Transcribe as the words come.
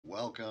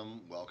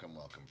Welcome, welcome,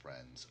 welcome,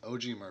 friends.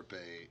 OG Merpe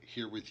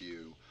here with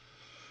you.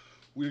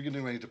 We're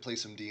getting ready to play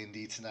some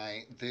D&D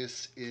tonight.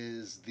 This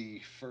is the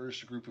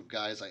first group of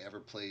guys I ever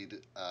played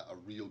a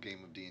real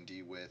game of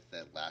D&D with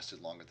that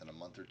lasted longer than a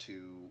month or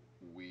two.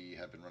 We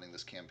have been running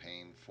this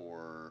campaign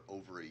for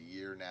over a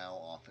year now,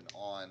 off and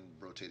on,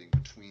 rotating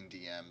between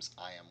DMs.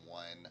 I am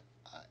one.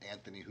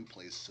 Anthony, who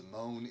plays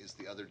Simone, is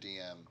the other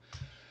DM.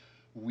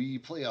 We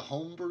play a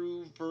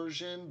homebrew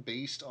version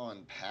based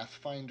on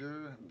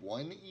Pathfinder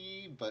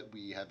 1E, but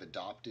we have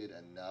adopted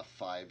enough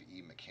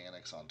 5E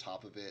mechanics on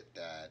top of it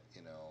that,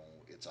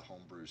 it's a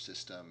homebrew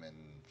system, and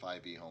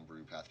 5E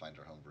homebrew,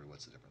 Pathfinder homebrew,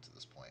 what's the difference at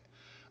this point?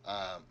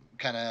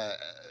 Kind of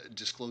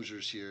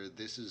disclosures here.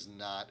 This is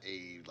not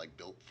a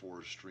built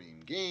for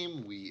stream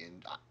game.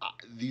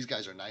 These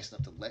guys are nice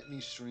enough to let me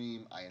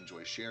stream. I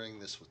enjoy sharing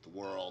this with the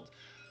world,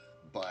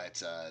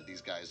 but these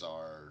guys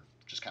are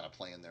just kind of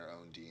playing their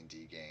own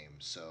D&D game,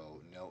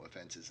 so no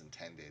offense is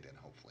intended, and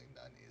hopefully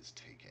none is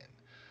taken.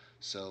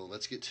 So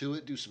let's get to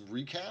it, do some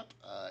recap,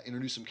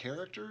 introduce some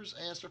characters,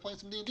 and start playing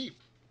some D&D.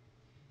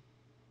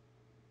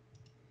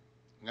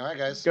 All right,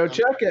 guys. Go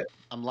check it.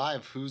 I'm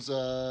live. Who's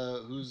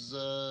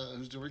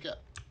doing recap?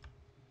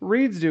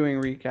 Reed's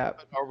doing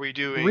recap. Are we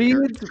doing?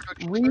 Reed's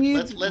Let's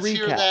recap.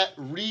 hear that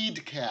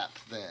read cap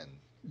then.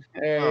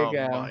 There you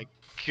go. Oh my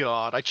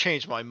god, I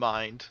changed my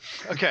mind.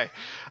 Okay.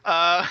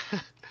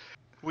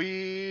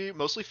 We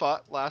mostly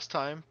fought last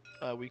time.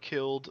 We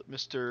killed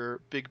Mr.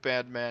 Big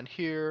Bad Man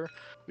here.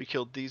 We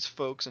killed these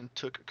folks and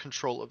took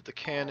control of the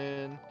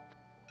cannon.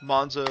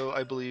 Monzo,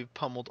 I believe,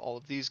 pummeled all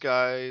of these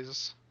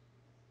guys.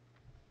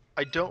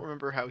 I don't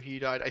remember how he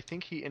died. I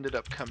think he ended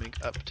up coming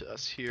up to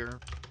us here,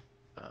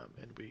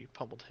 and we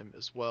pummeled him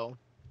as well.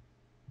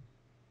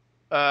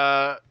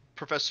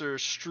 Professor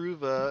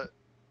Struva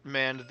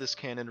manned this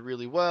cannon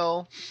really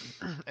well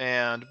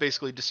and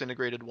basically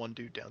disintegrated one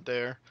dude down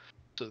there.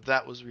 So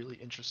that was really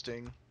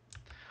interesting.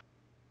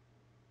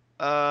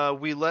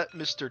 We let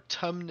Mr.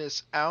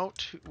 Tumnus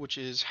out, which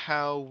is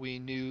how we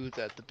knew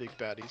that the big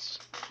baddies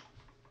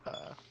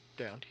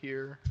down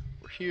here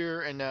were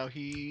here, and now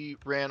he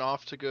ran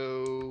off to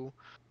go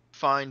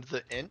find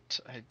the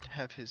Ent. I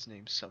have his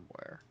name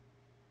somewhere.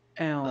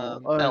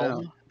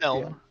 Elm.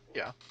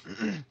 Yeah.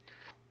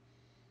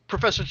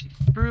 Professor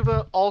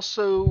Struva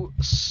also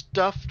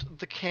stuffed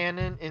the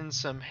cannon in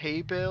some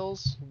hay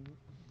bales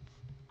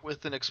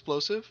with an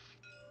explosive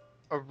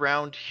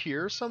around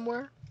here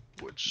somewhere,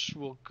 which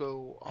will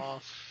go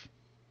off.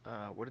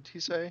 What did he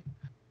say?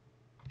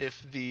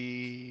 If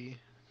the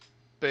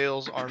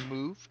bales are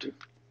moved.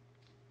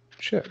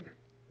 Shit.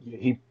 Yeah,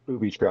 he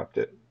booby trapped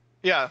it.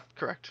 Yeah,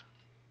 correct.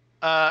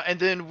 And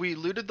then we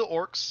looted the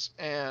orcs,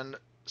 and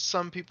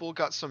some people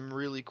got some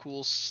really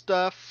cool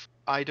stuff.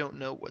 I don't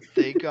know what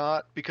they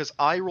got because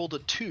I rolled a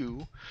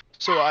 2,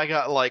 so I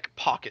got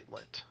pocket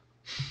lint.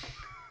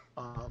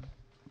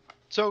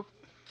 So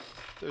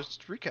there's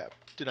recap.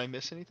 Did I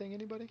miss anything,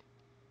 anybody?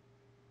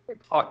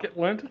 Pocket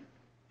lint?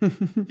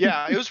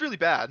 Yeah, it was really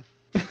bad.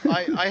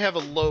 I have a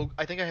low.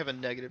 I think I have a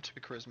negative to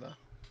charisma.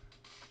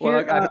 Well,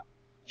 I have a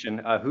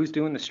question. Who's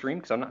doing the stream?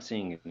 Because I'm not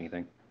seeing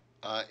anything.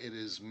 It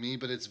is me,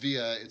 but it's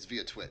via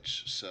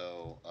Twitch,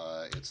 so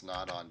it's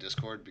not on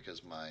Discord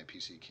because my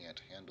PC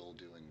can't handle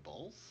doing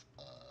both.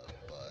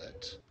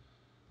 But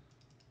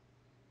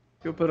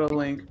You'll put a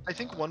link. I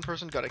think one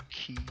person got a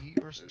key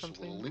or there's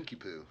something. a little linky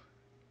poo.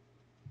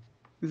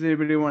 Does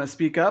anybody want to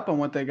speak up on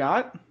what they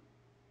got?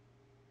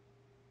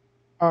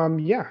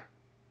 Yeah.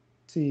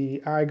 See,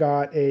 I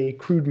got a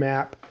crude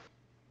map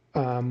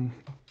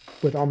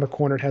with on the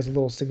corner. It has a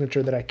little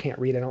signature that I can't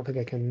read. I don't think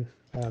I can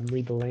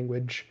read the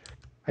language.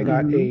 I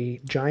got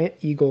a giant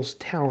eagle's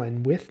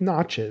talon with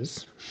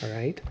notches. All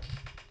right.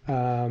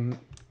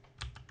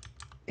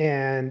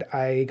 And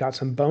I got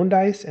some bone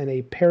dice and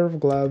a pair of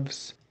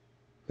gloves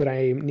that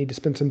I need to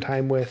spend some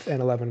time with,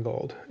 and 11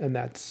 gold. And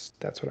that's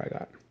what I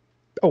got.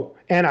 Oh,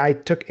 and I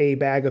took a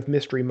bag of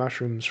mystery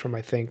mushrooms from,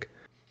 I think.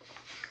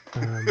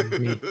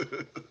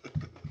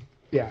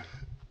 Yeah.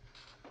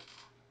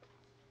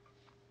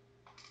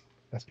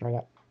 That's what I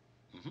got.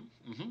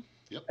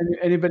 Yep.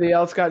 Anybody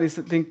else got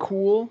anything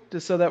cool?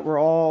 Just so that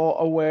we're all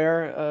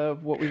aware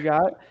of what we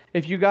got.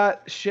 If you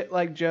got shit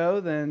like Joe,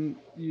 then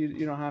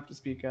you don't have to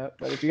speak up.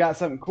 But if you got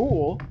something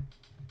cool,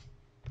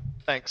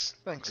 Thanks.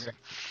 I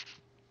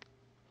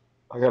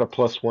got a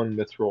 +1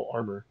 mithril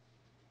armor.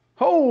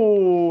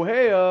 oh,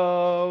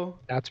 hey-oh.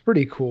 That's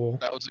pretty cool.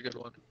 That was a good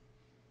one.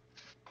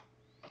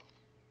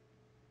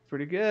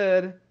 Pretty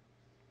good.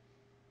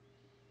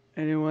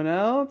 Anyone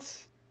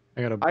else?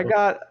 I got a I book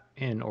got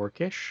in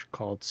Orcish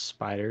called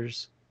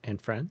Spiders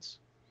and Friends.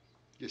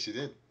 Yes, you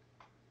did.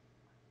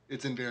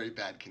 It's in very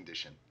bad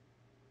condition.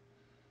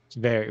 It's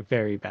very,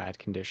 very bad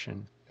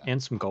condition. Yeah.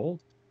 And some gold.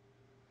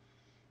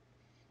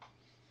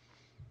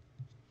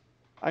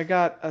 I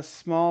got a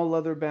small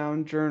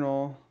leather-bound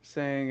journal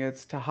saying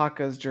it's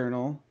Tahaka's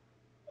journal,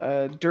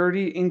 a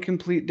dirty,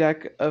 incomplete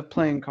deck of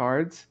playing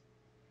cards,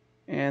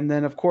 and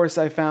then, of course,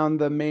 I found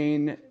the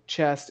main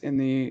chest in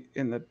the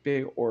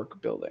big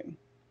orc building.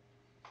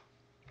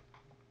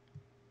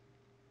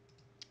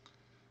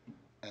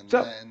 And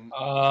So- then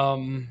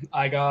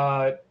I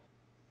got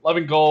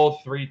 11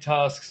 gold, 3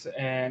 tusks,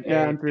 and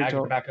Yeah, a and 3 bag of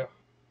total. tobacco.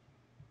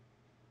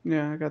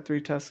 Yeah, I got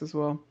 3 tusks as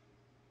well.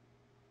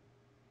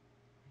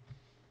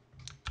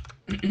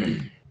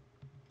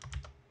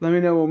 Let me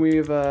know when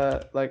we've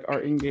like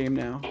are in game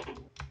now,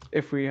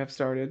 if we have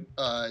started.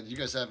 you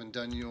guys haven't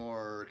done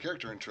your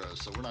character intros,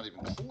 so we're not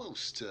even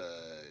close to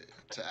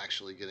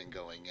actually getting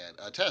going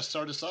yet. Tess,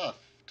 start us off.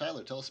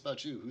 Tyler, tell us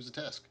about you. Who's a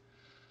Tesk?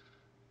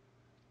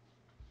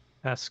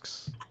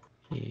 Tasks.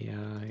 He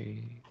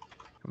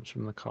comes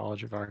from the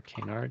College of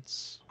Arcane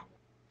Arts.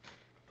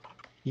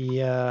 He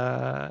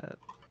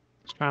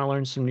is trying to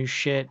learn some new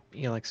shit.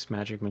 He likes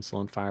magic,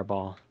 missile, and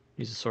fireball.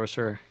 He's a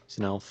sorcerer. He's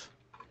an elf.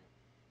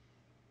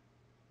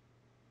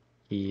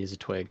 He is a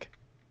twig.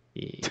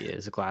 He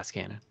is a glass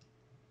cannon.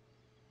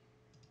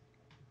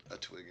 A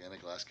twig and a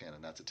glass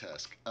cannon. That's a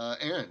Tesk.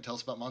 Aaron, tell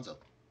us about Monzo.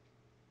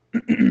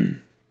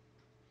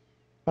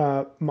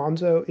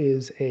 Monzo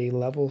is a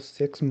level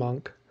 6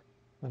 monk,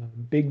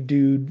 big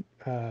dude,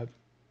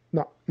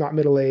 not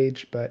middle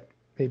aged, but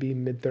maybe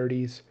mid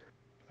 30s.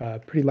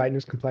 Pretty light in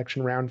his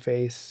complexion, round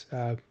face,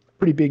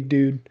 pretty big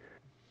dude.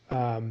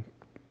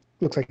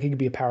 Looks like he could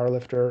be a power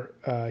lifter.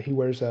 He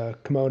wears a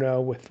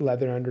kimono with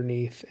leather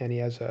underneath, and he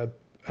has a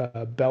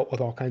belt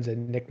with all kinds of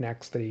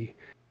knickknacks that he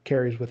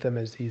carries with him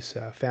as he's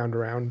found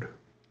around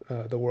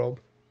the world.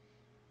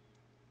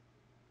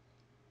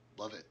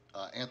 Love it.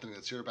 Anthony,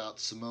 let's hear about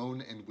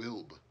Simone and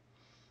Wilb.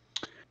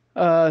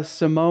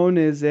 Simone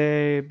is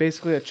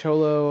basically a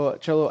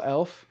cholo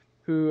elf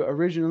who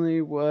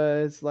originally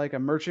was like a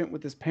merchant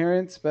with his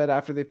parents, but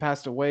after they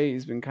passed away,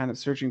 he's been kind of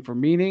searching for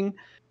meaning.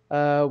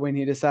 When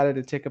he decided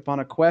to take upon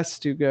a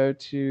quest to go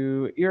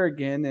to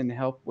Irigan and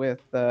help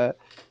with a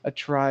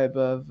tribe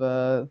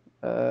of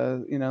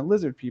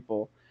lizard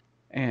people,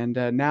 and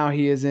now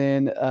he is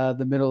in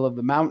the middle of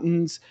the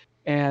mountains,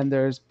 and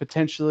there's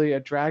potentially a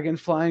dragon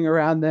flying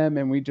around them,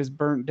 and we just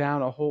burnt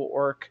down a whole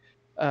orc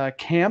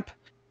camp.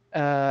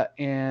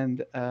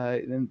 And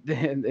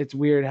then it's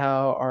weird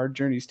how our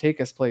journeys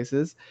take us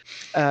places.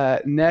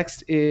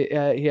 Next,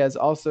 he has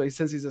also,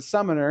 since he's a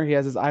summoner, he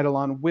has his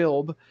eidolon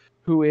Wilb,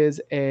 who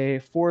is a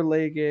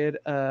 4-legged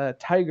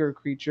tiger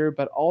creature,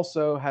 but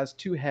also has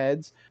 2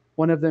 heads.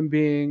 One of them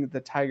being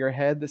the tiger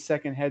head, the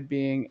second head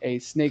being a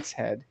snake's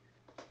head.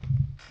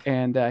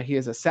 And he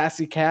is a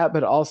sassy cat,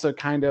 but also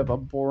kind of a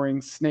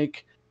boring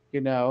snake.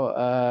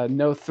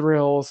 No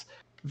thrills,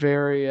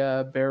 very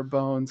bare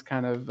bones,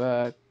 kind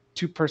of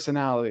to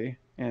personality,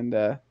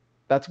 and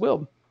that's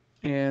Will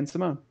and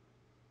Simone.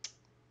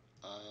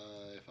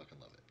 I fucking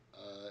love it.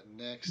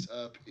 Next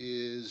up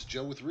is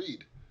Joe with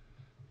Reed.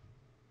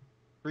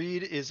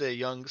 Reed is a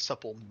young,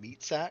 supple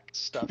meat sack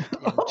stuffed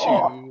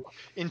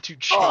into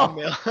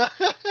chainmail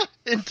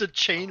into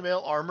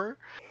chainmail armor.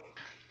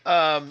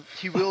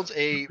 He wields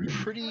a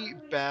pretty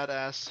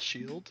badass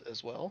shield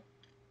as well.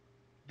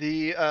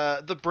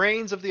 The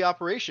brains of the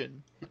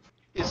operation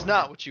is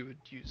not what you would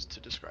use to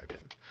describe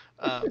him.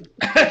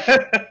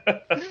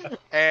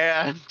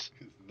 And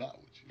Not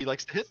what you. he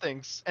likes to hit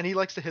things, and he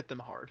likes to hit them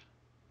hard.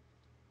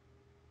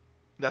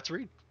 That's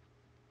Reed.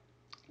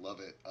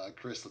 Love it.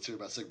 Chris, let's hear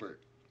about Sigbert.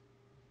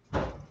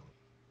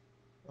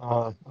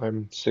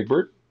 I'm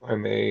Sigbert.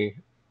 I'm a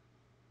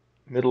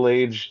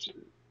middle-aged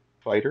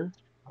fighter,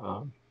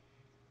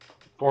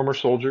 former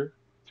soldier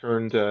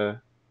turned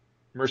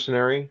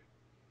mercenary,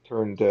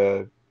 turned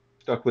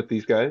stuck with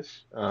these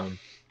guys. I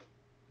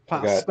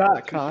got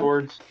Stuck, 2 huh?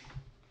 swords,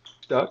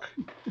 stuck,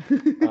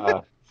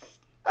 2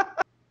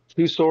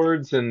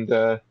 swords, and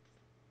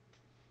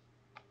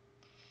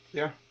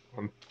yeah,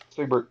 I'm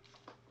Sigbert.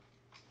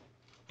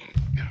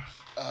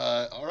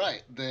 All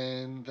right,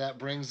 then that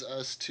brings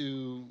us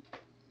to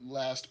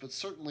last but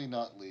certainly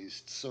not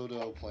least,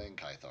 Soto playing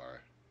Kythar.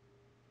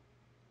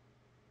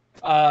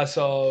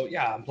 So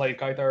yeah, I'm playing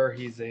Kaithar.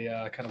 He's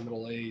a kind of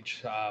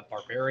middle-aged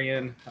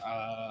barbarian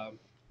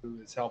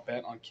who is hell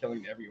bent on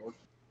killing every orc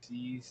he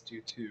sees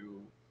due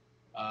to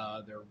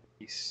their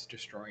race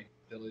destroying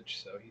his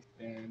village. So he's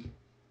been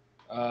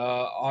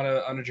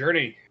on a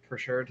journey for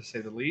sure, to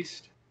say the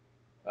least.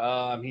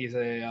 He's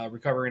a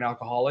recovering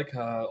alcoholic,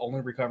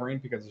 only recovering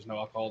because there's no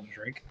alcohol to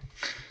drink.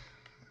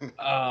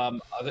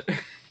 Other,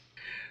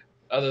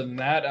 other than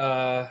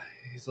that,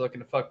 he's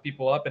looking to fuck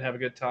people up and have a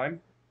good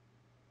time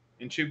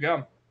and chew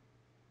gum.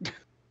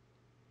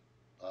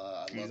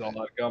 I He's love all it.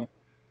 about gum.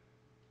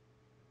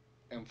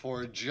 And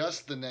for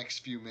just the next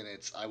few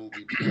minutes, I will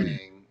be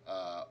playing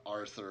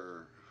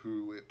Arthur,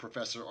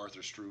 Professor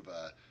Arthur Struve,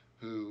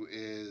 who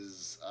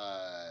is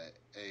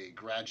a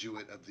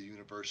graduate of the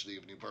University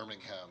of New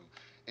Birmingham,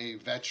 a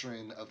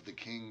veteran of the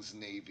King's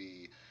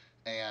Navy,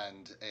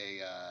 and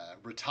a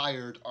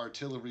retired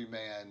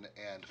artilleryman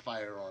and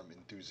firearm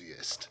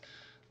enthusiast.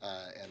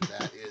 And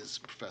that is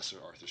Professor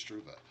Arthur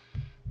Struve.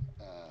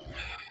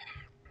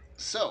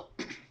 So,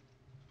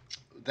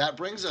 that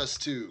brings us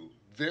to,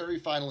 very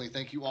finally,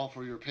 thank you all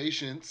for your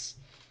patience,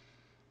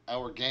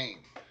 our game.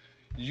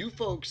 Your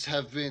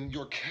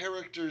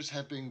characters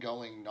have been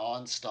going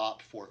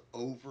nonstop for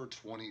over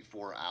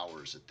 24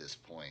 hours at this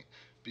point.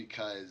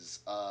 because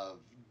of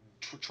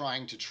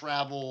trying to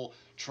travel,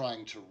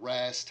 trying to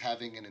rest,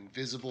 having an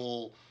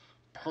invisible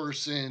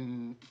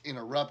person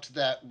interrupt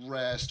that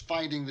rest,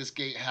 finding this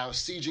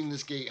gatehouse, sieging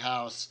this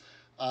gatehouse.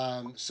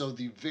 So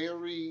the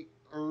very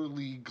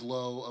early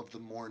glow of the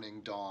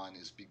morning dawn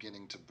is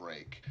beginning to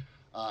break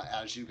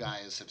as you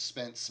guys have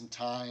spent some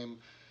time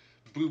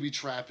booby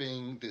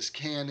trapping this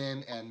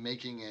cannon and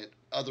making it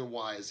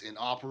otherwise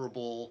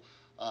inoperable.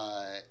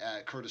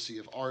 Courtesy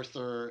of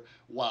Arthur,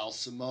 while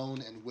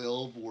Simone and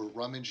Will were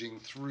rummaging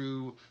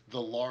through the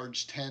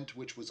large tent,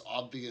 which was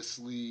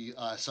obviously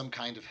some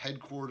kind of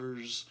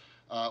headquarters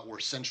or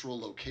central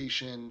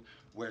location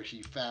where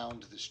he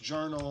found this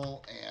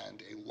journal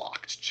and a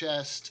locked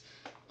chest.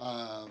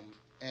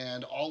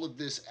 And all of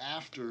this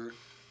after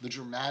the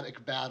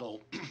dramatic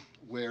battle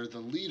where the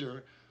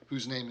leader,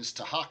 whose name is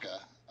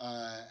Tahaka,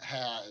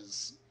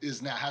 has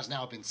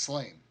now been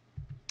slain.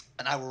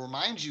 And I will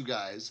remind you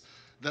guys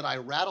that I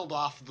rattled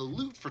off the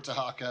loot for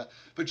Tahaka,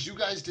 but you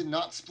guys did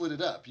not split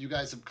it up. You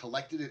guys have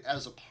collected it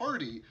as a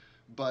party,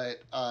 but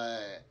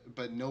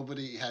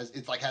nobody has.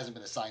 It's like hasn't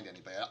been assigned to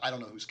anybody. I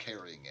don't know who's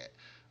carrying it.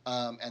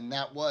 And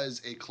that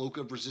was a cloak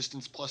of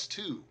resistance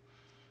 +2,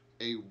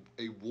 a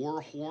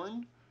war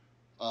horn,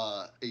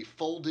 a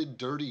folded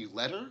dirty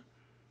letter,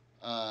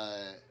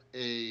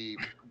 a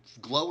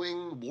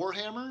glowing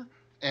warhammer,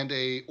 and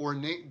a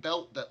ornate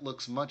belt that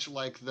looks much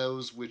like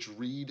those which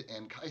Reed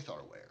and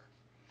Kythar wear.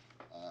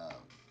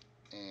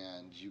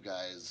 And you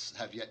guys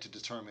have yet to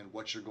determine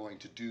what you're going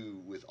to do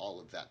with all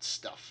of that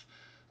stuff.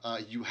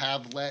 You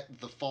have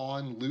let the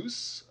fawn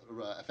loose,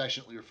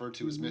 affectionately referred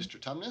to as Mr.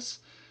 Tumnus,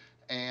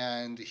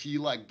 and he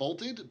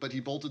bolted, but he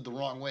bolted the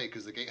wrong way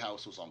because the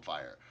gatehouse was on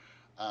fire.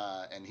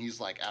 And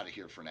he's out of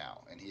here for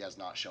now, and he has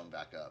not shown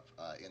back up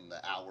in the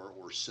hour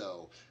or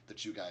so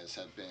that you guys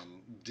have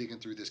been digging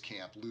through this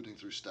camp, looting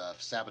through stuff,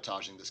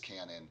 sabotaging this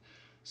cannon.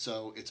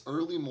 So it's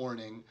early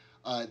morning.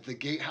 The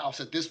gatehouse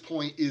at this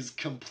point is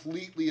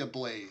completely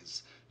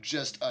ablaze.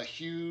 Just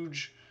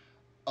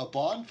a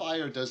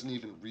bonfire doesn't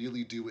even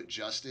really do it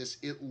justice.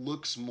 It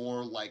looks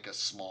more like a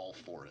small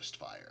forest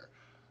fire.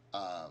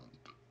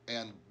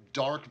 And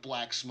dark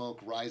black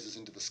smoke rises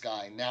into the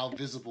sky, now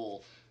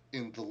visible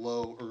in the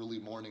low early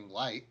morning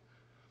light.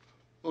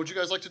 What would you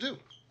guys like to do?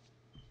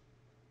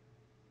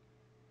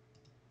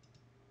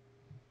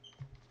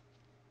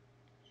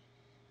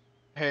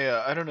 Hey,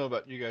 I don't know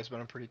about you guys, but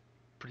I'm pretty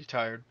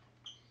tired.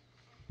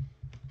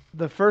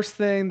 The first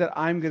thing that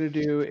I'm going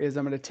to do is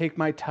I'm going to take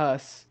my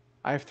tuss.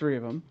 I have 3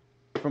 of them,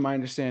 from my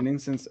understanding.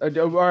 Since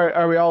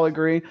are we all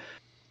agreeing?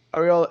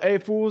 Hey,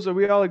 fools, are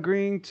we all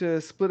agreeing to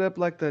split up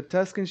like the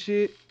Tuscan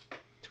shit?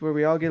 To where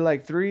we all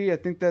get 3? I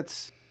think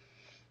that's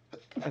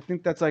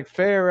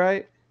fair,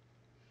 right?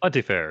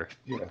 Plenty fair.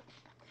 Yeah.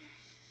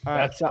 All right,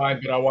 That's fine,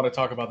 but I want to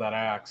talk about that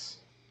axe.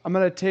 I'm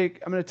gonna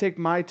take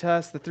my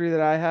tuss, the 3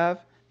 that I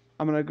have.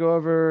 I'm gonna go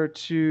over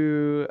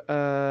to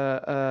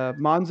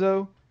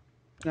Monzo,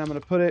 and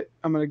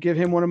I'm gonna give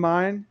him one of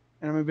mine,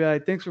 and I'm gonna be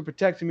like, "Thanks for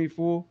protecting me,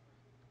 fool."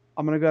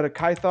 I'm gonna go to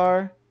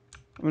Kythar.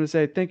 I'm gonna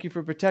say, "Thank you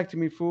for protecting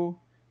me, fool."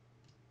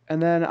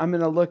 And then I'm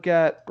gonna look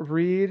at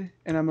Reed,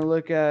 and I'm gonna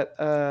look at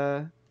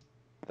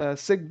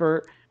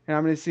Sigbert, and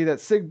I'm gonna see that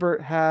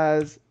Sigbert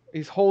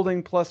he's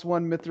holding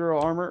 +1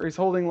 mithril armor. Or he's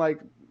holding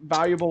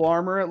valuable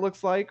armor. It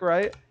looks like,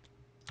 right?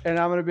 And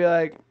I'm gonna be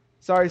like,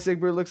 "Sorry,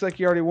 Sigbert, looks like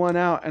you already won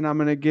out." And I'm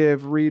gonna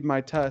give Reed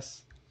my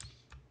tuss.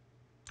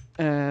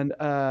 And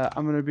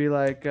I'm gonna be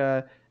like,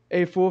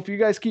 "Hey, fool, if you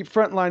guys keep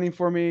frontlining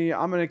for me,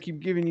 I'm gonna keep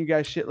giving you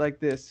guys shit like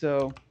this.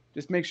 So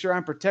just make sure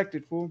I'm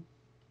protected,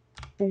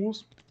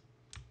 fools."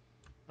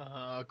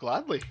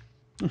 Gladly.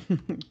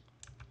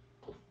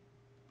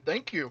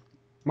 Thank you.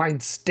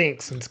 Mine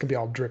stinks and it's gonna be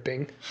all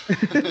dripping.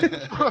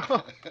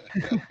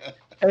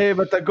 Hey,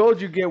 but the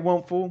gold you get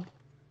won't, fool.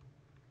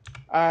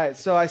 All right,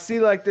 so I see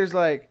there's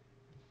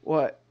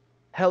what,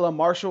 hella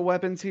martial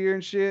weapons here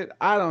and shit.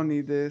 I don't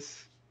need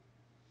this,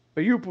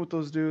 but you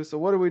putos do. So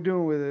what are we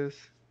doing with this?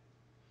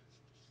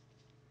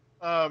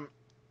 Well,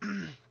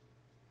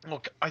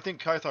 I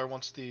think Kythar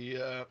wants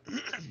the.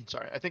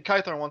 Sorry, I think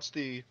Kythar wants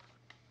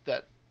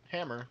that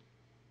hammer.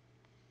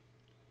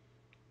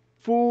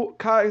 Fool,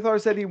 Kythar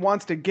said he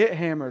wants to get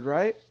hammered,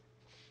 right?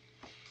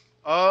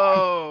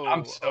 Oh,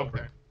 I'm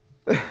sober.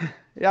 okay.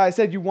 Yeah, I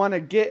said you want to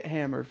get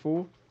hammered,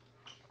 fool.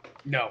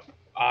 No,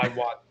 I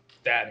want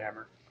that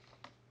hammer.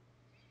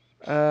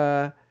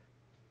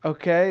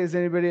 Okay. Does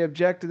anybody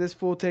object to this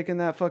fool taking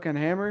that fucking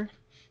hammer?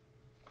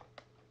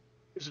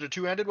 Is it a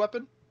 2-handed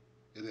weapon?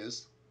 It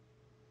is.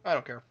 I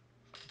don't care.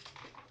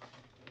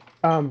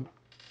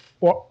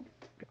 Well,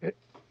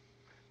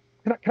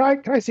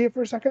 can I see it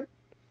for a second?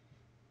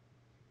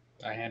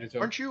 I hand it to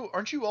him.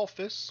 Aren't you all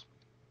fists?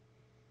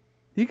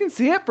 You can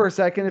see it for a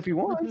second if you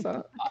want.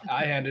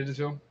 I handed it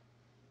to him.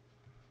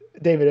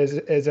 David,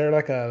 is there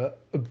a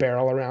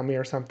barrel around me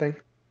or something?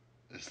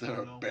 Is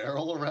there a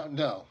barrel around?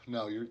 No,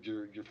 you're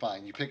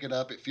fine. You pick it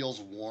up. It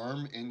feels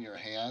warm in your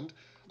hand.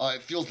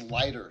 It feels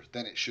lighter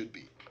than it should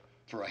be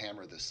for a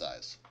hammer this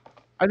size.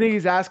 I think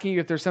he's asking you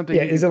if there's something.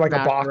 Yeah, you is can it like a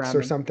smack box around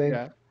or him. something?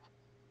 Yeah.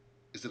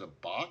 Is it a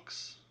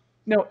box?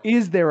 No,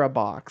 is there a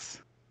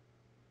box?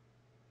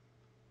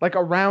 Like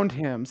around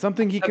him,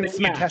 something he can You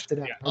smash. test it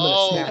out. Yeah. I'm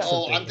gonna smash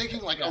something. I'm thinking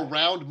like Yeah.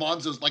 around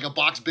Monzo's, like a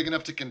box big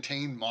enough to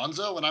contain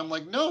Monzo, and I'm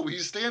like, no,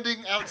 he's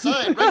standing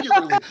outside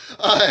regularly.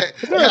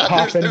 Is there a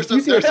coffin? Do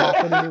you see a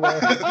coffin anywhere?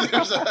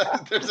 there's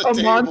a A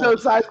table.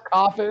 Monzo-sized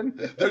coffin.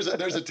 There's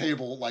a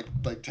table like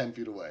 10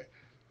 feet away.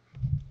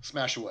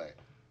 Smash away.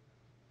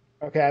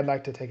 Okay, I'd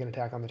like to take an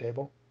attack on the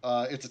table.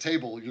 It's a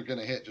table. You're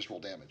gonna hit. Just roll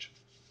damage.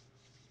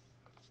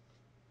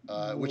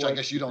 Which I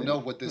guess you don't know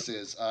what this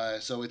is.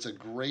 So it's a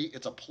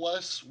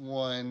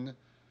 +1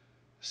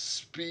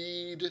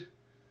 speed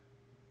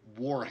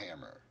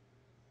warhammer.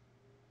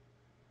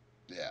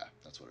 Yeah,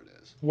 that's what it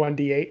is.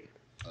 1d8.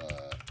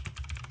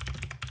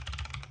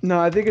 No,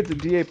 I think it's a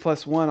D8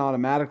 +1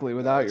 automatically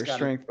without it's your gotta-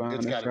 strength bonus,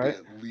 It's got to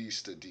right? be at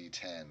least a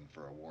D10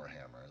 for a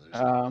warhammer.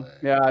 There's no way.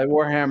 Yeah,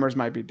 warhammers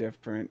might be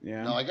different.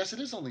 Yeah. No, I guess it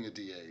is only a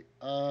D8.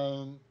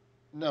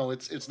 No,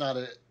 it's not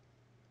a.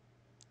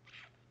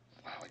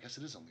 Wow, I guess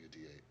it is only a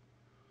D8.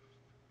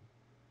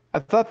 I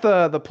thought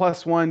the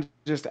 +1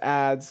 just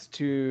adds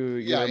to your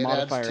Yeah, it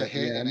modifier adds to at the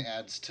hit and end. it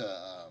adds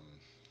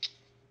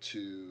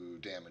to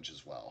damage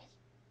as well.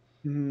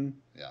 Mhm.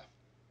 Yeah.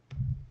 I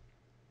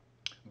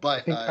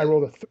But think I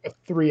rolled a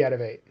 3 out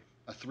of 8.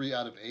 a 3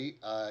 out of 8.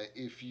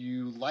 If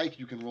you like,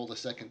 you can roll the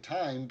second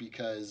time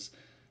because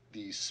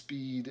the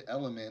speed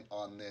element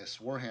on this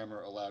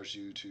Warhammer allows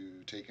you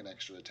to take an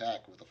extra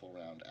attack with a full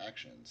round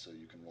action. So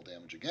you can roll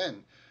damage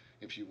again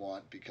if you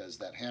want, because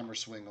that hammer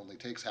swing only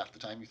takes half the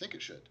time you think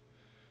it should.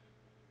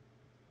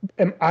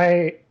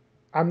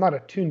 I'm not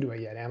attuned to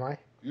it yet, am I?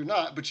 You're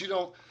not, but you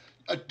don't.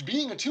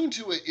 Being attuned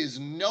to it is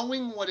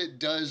knowing what it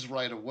does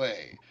right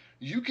away.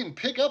 You can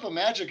pick up a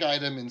magic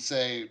item and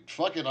say,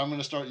 "Fuck it, I'm going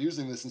to start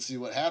using this and see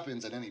what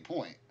happens at any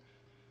point."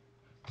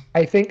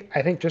 I think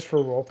just for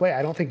roleplay,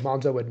 I don't think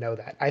Monzo would know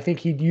that. I think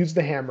he'd use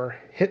the hammer,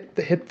 hit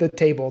the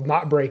table,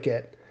 not break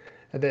it,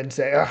 and then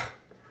say, "Ugh,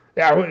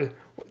 yeah,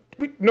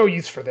 we no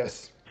use for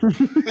this."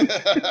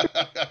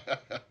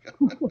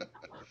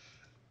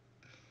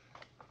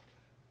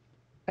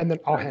 And then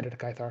I'll hand it to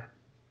Kythar.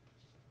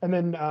 And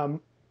then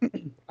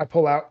I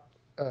pull out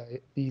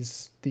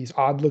these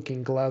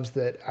odd-looking gloves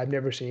that I've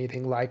never seen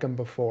anything like them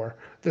before.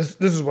 This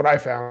is what I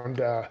found,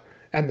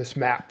 and this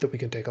map that we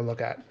can take a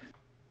look at.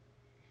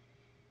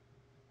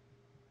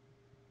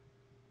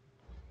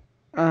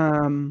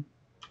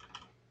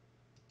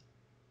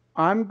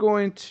 I'm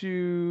going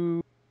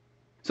to.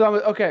 So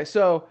okay.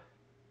 So,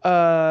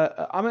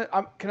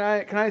 can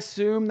I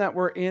assume that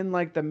we're in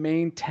like the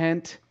main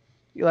tent,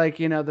 like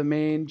the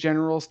main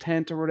general's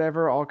tent or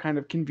whatever, all kind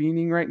of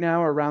convening right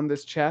now around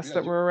this chest Yeah,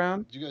 that we're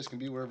around? You guys can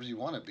be wherever you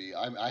want to be.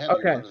 I have you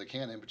in front of the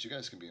cannon, but you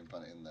guys can be in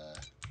the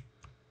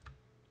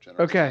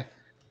general. Okay.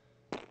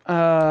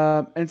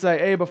 And it's like,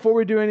 hey, before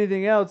we do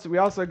anything else, we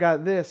also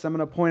got this. I'm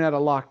gonna point out a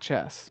locked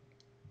chest.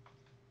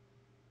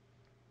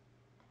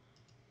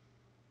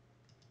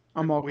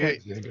 I'm okay.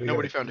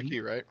 Nobody found a key,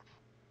 right?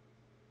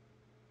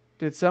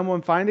 Did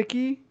someone find a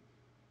key?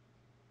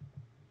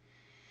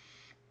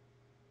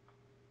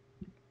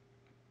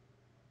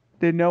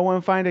 Did no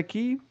one find a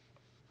key?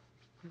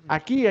 A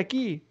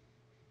key.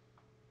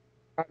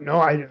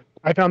 No,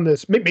 I found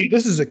this. Maybe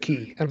this is a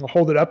key, and I'll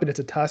hold it up, and it's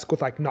a tusk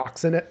with like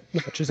notches in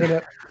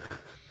it.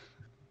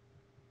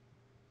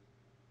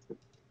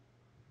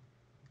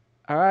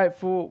 All right,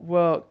 fool.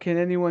 Well, can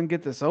anyone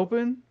get this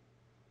open?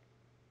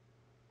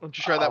 Why don't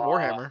you try that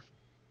warhammer?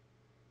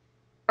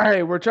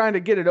 Hey, we're trying to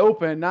get it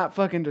open, not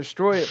fucking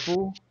destroy it,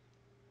 fool.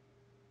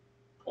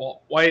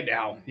 Well, wait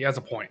now. He has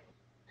a point.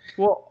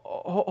 Well,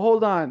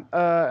 hold on.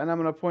 And I'm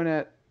gonna point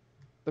at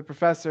the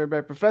professor.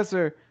 But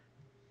professor,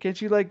 can't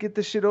you like get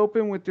the shit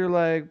open with your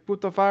like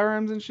put the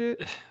firearms and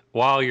shit?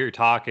 While you're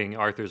talking,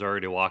 Arthur's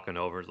already walking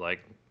over.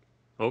 Like,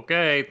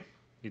 okay.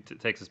 He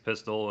takes his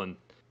pistol and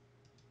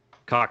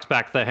cocks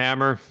back the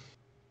hammer.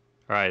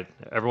 All right,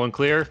 everyone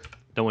clear?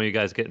 Don't want you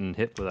guys getting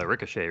hit with a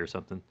ricochet or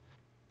something.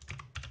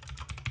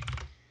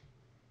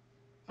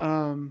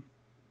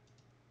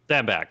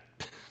 Stand back.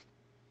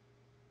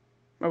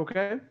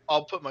 Okay.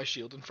 I'll put my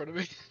shield in front of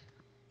me.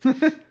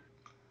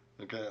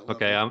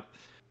 Okay.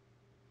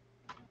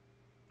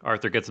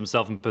 Arthur gets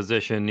himself in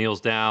position, kneels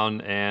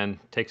down, and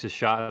takes a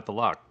shot at the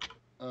lock.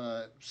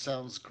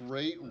 Sounds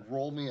great.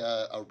 Roll me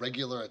a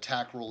regular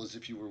attack roll as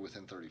if you were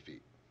within 30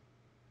 feet.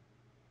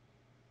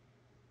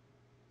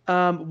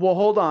 Well,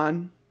 hold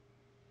on.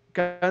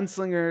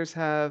 Gunslingers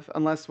have,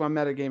 unless I'm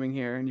metagaming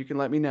here, and you can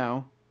let me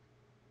know.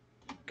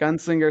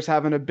 Gunslingers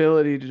have an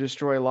ability to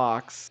destroy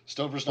locks.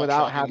 Stover's not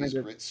without tracking having his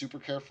to grit super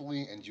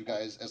carefully, and you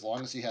guys, as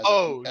long as he has,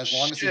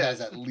 he has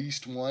at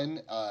least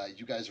one,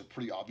 you guys are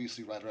pretty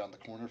obviously right around the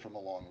corner from a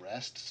long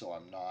rest. So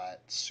I'm not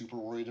super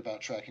worried about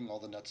tracking all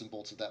the nuts and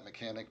bolts of that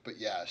mechanic. But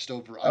yeah,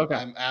 Stover,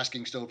 I'm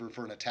asking Stover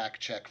for an attack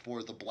check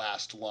for the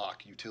blast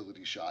lock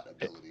utility shot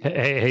ability.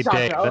 Hey, Gotcha.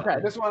 Dave. Okay,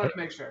 just wanted to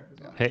make sure.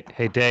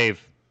 Hey,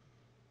 Dave.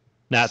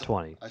 Nat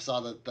 20. I saw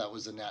that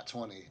was a nat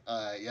 20.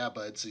 Yeah,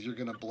 bud. So you're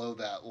gonna blow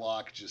that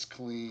lock just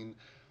clean.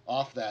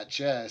 off that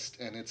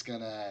chest, and it's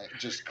gonna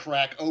just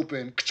crack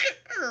open,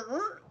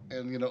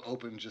 and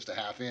open just a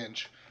half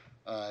inch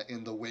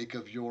in the wake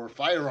of your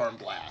firearm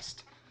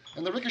blast.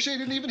 And the ricochet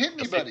didn't even hit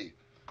anybody.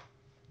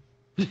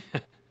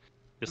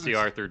 Just see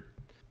Arthur,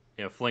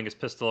 fling his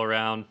pistol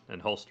around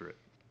and holster it.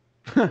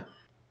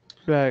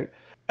 Right.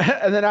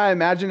 And then I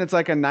imagine it's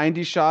like a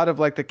 90 shot of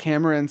like the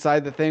camera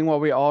inside the thing while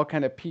we all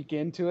kind of peek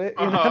into it.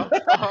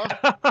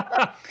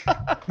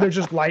 There's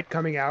just light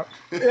coming out.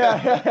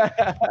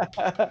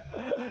 Yeah.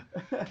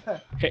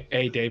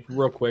 Hey, Dave,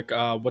 real quick.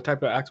 What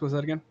type of axe was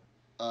that again?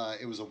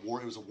 It was a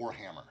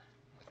warhammer,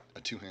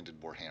 a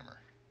two-handed warhammer.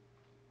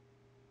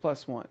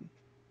 +1.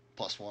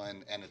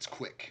 +1, and it's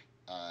quick.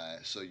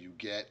 So you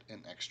get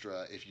an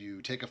extra. If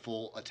you take a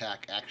full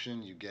attack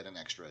action, you get an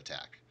extra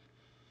attack.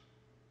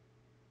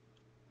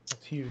 It's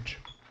huge.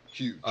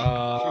 Huge.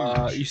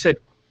 Huge.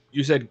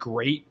 You said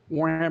great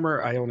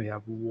Warhammer. I only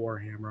have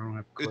Warhammer. I don't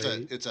have great.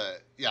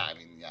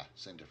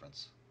 Same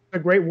difference. A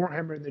great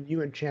Warhammer, and then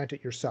you enchant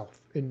it yourself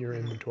in your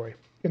inventory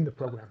in the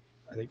program.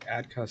 I think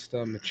add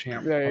custom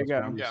enchant. There you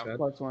go. Yeah.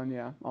 +1,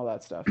 yeah, all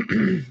that stuff.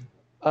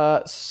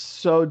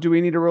 So do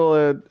we need to roll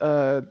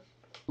a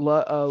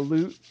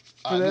loot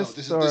for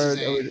this? No,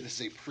 this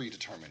is a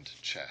predetermined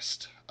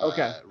chest.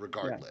 Okay.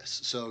 Regardless,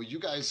 yeah. So you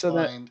guys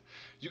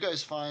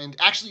find.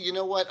 Actually, you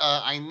know what?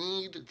 I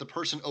need the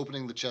person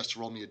opening the chest to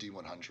roll me a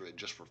D100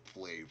 just for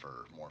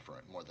flavor, more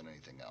than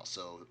anything else.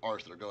 So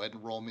Arthur, go ahead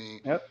and roll me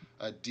your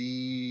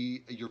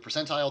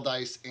percentile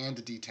dice and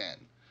a D10.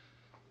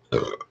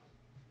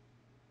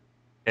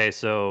 Okay,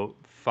 so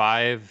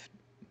 5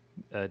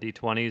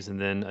 D20s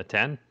and then a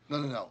 10.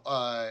 No.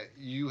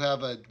 You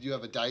have a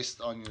dice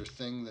on your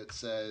thing that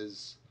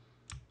says.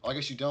 Oh, I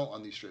guess you don't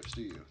on these strips,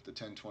 do you? The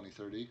 10, 20,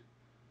 30.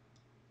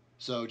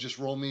 So just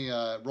roll me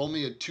a 2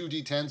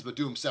 D10s, but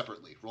do them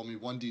separately. Roll me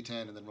 1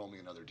 D10 and then roll me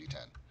another D10.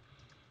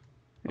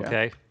 Yeah.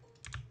 Okay.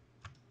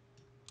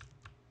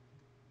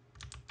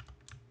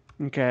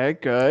 Okay,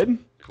 good.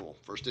 Cool.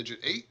 First digit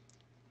 8.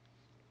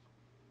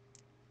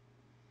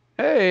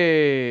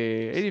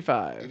 Hey,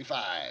 85.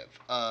 85.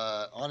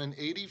 On an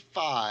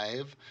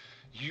 85,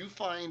 you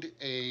find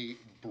a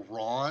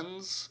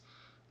bronze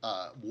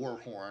war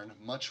horn,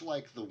 much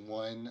like the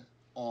one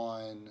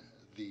on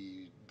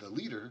the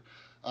leader.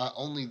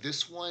 Only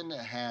this one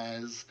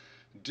has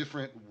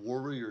different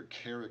warrior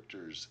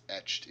characters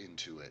etched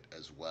into it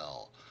as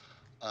well.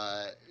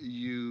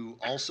 You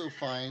also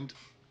find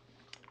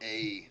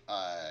a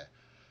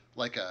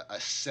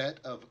set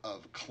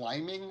of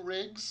climbing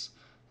rigs,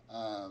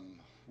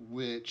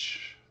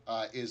 which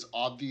is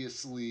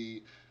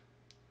obviously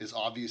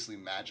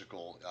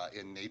magical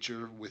in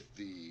nature with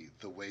the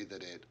way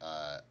that it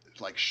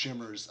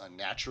shimmers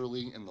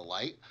naturally in the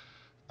light.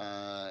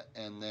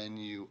 And then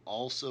you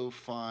also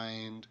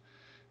find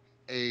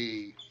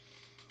a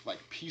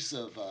piece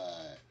of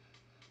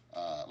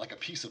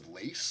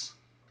lace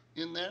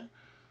in there,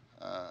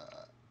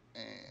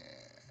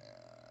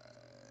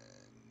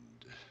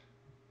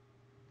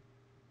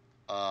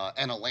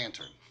 and a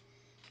lantern,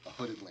 a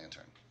hooded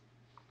lantern,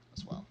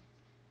 as well.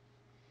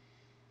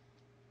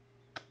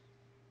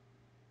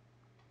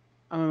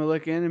 I'm gonna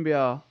look in and be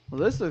all,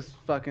 well, this looks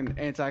fucking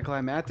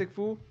anticlimactic,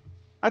 fool.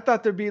 I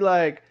thought there'd be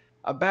like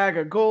a bag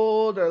of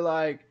gold or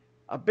like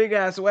a big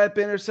ass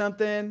weapon or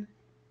something.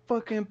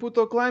 Fucking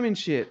puto climbing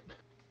shit.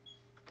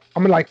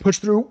 I'm gonna push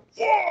through.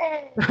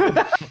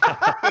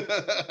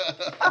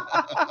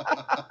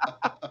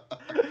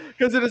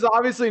 Because it is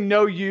obviously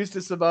no use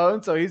to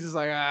Simone, so he's just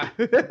like, ah.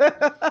 Is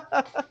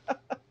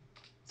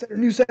that a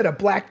new set of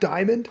black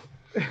diamond?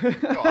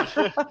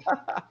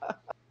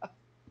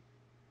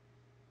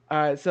 All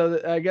right, so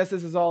I guess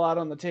this is all out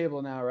on the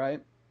table now, right?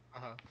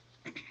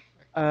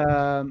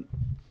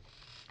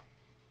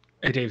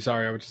 Hey, Dave,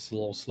 sorry, I was just a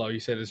little slow. You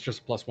said it's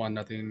just +1,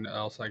 nothing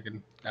else I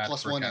can add.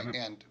 +1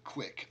 and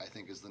quick, I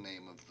think, is the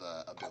name of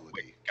the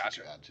ability that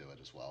you add to it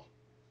as well.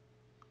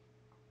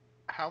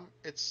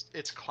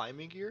 It's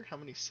climbing gear? How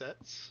many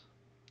sets?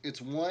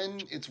 It's one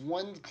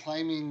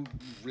climbing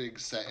rig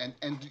set,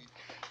 and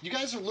you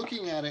guys are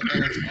looking at it,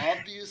 and it's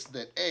obvious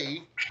that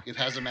A, it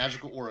has a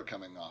magical aura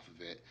coming off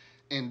of it,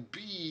 and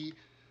B,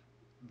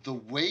 the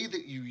way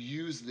that you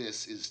use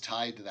this is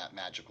tied to that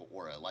magical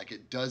aura.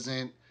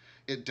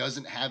 It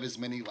doesn't have as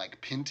many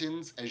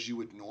pintons as you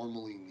would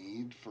normally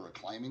need for a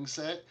climbing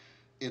set.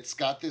 It's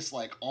got this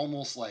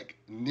almost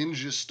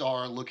ninja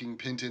star looking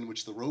pinton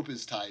which the rope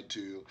is tied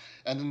to,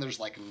 and then there's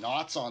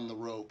knots on the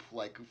rope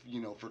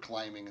for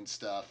climbing and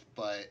stuff,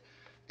 but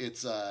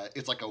it's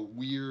like a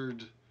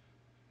weird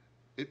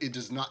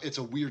it's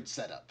a weird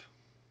setup,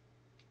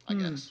 I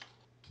guess.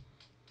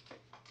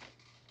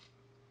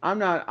 I'm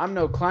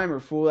no climber,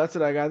 fool. That's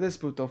what I got this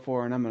puto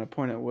for, and I'm gonna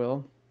point at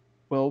Wilb.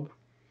 Well,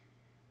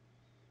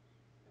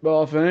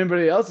 if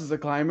anybody else is a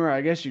climber,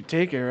 I guess you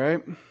take it,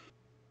 right?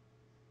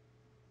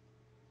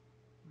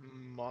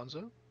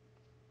 Monzo?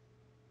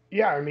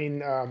 Yeah, I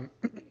mean,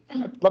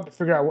 I'd love to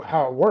figure out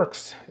how it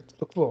works. It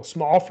looks a little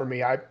small for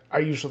me. I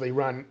usually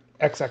run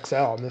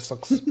XXL, and this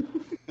looks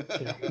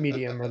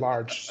medium or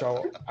large.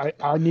 So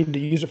I needed to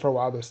use it for a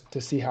while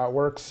to see how it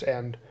works.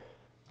 And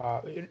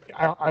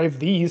I have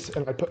these,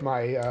 and I put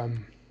my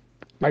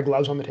my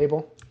gloves on the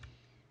table.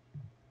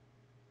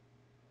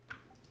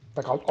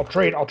 Like I'll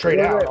trade out.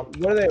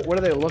 What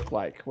do they look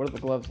like? What do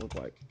the gloves look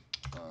like?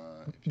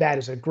 That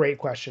is a great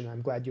question.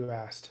 I'm glad you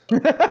asked.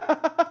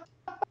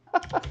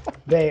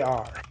 They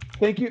are.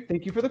 Thank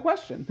you for the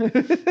question.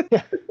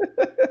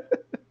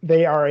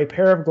 They are a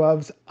pair of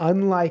gloves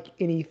unlike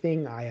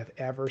anything I have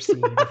ever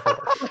seen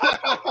before.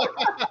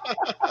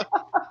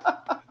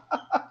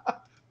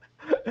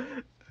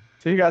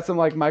 So you got some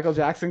like Michael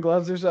Jackson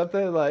gloves or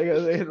something,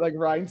 like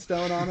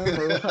rhinestone on them,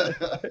 or what?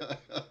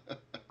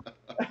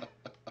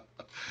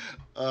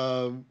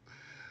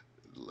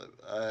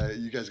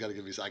 You guys got to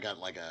give me. I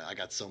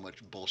got so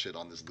much bullshit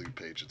on this loot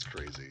page. It's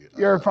crazy.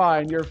 You're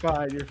fine. You're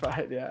fine. You're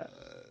fine. Yeah.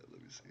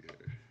 Let me see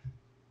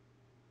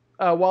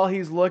here. While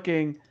he's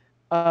looking,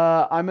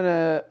 I'm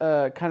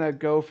gonna kind of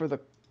go for the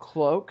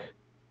cloak.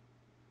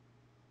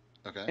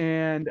 Okay.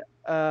 And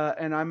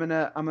I'm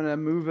gonna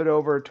move it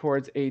over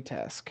towards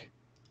Atesk.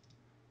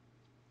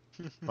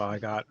 Well, I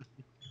got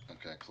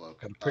Okay,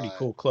 cloak. a pretty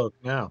cool cloak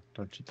now,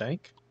 don't you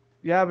think?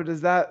 Yeah, but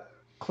does that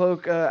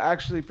cloak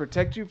actually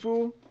protect you,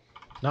 fool?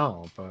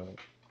 No, but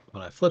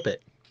when I flip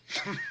it,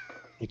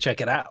 you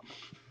check it out.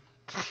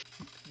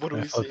 What do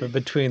I we flip see? it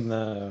between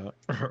the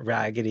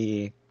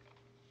raggedy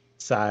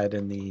side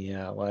and the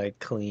like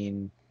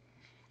clean.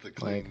 The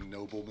clean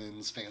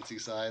nobleman's fancy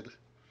side.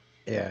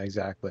 Yeah,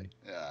 exactly.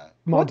 Yeah.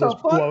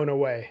 Monzo's blown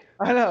away.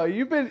 I know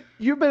you've had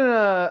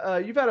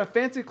a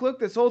fancy cloak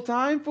this whole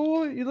time,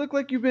 fool. You look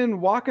like you've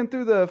been walking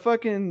through the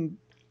fucking,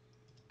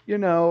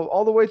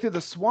 all the way through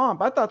the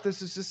swamp. I thought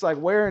this was just like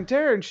wear and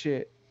tear and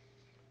shit.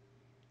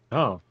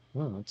 Oh,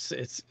 well,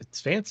 it's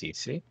fancy.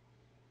 See,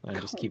 I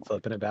just keep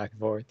flipping it back and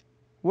forth.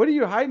 What are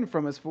you hiding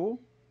from us, fool?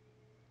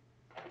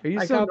 Are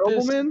you some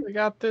nobleman? I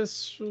got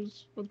this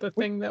with the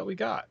thing that we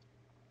got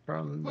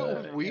from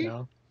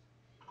the,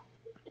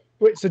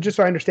 Wait, so just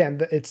so I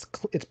understand, it's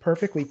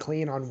perfectly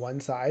clean on one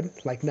side,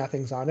 like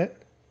nothing's on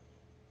it.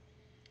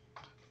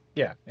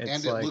 Yeah, it's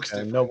and like it looks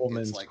a different.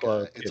 nobleman's it's like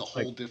cloak. It's a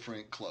whole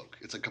different cloak.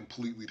 It's a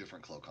completely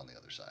different cloak on the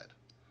other side.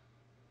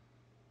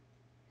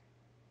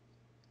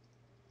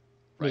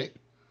 Right?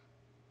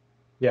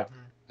 Yeah.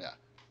 Yeah.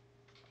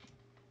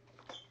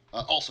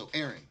 Also,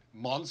 Aaron,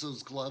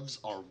 Monzo's gloves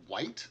are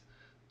white,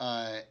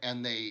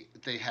 and they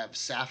have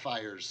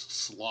sapphires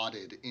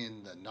slotted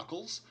in the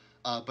knuckles,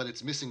 but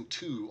it's missing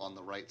 2 on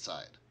the right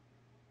side.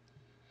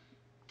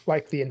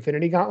 Like the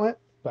Infinity Gauntlet,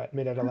 but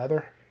made out of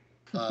leather.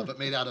 But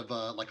made out of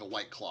like a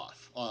white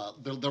cloth.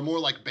 They're more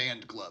like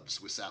band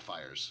gloves with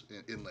sapphires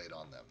inlaid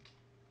on them.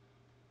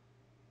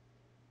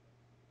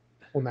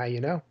 Well, now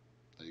you know.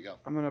 There you go.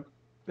 I'm gonna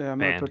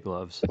Band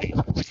gloves.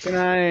 Can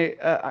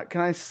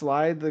I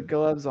slide the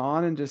gloves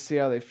on and just see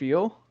how they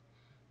feel?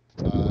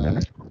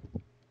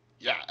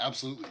 Yeah,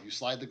 absolutely. You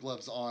slide the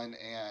gloves on,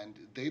 and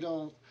they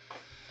don't.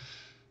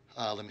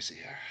 Let me see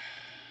here.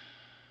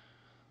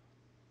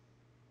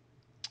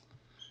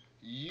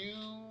 You,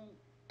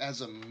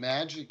 as a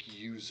magic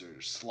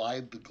user,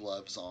 slide the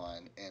gloves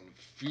on and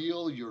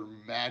feel your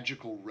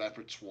magical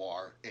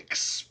repertoire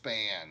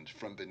expand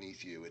from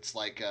beneath you. It's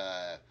like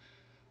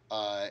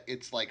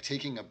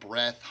taking a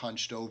breath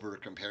hunched over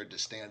compared to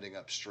standing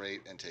up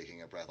straight and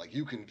taking a breath. Like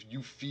you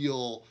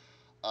feel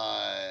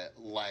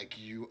like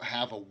you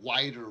have a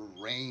wider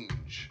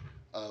range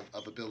of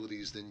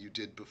abilities than you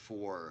did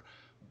before,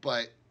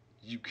 but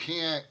you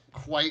can't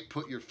quite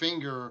put your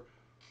finger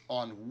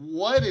on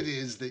what it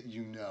is that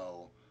you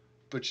know,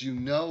 but you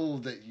know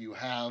that you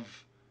have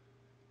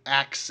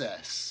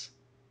access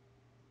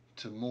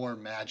to more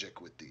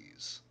magic with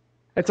these.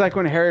 It's like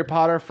when Harry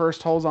Potter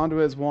first holds onto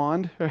his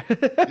wand.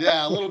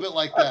 Yeah, a little bit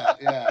like that.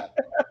 Yeah.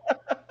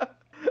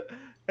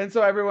 And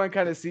so everyone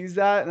kind of sees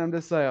that, and I'm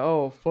just like,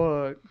 oh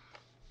fuck.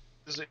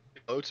 Does it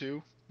glow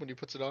too when he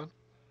puts it on?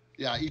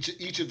 Yeah,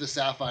 each of the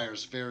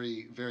sapphires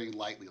very, very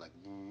lightly, like,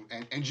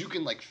 and you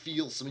can like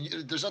feel some.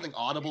 There's nothing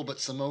audible, but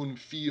Simone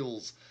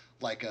feels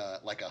like a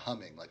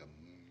humming,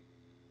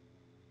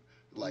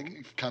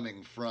 like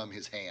coming from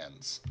his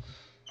hands.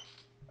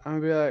 I'm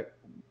gonna be like,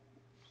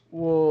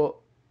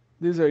 well,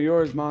 these are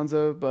yours,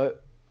 Monzo,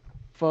 but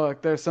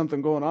fuck, there's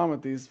something going on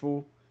with these,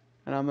 fool.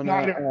 And I'm gonna.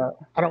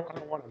 I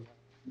don't want them.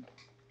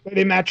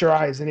 They match your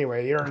eyes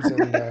anyway. Yours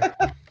and.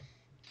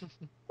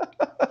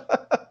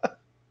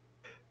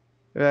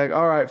 Like,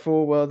 all right,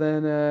 fool. Well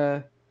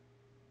then,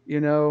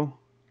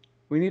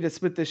 we need to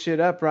split this shit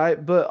up,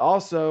 right? But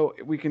also,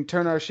 we can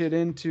turn our shit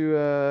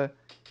into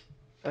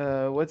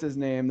what's his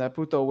name? That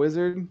puto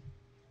wizard.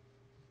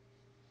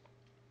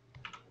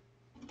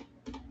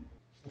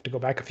 Have to go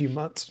back a few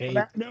months. Hey,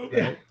 no.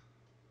 Yeah.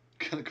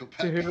 Gotta go back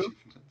a few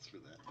months for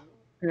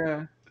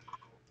that.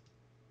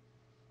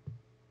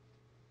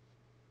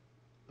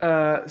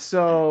 Yeah.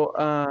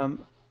 So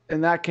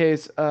in that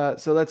case,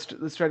 so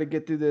let's try to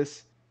get through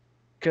this,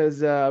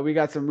 because we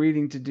got some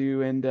reading to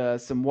do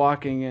and some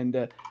walking,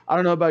 and I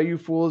don't know about you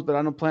fools, but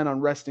I don't plan on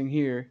resting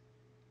here.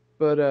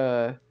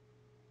 But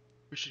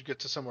We should get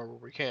to somewhere where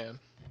we can.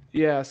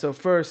 Yeah. So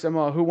first,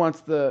 Amal, who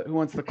wants the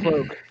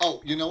cloak?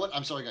 Oh, you know what?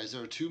 I'm sorry, guys.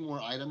 There are 2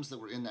 more items that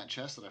were in that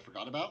chest that I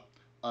forgot about.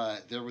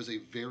 There was a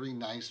very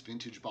nice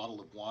vintage bottle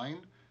of wine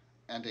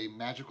and a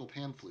magical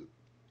pan flute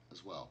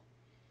as well.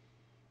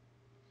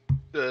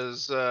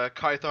 Does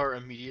Kythar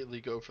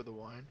immediately go for the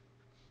wine?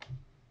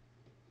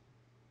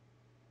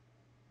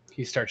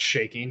 He starts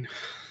shaking.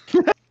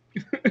 I'm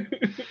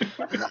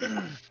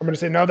gonna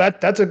say no.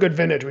 That's a good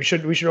vintage. We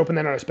should open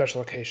that on a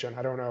special occasion.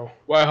 I don't know.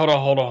 Well, hold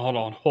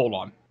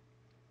on.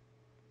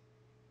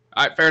 All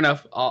right, fair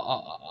enough.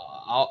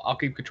 I'll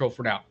keep control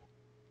for now.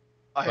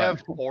 I Right.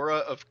 have aura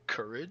of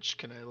courage.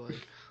 Can I like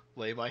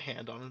lay my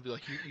hand on it and be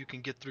like, you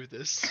can get through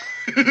this?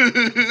 I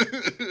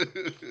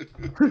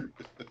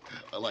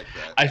like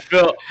that. I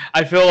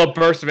feel a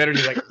burst of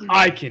energy. Like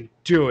I can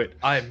do it.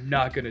 I am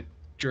not gonna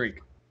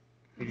drink.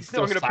 He's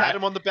So I'm gonna pat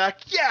him on the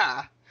back.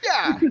 Yeah.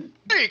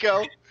 There you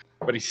go.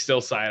 But he's still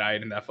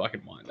side-eyed in that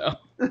fucking wine, though.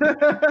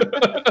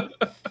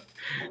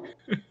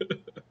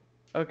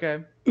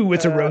 Okay. Ooh,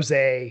 it's a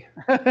rosé.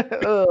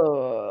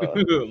 Oh. A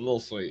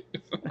little sweet.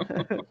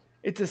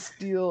 It's a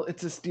steel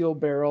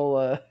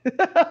barrel.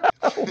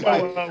 Oh,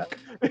 wow.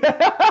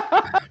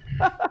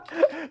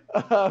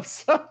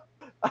 So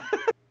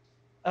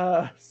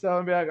I'm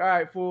gonna be like, all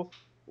right, fool.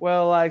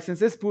 Well, like since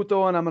this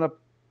puto, and I'm gonna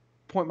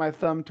point my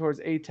thumb towards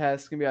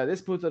A-Test, gonna be like,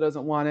 this puto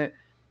doesn't want it.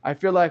 I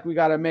feel like we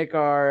gotta make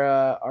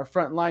our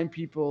front line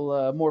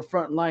people more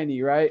front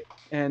liney, right?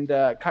 And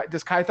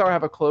does Kythar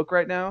have a cloak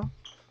right now?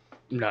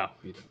 No,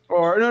 he didn't.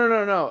 Or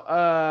no.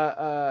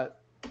 Oh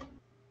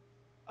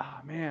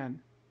man.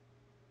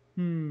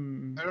 I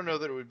don't know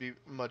that it would be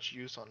much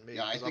use on me.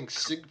 Yeah, I 'cause think I'm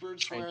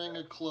Sigbert's trained wearing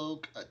there. a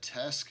cloak, a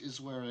Tesk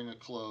is wearing a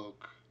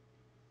cloak,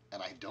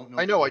 and I don't know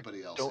I if know I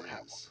anybody else don't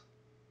have is.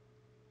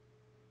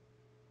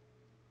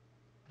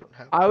 Don't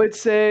have I would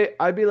say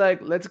I'd be like,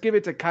 let's give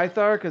it to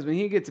Kythar because when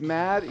he gets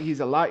mad, he's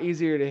a lot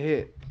easier to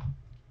hit.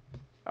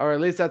 Or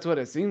at least that's what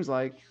it seems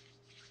like.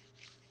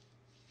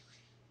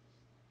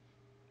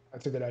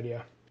 That's a good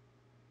idea.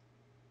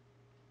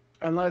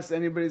 Unless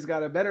anybody's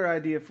got a better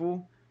idea,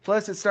 fool.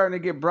 Plus, it's starting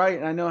to get bright,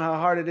 and I know how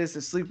hard it is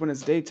to sleep when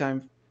it's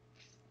daytime.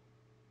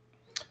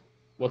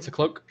 What's the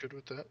cloak? good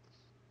with that.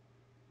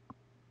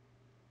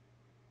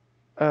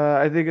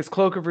 I think it's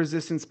Cloak of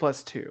Resistance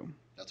 +2.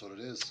 That's what it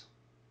is.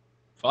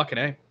 Fucking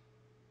A.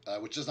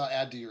 Which does not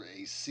add to your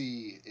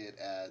AC, it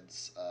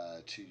adds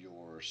to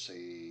your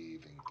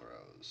saving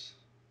throws.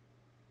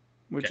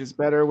 Which Okay. is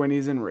better when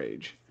he's in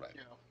rage. Right.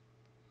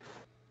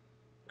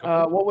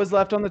 Yeah. What was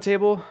left on the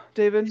table,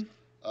 David?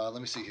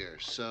 Let me see here.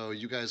 So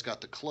you guys got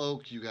the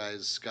cloak, you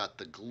guys got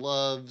the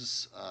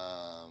gloves.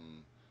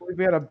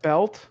 We had a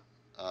belt.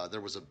 There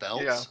was a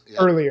belt. Yeah.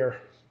 Earlier.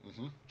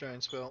 Hmm.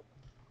 Giant spell.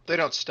 They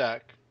don't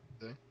stack.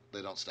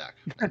 They don't stack.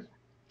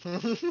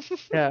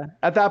 Yeah.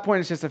 At that point,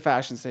 it's just a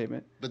fashion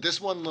statement. But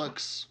this one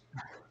looks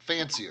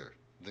fancier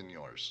than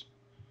yours.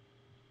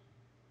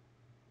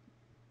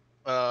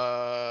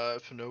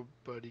 If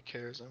nobody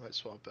cares, I might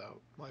swap out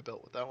my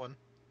belt with that one.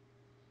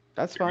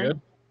 That's You're fine.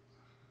 good?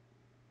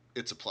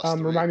 It's a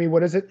 +3 Remind me,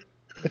 what is it?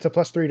 It's a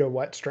 +3 to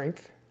what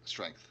strength?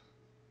 strength.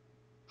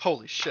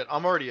 Holy shit!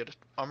 I'm already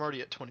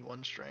at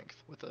 21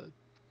 strength with a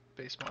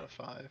base mod of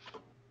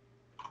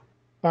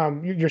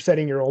 5. You're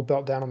setting your old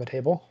belt down on the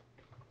table.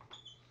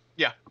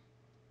 Yeah.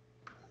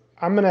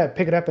 I'm gonna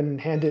pick it up and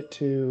hand it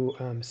to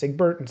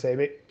Sigbert and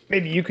say,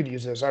 maybe you could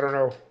use this. I don't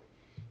know.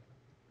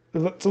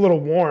 It's a little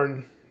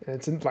worn, and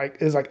it's like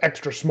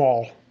extra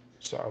small.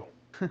 So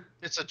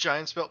It's a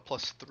giant spell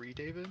 +3,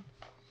 David.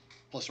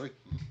 +3.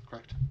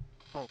 Correct.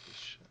 Holy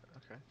shit!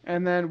 Okay.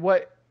 And then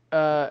what?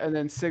 And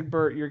then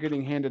Sigbert, you're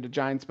getting handed a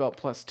Giant's Belt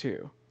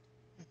 +2.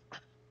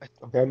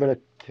 Okay, I'm gonna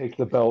take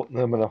the belt and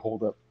I'm gonna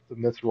hold up the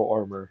mithril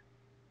armor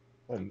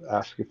and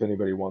ask if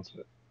anybody wants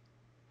it.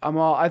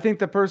 I think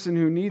the person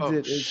who needs Oh,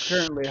 it is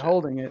currently shit.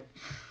 holding it.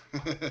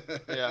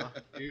 Yeah.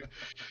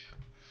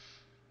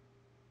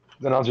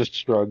 Then I'll just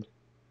shrug.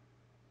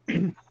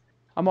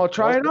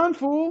 Try it on,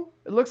 fool.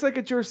 It looks like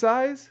it's your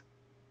size.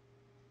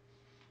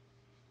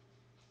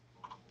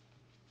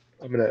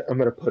 I'm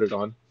gonna put it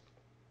on.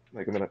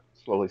 Like I'm gonna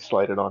slowly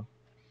slide it on.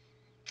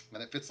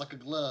 And it fits like a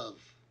glove.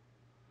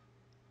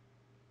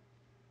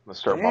 I'm gonna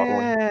start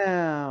modeling.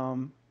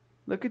 Damn.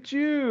 Look at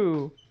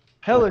you.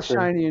 Hella Okay.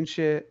 shiny and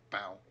shit.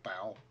 Bow,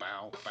 bow,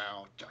 bow,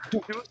 bow.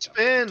 Do a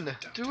spin.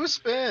 Do a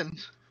spin.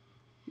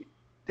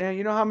 Damn,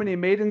 you know how many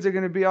maidens are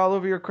going to be all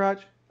over your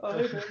crotch? Oh,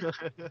 hey,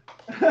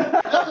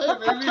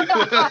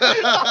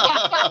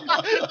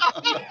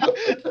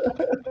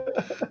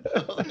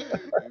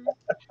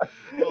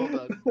 Well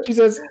done. she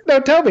says, "No,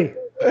 tell me."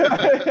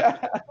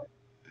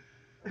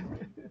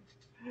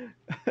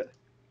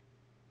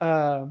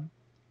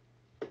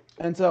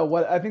 And so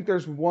what? I think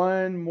there's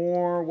one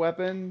more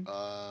weapon.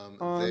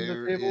 On the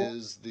There table?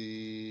 is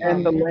the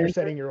And the you're lantern?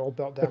 setting your old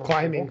belt down. The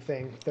climbing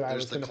thing that I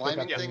there's was the going to pick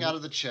climbing up. thing out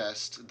of the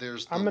chest.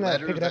 There's the I'm gonna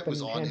letter pick it that up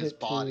was and on hand his it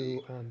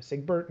body. to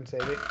Sigbert and say,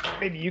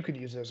 maybe you could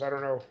use this. I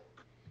don't know.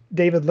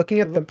 David, looking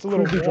at the It's a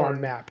little crudely drawn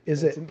worn. map,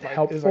 is It's it like-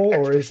 helpful it's like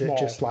or is extra it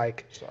just small,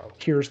 like, so.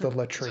 here's the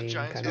latrine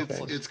giant kind of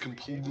thing? It's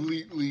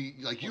completely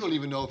like you don't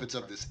even know if it's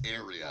of this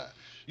area.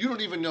 You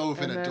don't even know if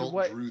an And then adult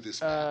what? drew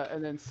this map.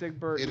 And then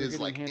Sigbert, It you're is, getting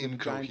like, handed the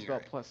giant's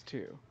belt incoherent.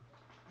 +2.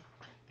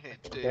 Hey,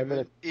 Okay, I'm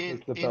gonna David,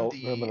 take the belt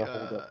and I'm gonna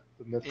hold up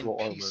the in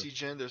mithril armor. PC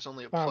Gen, there's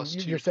only a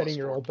 +2. You're setting +4,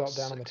 your old belt +6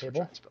 down on the for table?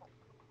 giant's belt.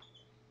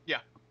 Yeah.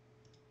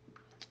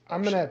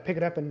 I'm gonna pick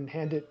it up and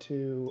hand it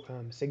to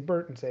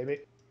Sigbert and say,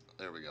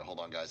 There we go. Hold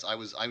on, guys. I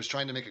was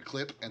trying to make a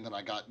clip and then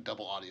I got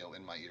double audio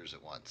in my ears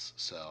at once.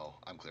 So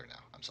I'm clear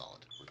now. I'm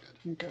solid. We're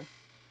good. Okay.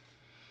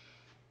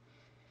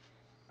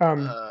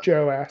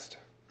 Joe asked.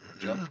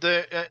 Joe?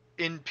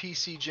 In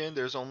PC Gen,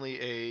 there's only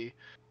a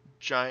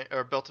giant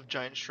or belt of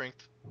giant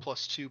strength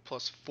 +2,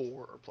 +4,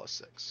 or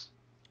 +6.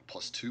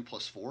 +2,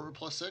 +4, or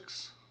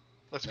 +6?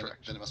 That's then,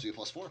 correct. Then it must be a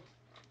 +4.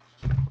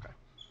 Okay.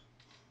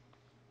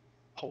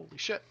 Holy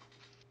shit.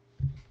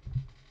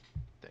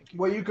 Thank you.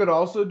 What you could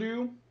also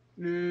do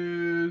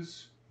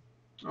is,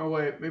 oh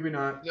wait, maybe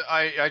not.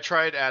 I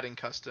tried adding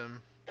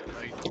custom.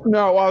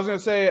 No, I was gonna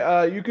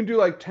say you can do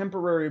like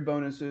temporary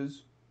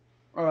bonuses,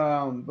 but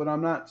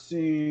I'm not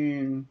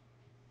seeing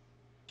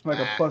like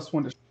a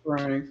 +1 to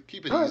strength.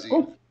 Keep it All right, easy.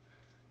 cool.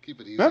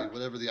 Keep it easy. Yep.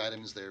 Whatever the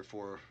item is there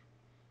for,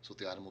 that's what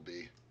the item will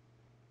be.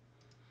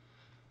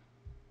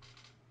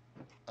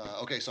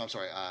 Okay, so I'm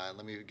sorry.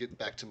 Let me get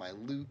back to my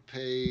loot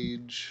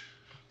page.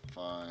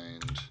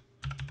 Find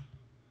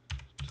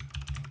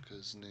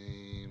Taka's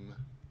name.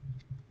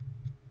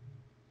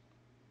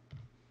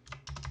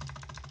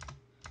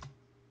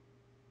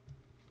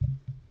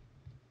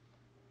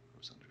 It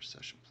was under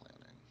session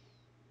planning.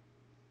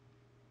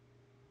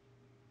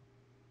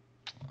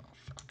 Oh,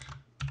 fuck.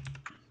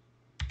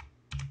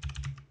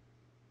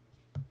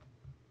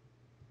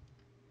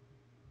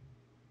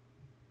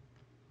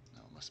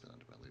 No, it must have been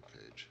under my loot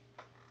page.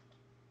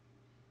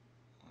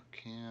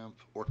 Camp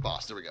Orc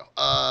Boss. There we go.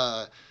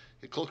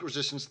 Cloak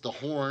resistance. The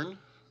horn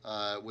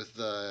with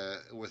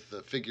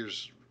the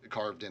figures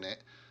carved in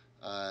it.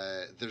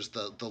 There's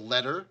the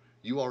letter.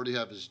 You already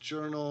have his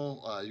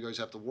journal. You guys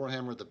have the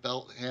warhammer, the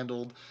belt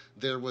handled.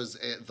 There was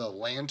the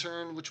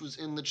lantern, which was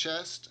in the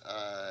chest,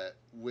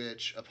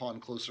 which upon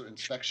closer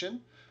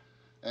inspection,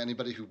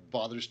 anybody who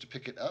bothers to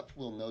pick it up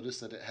will notice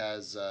that it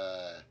has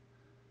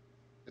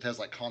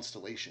like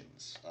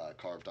constellations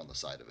carved on the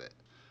side of it.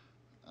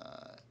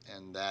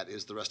 And that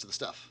is the rest of the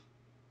stuff.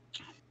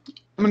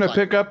 I'm gonna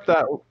pick up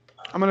that.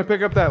 I'm gonna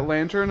pick up that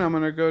lantern. I'm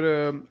gonna go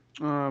to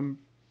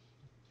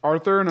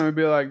Arthur, and I'm gonna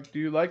be like, "Do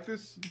you like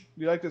this? Do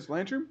you like this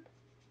lantern?"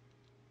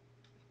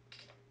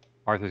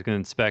 Arthur's gonna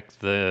inspect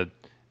the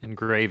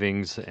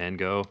engravings and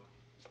go,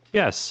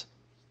 "Yes."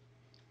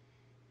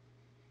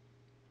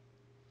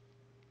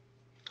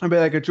 I'll be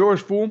like, "It's yours,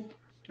 fool.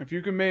 If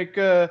you can make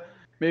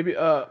may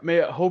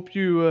it hope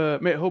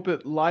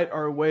it light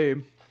our way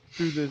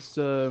through this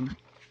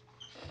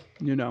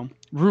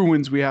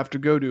ruins we have to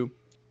go to.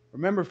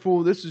 Remember,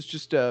 fool, this is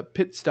just a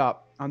pit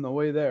stop on the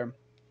way there."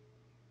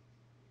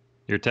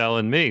 You're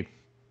telling me.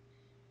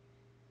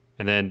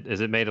 And then,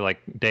 is it made of like,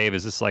 Dave,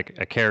 is this like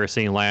a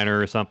kerosene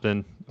lantern or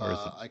something? Or is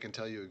it... I can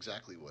tell you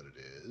exactly what it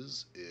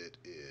is. It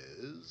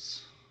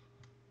is...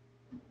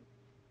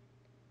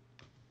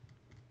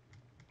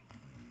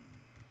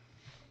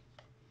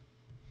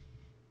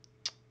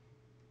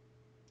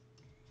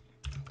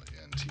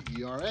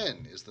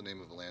 Lantern is the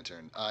name of the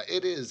lantern.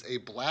 It is a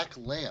black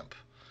lamp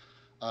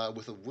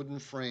with a wooden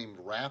frame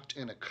wrapped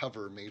in a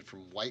cover made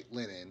from white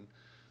linen,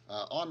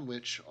 on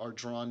which are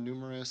drawn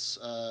numerous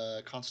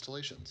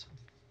constellations.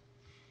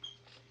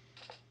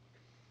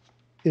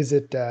 Is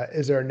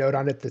there a note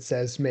on it that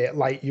says, "May it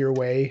light your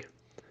way"?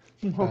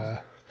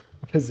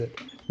 Is it?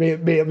 May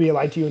it be a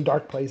light to you in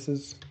dark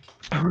places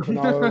when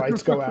all the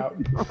lights go out.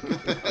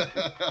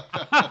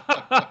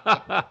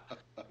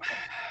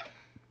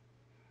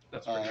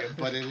 That's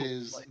pretty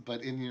good.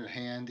 But in your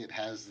hand, it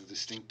has the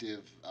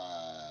distinctive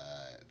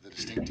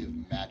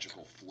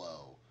magical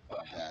flow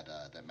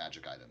that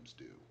magic items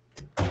do.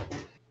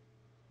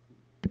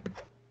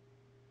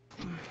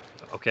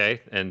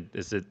 Okay, and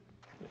is it...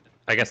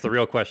 I guess the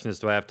real question is,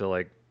 do I have to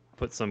like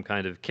put some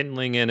kind of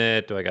kindling in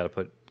it? Do I got to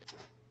put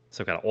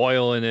some kind of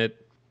oil in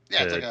it?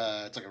 Yeah,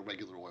 it's like a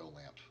regular oil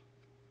lamp.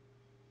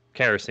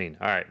 Kerosene.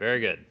 All right, very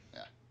good.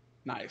 Yeah.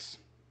 Nice.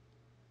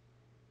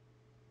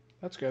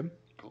 That's good.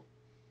 Cool.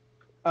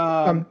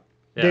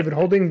 David,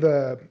 holding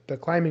the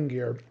climbing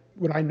gear,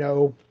 would I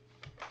know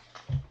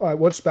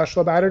what's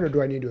special about it, or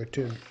do I need to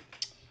attune?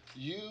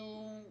 You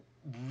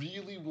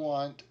really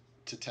want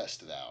to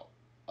test it out,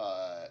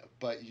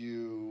 but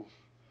you're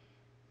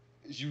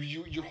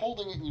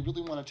holding it and you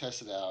really want to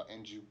test it out,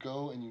 and you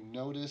go and you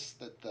notice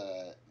that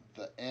the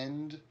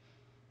end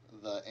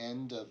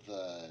of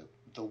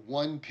the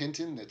one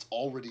pinton that's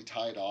already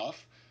tied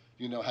off,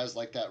 has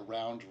like that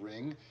round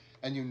ring,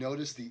 and you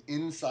notice the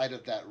inside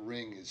of that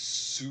ring is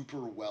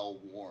super well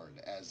worn,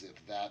 as if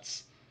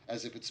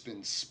it's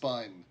been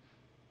spun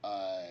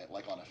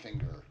like on a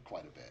finger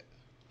quite a bit.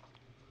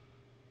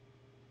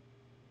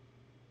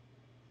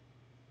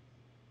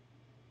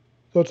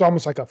 So it's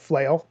almost like a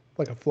flail.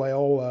 like a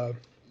flail.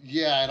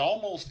 Yeah, it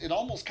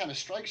almost kind of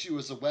strikes you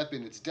as a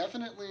weapon. It's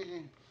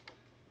definitely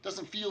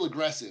doesn't feel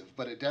aggressive,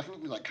 but it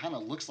definitely like kind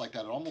of looks like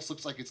that. It almost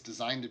looks like it's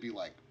designed to be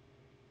like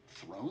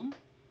thrown.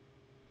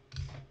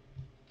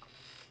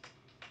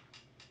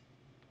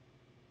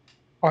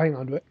 I'll hang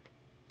on to it.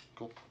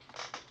 Cool.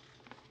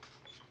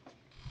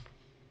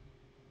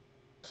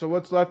 So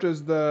what's left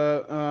is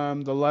the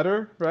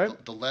letter,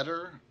 right? The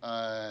letter.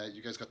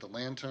 You guys got the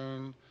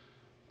lantern.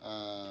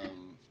 I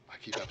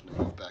keep having to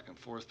move back and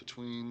forth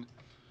between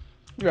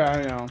Yeah,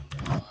 I know.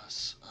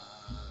 us,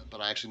 but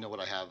I actually know what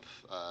I have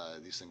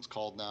these things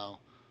called now.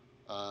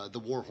 The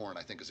war horn,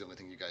 I think, is the only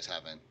thing you guys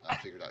haven't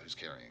figured out who's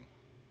carrying.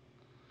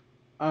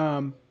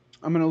 I'm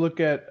gonna look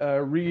at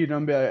Reed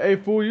and be like, "Hey,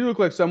 fool, you look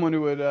like someone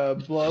who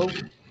would blow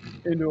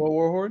into a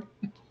war horn."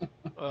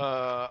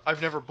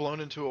 I've never blown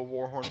into a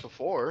war horn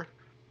before.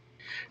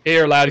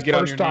 Here, lad, get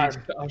on First your knees.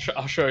 time.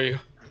 I'll show you.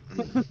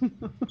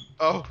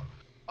 Oh,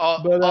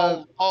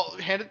 But, I'll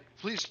hand it.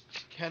 Please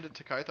hand it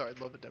to Kaithar.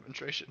 I'd love a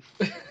demonstration.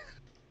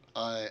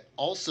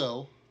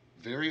 Also,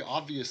 very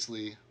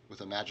obviously,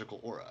 with a magical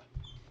aura.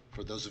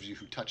 For those of you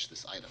who touch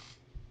this item.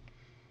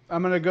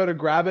 I'm gonna go to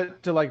grab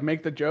it to like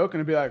make the joke, and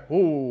it'd be like,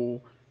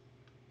 "Oh,"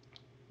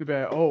 you'd be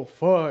like, "Oh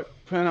fuck,"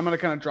 and I'm gonna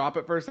kind of drop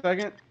it for a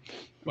second.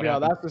 What Yeah,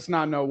 happened? that's just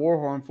not no war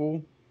horn,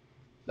 fool.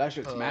 That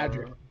shit's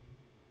magic.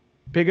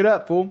 Pick it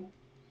up, fool.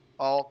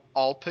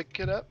 I'll pick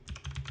it up.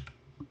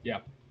 Yeah.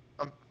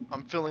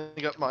 I'm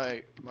filling up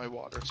my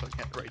water, so I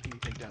can't write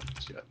anything down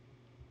just yet.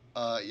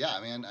 Yeah,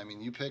 man. I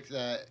mean, you pick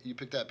that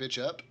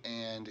bitch up,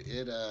 and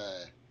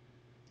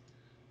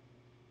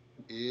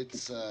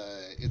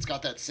it's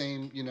got that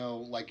same,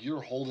 like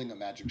you're holding a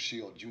magic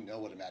shield. You know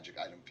what a magic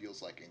item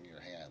feels like in your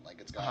hand. Like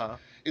it's got,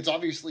 it's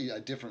obviously a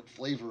different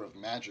flavor of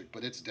magic,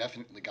 but it's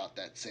definitely got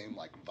that same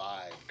like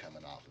vibe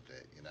coming off of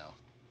it.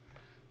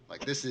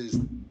 Like this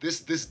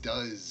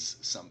does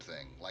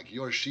something. Like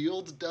your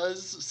shield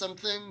does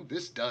something.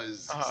 This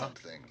does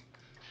something.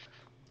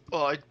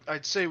 Well,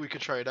 I'd say we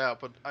could try it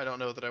out, but I don't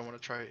know that I want to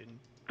try it in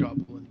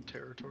goblin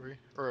territory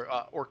or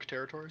orc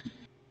territory.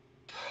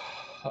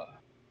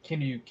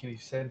 Can you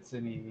sense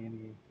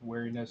any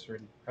wariness or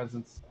any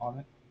presence on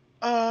it?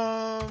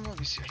 Let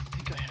me see. I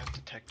think I have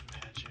detect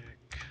magic.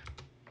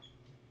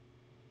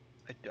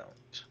 I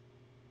don't.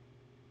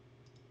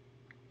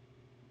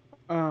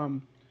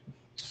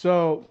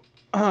 So,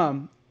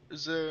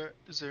 Is there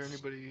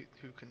anybody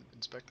who can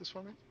inspect this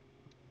for me?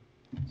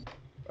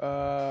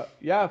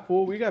 yeah,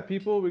 fool, we got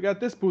people. We got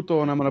this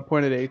puto, and I'm gonna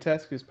point at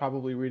Atesk, who's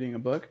probably reading a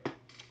book.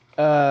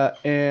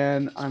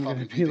 And I'm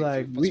gonna be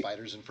like,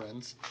 spiders and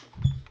friends.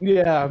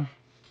 Yeah.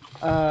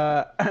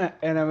 And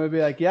I'm gonna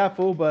be like, yeah,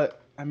 fool,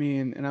 but I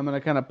mean, and I'm gonna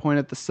kind of point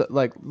at the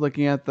like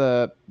looking at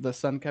the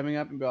sun coming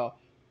up and go,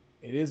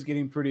 it is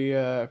getting pretty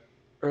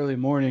early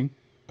morning.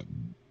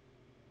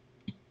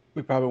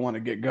 We probably want to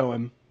get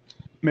going.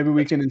 Maybe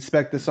we can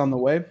inspect this on the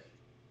way.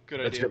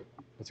 Good idea.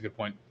 That's a good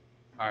point.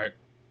 All right,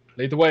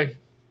 lead the way.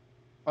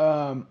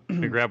 Can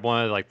we grab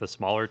one of like the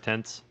smaller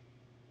tents,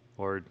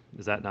 or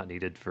is that not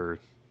needed for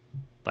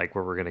like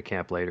where we're gonna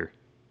camp later?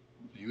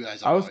 You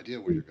guys have no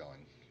idea where you're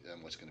going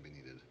and what's going to be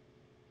needed.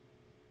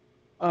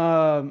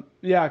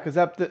 Yeah, because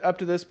up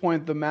to this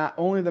point,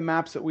 only the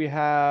maps that we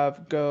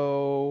have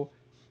go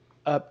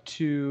up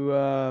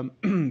to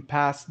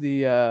past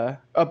the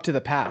up to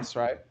the pass,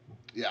 right?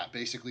 Yeah,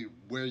 basically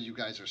where you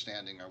guys are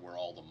standing are where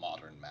all the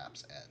modern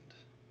maps end.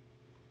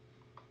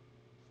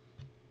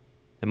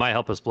 It might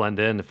help us blend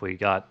in if we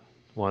got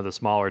one of the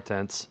smaller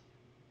tents.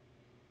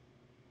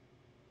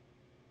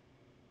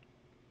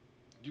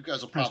 You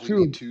guys will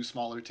probably need 2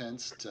 smaller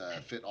tents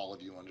to fit all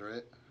of you under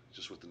it,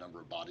 just with the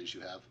number of bodies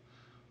you have.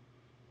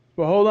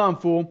 Well, hold on,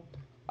 fool.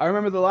 I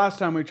remember the last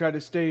time we tried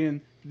to stay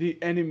in the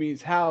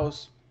enemy's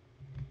house.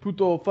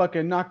 Puto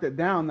fucking knocked it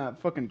down,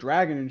 that fucking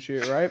dragon and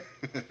shit, right?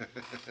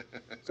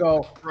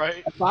 So,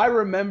 right. If I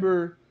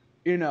remember,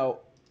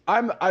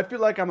 I feel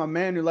like I'm a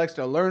man who likes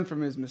to learn from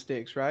his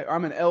mistakes, right? Or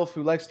I'm an elf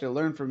who likes to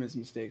learn from his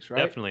mistakes, right?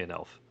 Definitely an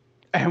elf.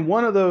 And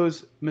one of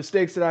those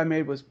mistakes that I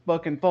made was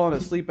fucking falling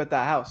asleep at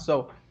that house.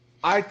 So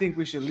I think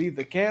we should leave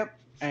the camp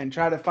and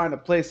try to find a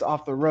place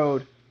off the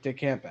road to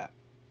camp at.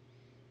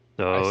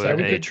 So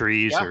any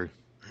trees or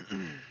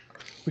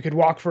we could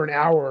walk for an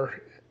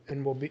hour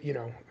and we'll be,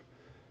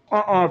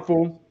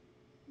 fool.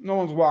 No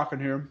one's walking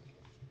here.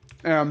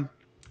 I'm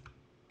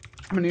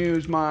gonna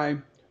use my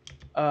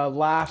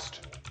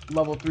last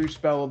level 3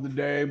 spell of the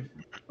day,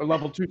 or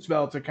level 2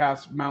 spell to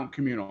cast Mount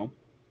Communal.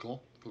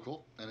 Cool.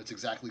 And it's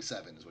exactly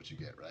 7 is what you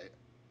get, right?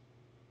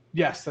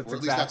 Yes, that's or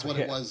at exactly least that's what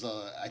it it was.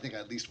 I think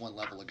at least one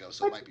level ago,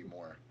 so it might be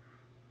more.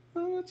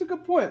 That's a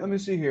good point. Let me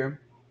see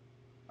here.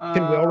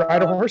 Can Will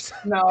ride a horse?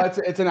 No,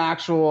 it's an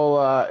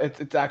actual.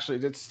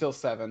 It's still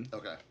 7.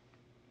 Okay.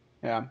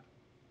 Yeah,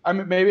 I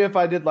mean maybe if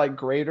I did like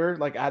greater,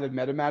 like added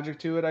meta magic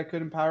to it, I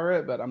could empower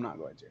it, but I'm not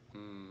going to.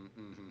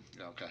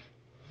 Okay.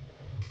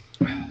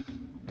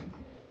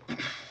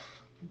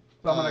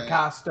 So I'm gonna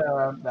cast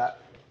that.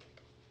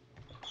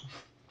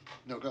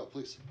 No, go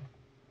please.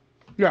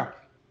 Yeah.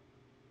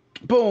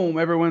 Boom!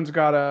 Everyone's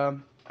got a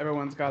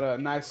everyone's got a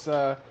nice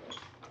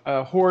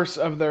horse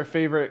of their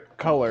favorite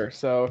color.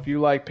 So if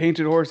you like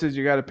painted horses,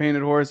 you got a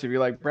painted horse. If you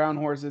like brown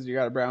horses, you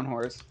got a brown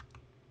horse.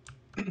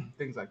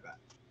 Things like that.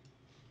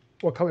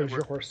 What color is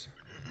your horse?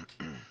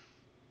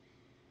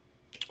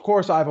 Of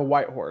course, I have a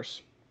white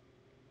horse.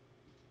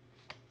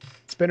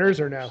 Spinners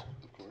or no?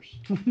 Of course.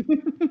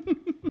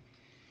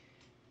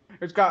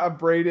 It's got a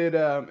braided.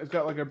 It's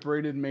got like a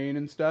braided mane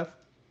and stuff.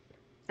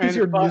 Is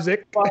your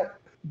music?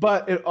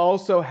 But it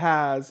also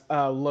has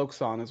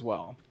Loxon as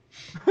well.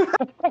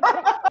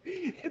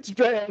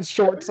 It's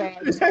short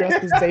size,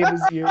 dressed the same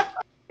as you.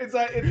 It's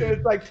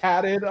like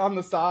tatted on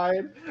the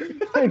side.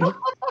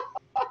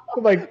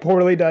 Like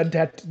poorly done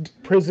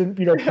prison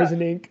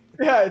ink.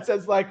 Yeah, it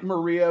says like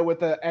Maria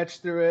with an etch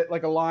through it,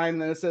 like a line.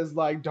 Then it says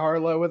like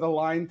Darla with a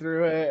line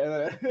through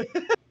it.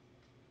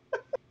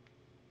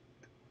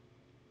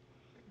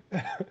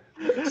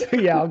 So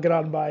yeah, I'll get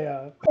on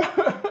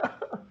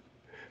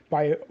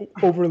my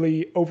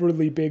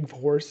overly big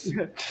horse.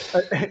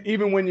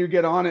 Even when you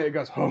get on it, it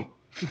goes home.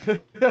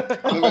 Wait!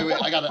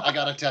 I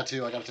got a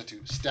tattoo.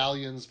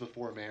 Stallions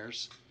before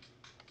mares.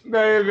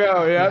 There you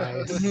go.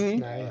 Yeah.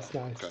 Nice.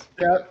 Okay.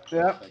 Yep.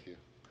 Thank you.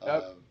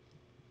 Yep.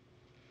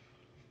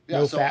 Yeah.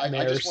 No so fat I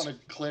mares. just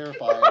want to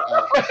clarify.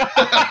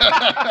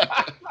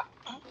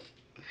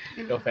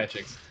 No fat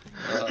chicks.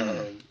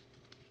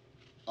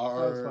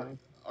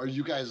 Are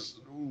you guys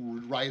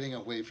riding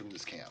away from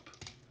this camp?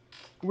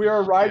 We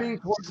are riding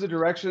towards the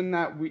direction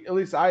that at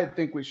least I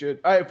think we should.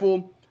 All right,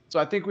 fool. So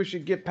I think we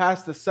should get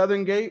past the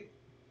southern gate.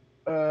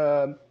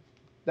 I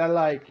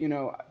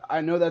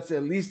know that's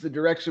at least the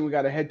direction we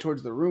got to head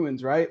towards the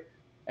ruins, right?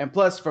 And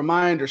plus, from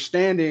my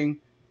understanding,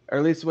 or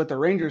at least what the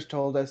rangers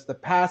told us, the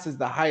pass is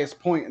the highest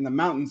point in the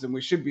mountains, and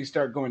we should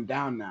start going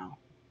down now.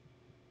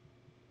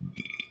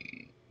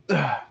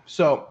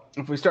 So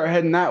if we start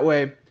heading that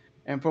way,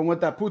 and from what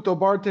that puto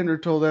bartender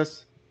told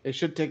us, it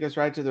should take us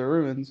right to the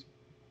ruins.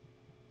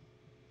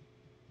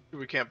 Do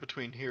we camp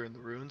between here and the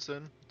ruins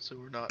then? So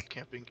we're not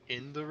camping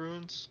in the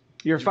ruins?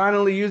 You're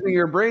finally using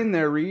your brain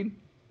there, Reed.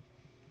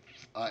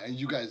 And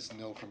you guys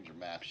know from your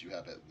maps you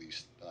have at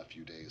least a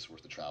few days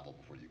worth of travel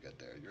before you get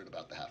there. You're at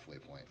about the halfway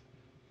point.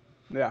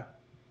 Yeah.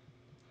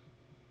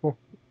 Cool.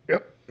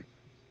 Yep.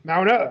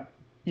 Mount up.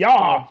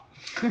 Yeah.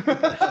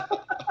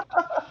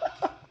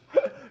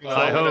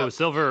 Hi-ho,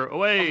 Silver,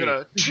 away! I'm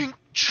gonna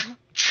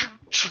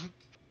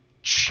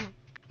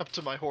up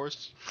to my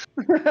horse.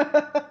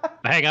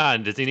 Hang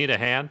on, does he need a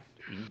hand?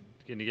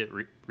 Can you get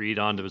Reed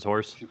onto his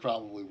horse? He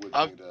probably would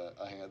need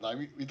a hand. I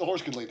mean, the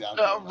horse could lay down.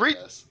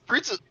 Reed's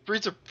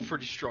a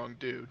pretty strong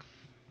dude.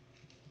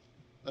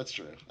 That's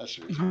true. He's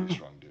a pretty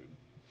strong dude.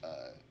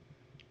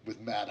 With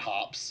mad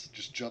hops,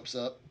 just jumps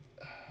up.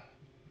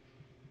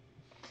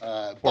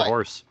 Poor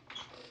horse.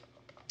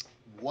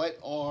 What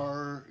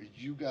are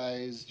you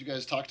guys? You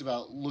guys talked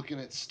about looking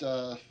at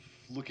stuff,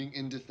 looking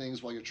into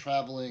things while you're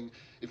traveling.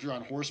 If you're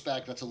on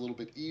horseback, that's a little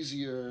bit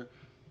easier.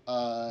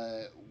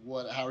 How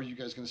are you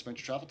guys going to spend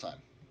your travel time?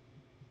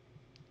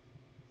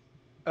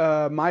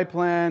 My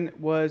plan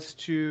was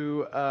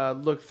to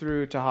look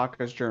through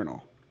Tahaka's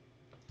journal.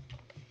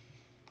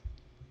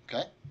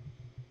 Okay.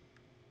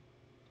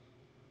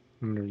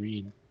 I'm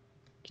gonna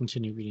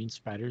continue reading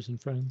Spiders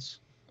and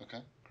Friends.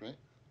 Okay, great.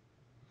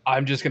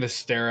 I'm just gonna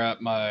stare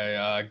at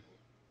my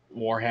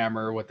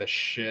Warhammer with a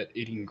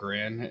shit-eating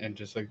grin and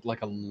just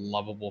like a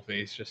lovable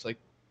face, just like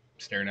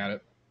staring at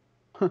it.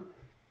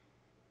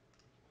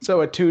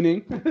 So a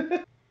tuning.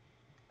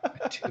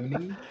 A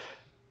tuning?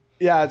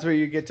 Yeah, it's where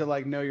you get to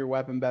like know your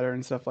weapon better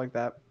and stuff like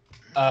that.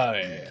 Oh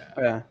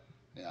yeah.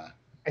 Yeah.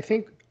 I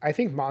think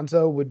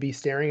Monzo would be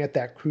staring at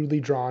that crudely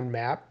drawn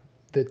map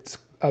that's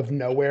of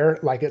nowhere,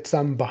 like it's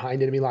some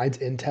behind enemy lines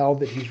intel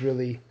that he's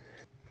really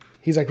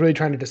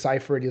trying to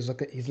decipher it.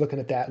 He's looking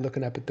at that,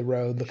 looking up at the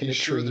road, looking at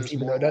sure trees. There's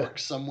even more though orcs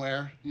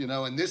somewhere,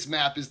 and this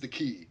map is the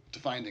key to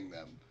finding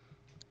them.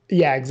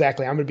 Yeah,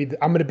 exactly. I'm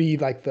gonna be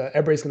like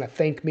everybody's gonna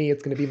thank me.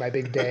 It's gonna be my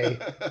big day.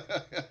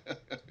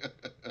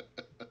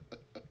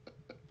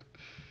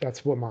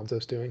 That's what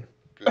Monzo's doing.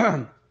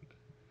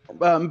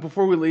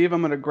 Before we leave,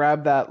 I'm gonna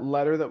grab that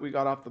letter that we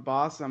got off the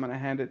boss. And I'm gonna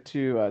hand it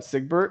to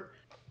Sigbert.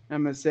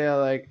 I'm gonna say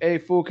like, "Hey,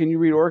 fool, can you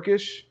read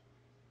Orcish?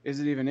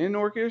 Is it even in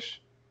Orcish?"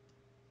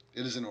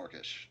 It is in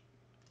Orcish.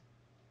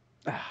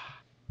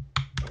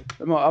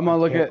 I'm gonna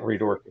look at.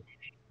 Read Orcish.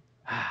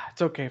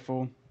 It's okay,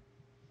 fool.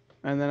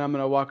 And then I'm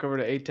gonna walk over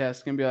to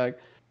A-Test and be like,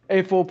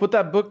 "Hey, fool, put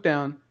that book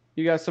down.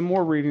 You got some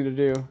more reading to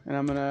do." And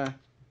I'm gonna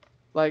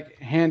like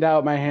hand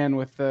out my hand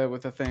with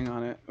the thing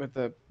on it, with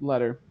the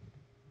letter.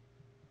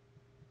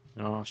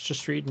 No, I was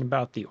just reading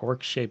about the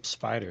orc-shaped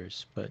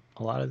spiders, but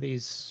a lot of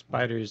these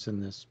spiders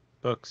in this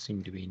book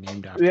seem to be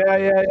named after.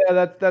 Yeah.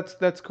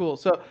 That's cool.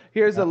 So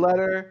here's a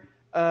letter.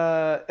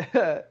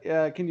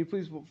 Can you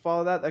please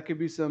follow that? That could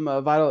be some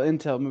vital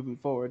intel moving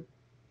forward.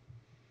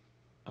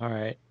 All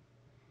right.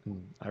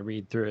 I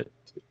read through it.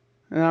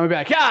 And I'm gonna be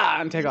like, yeah,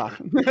 and take off.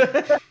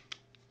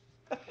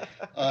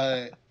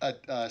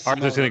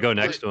 Arthur's gonna go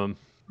next to him.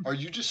 Are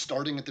you just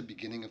starting at the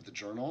beginning of the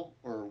journal,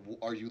 or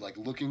are you like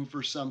looking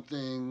for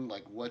something?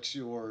 Like, what's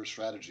your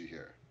strategy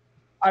here?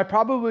 I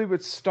probably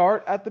would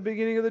start at the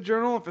beginning of the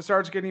journal. If it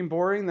starts getting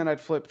boring, then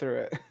I'd flip through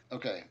it.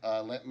 Okay,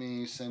 let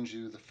me send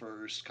you the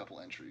first couple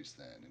entries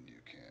then, and you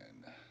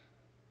can.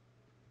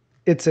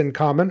 It's in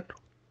common.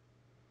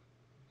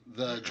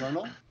 The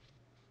journal?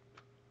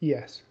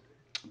 Yes.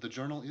 The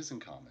journal is in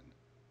common.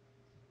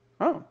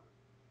 Oh.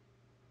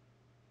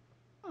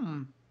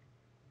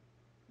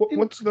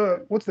 What's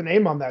the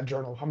name on that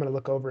journal? I'm gonna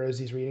look over as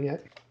he's reading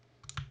it.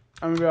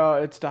 I mean,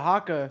 it's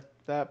Tahaka,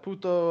 that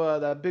puto,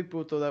 that big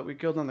puto that we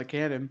killed on the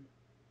cannon.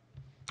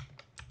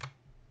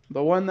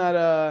 The one that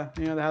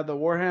that had the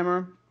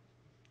warhammer.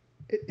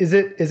 Is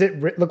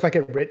it look like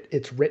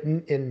it's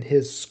written in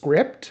his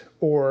script,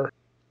 or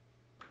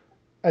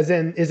as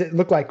in is it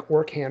look like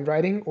orc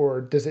handwriting,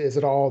 or is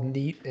it all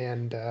neat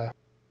and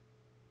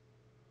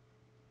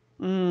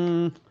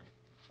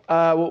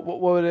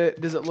What would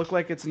it? Does it look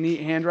like it's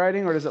neat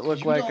handwriting, or does it look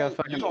You like a don't.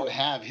 fucking? You don't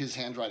have his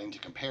handwriting to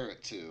compare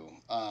it to.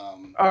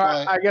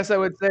 I guess I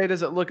would say,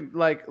 does it look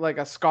like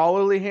a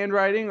scholarly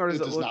handwriting, or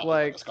does it it does look not look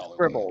like like a scholarly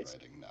scribbles?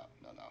 handwriting.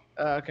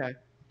 No. Okay,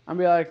 I'll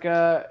be like,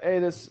 hey,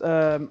 this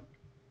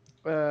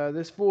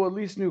fool at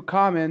least knew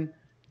common,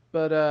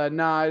 but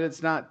nah,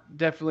 it's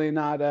definitely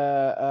not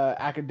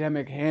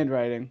academic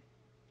handwriting.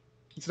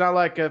 It's not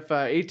like if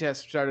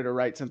A-Test started to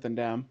write something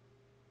down.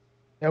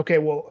 okay?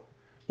 Well,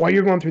 while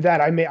you're going through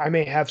that, I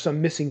may have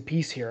some missing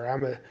piece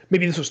here.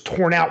 Maybe this was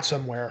torn out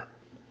somewhere.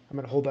 I'm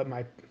gonna hold up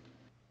my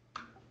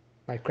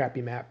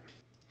crappy map.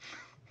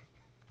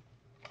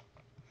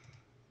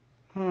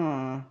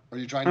 Huh. Are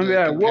you trying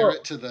to compare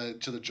it to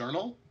the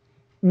journal?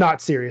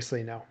 Not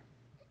seriously, no.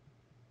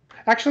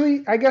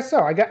 Actually, I guess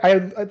so.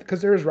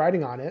 Because there is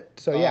writing on it.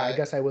 So yeah, I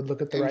guess I would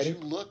look at the writing.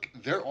 As you look,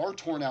 there are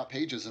torn out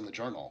pages in the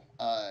journal.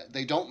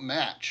 They don't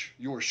match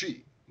your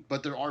sheet,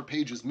 but there are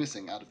pages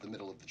missing out of the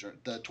middle of the journal,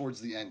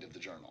 towards the end of the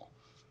journal.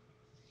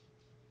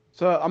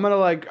 So I'm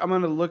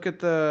gonna look at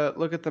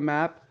the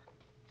map,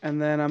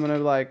 and then I'm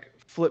gonna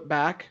flip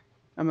back.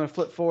 I'm gonna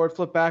flip forward,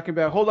 flip back, and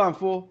be like, hold on,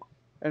 fool.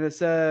 And it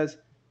says,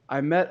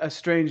 I met a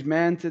strange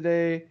man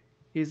today.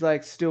 He's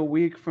like I'm still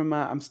weak from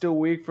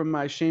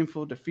my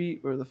shameful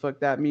defeat, whatever the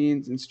fuck that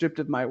means, and stripped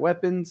of my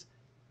weapons.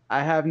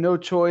 I have no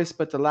choice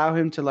but to allow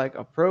him to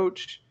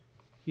approach.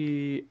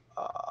 He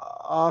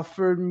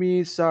offered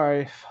me,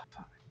 sorry,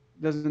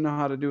 doesn't know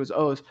how to do his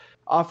O's,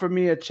 offered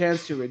me a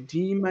chance to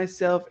redeem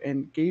myself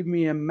and gave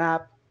me a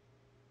map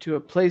to a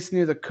place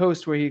near the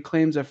coast where he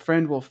claims a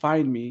friend will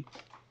find me.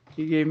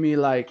 He gave me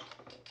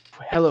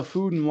hella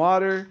food and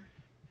water,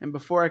 and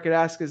before I could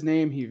ask his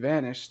name, he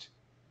vanished.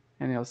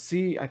 And I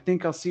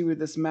think I'll see where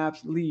this map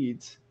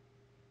leads.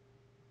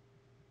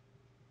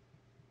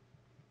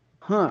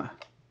 Huh.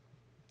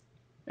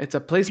 It's a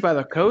place by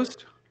the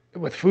coast?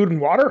 With food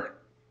and water?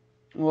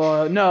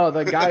 Well, no,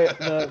 the guy,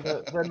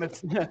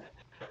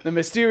 the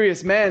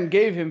mysterious man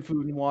gave him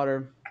food and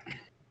water.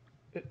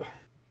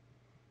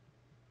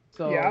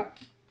 So yeah.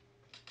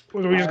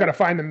 Well, we just got to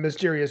find the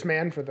mysterious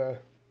man for the.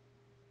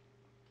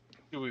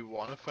 Do we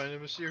want to find a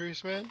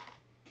mysterious man?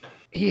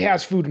 He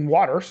has food and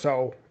water,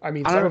 so I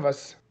mean, some of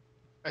us.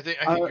 I think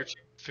you're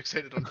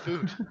fixated on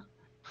food.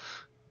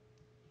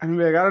 I mean,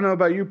 I don't know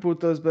about you,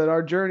 putos, but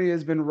our journey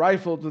has been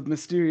rifled with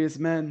mysterious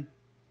men.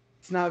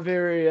 It's not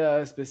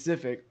very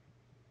specific.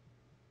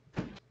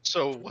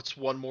 So, what's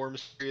one more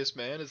mysterious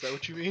man? Is that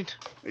what you mean?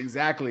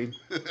 Exactly.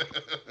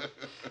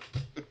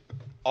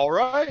 All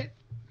right.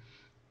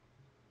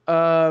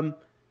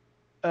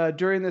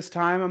 During this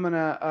time, I'm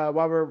gonna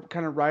while we're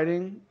kind of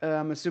writing,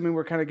 I'm assuming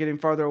we're kind of getting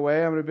farther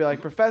away. I'm gonna be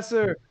like,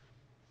 Professor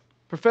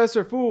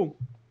Fool.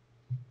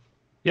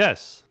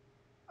 Yes.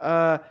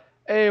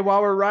 Hey,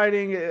 while we're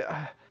writing,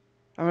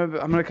 I'm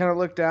gonna kind of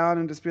look down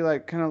and just be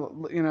like, kind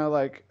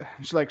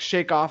of,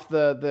 shake off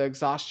the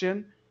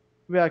exhaustion.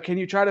 Be like, can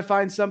you try to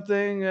find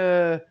something,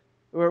 or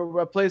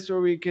a place where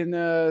we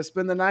can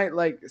spend the night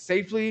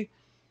safely?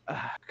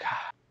 God.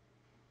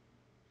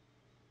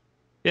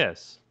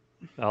 Yes.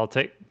 I'll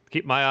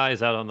keep my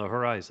eyes out on the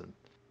horizon.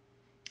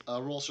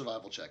 Roll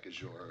survival check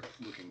as you're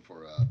looking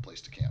for a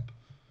place to camp.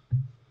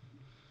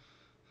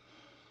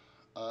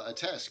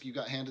 Atesk, you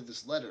got handed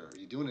this letter. Are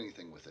you doing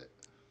anything with it?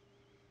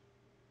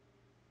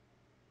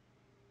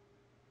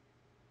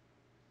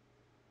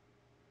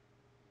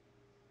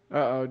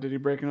 Uh-oh, did he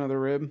break another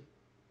rib?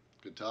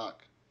 Good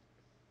talk.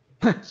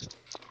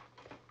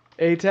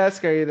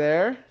 A-Test, are you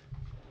there?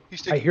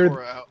 He's taking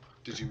Cora out.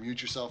 Did you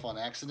mute yourself on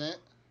accident?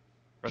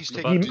 He's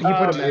he put a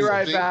message.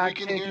 Right back.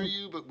 We can hear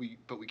you,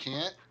 but we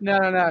can't.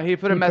 No. He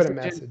put a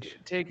message.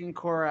 Taking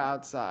Cora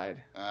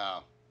outside.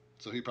 Oh,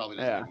 so he probably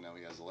doesn't even know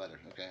he has a letter.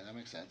 Okay, that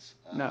makes sense.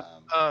 No.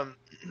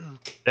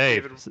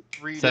 Dave, David,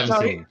 read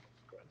 17.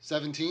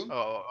 17?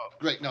 Oh.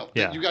 Great. No,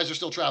 yeah. You guys are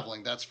still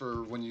traveling. That's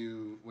for when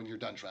you're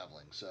done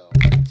traveling. So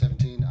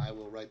 17. I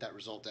will write that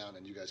result down,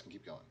 and you guys can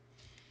keep going.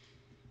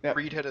 Yep.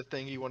 Reed had a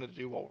thing he wanted to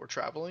do while we're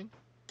traveling.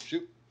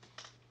 Shoot.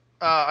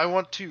 I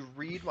want to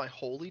read my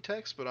holy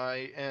text, but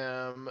I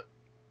am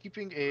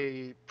keeping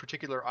a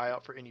particular eye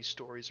out for any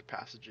stories or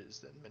passages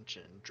that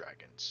mention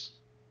dragons.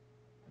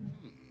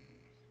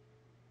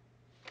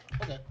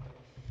 Okay.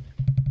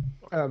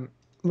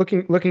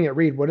 Looking at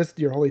Reed, what does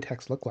your holy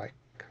text look like?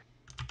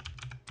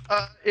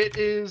 It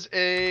is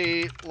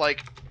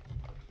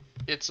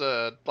it's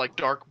a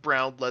dark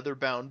brown leather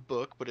bound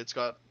book, but it's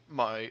got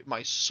my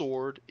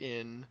sword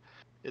in.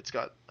 It's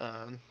got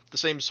the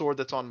same sword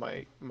that's on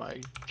my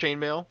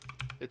chainmail.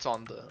 It's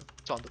on the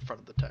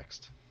front of the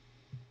text.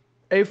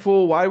 Hey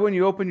fool, why when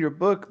you open your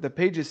book the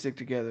pages stick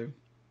together?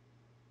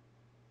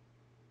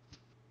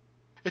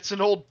 It's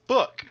an old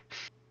book.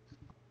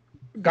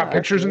 Got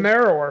pictures in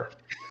there, or?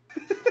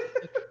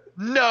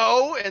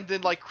 No, and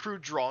then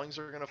crude drawings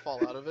are gonna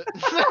fall out of it.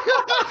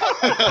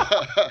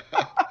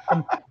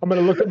 I'm gonna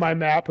look at my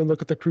map and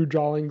look at the crude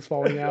drawings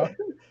falling out.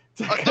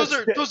 Those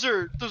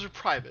are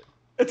private.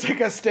 It's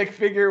like a stick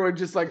figure with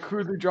just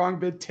crudely drawn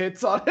big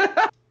tits on it.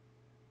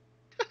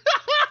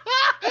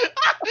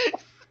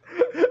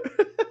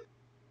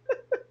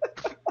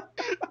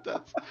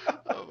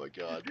 Oh my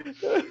god.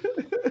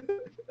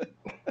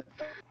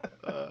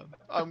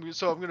 I'm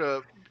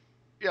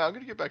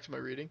gonna get back to my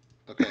reading.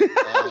 Okay.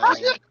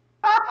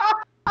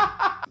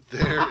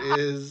 There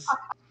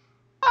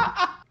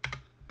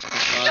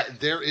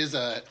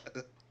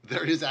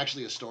is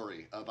actually a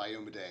story of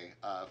Iomedae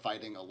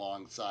fighting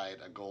alongside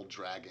a gold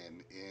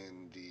dragon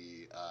in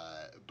the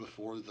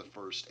before the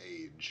First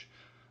Age,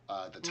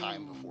 the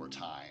time before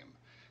time,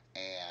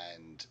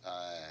 and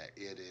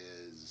it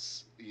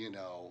is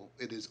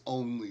it is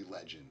only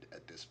legend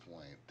at this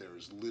point.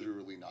 There's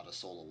literally not a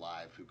soul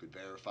alive who could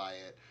verify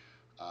it.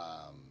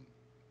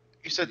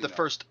 You said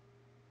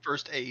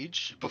first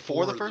age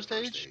before the first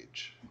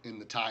age? In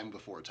the time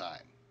before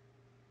time.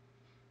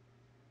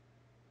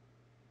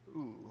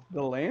 Ooh.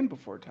 The land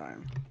before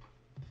time.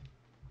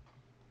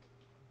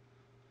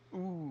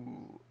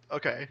 Ooh.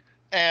 Okay.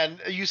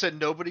 And you said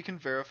nobody can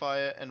verify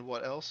it, and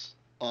what else?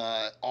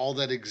 All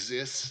that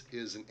exists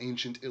is an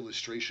ancient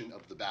illustration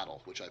of the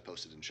battle, which I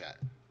posted in chat.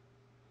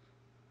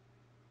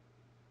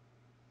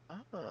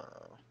 Oh.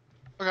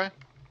 Okay.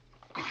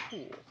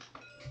 Cool.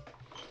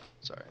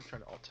 Sorry, I'm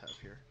trying to alt tab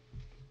here.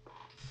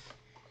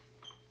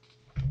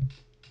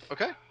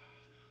 Okay.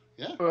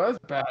 Yeah. Oh, that's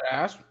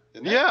badass.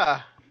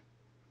 Yeah.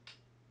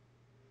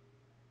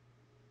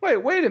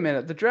 Wait a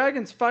minute. The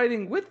dragon's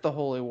fighting with the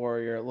holy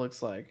warrior, it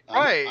looks like.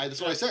 Right. That's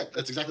what I said.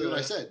 That's exactly what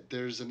I said.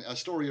 There's a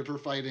story of her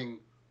fighting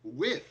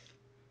with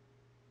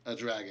a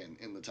dragon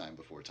in the time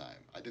before time.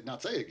 I did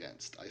not say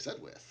against. I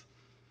said with.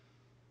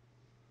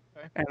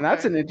 Okay. And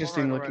that's an Okay.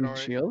 interesting Alright. looking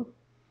shield.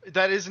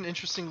 That is an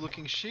interesting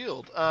looking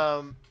shield.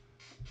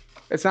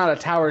 It's not a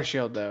tower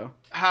shield though.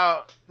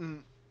 How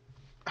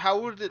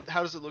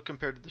does it look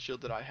compared to the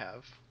shield that I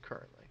have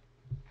currently?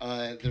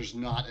 There's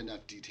not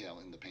enough detail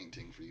in the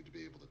painting for you to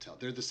be able to tell.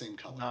 They're the same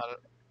color.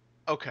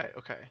 Okay.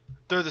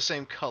 They're the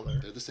same color.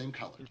 They're the same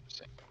color.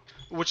 Interesting.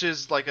 Which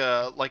is like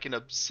an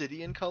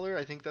obsidian color.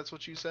 I think that's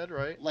what you said,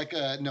 right? Like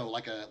a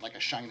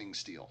shining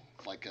steel,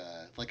 like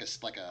a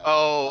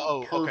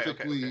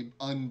perfectly okay.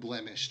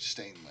 unblemished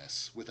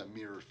stainless with a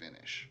mirror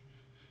finish.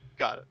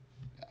 Got it.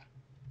 Yeah.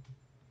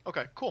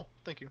 Okay, cool.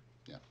 Thank you.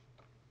 Yeah.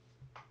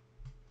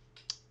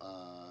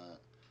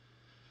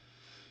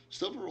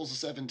 Silver rolls a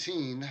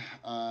 17,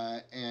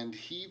 and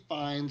he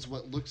finds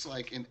what looks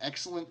like an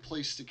excellent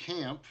place to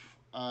camp,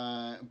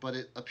 but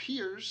it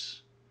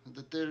appears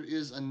that there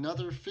is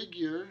another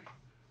figure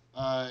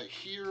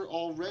here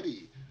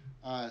already.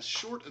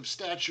 Short of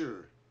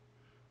stature,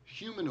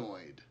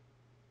 humanoid,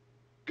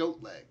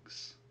 goat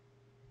legs.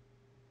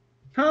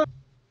 Huh.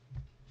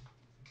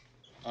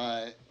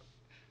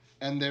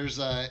 And there's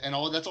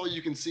that's all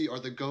you can see are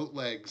the goat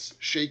legs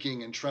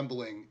shaking and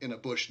trembling in a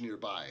bush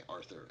nearby,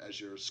 Arthur,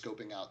 as you're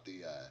scoping out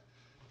the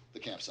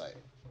campsite.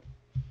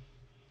 I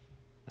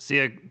see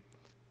a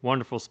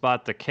wonderful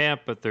spot to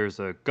camp, but there's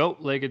a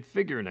goat-legged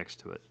figure next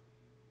to it.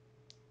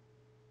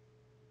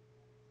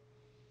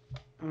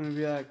 I'm gonna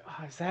be like,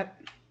 oh,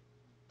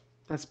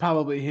 that's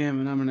probably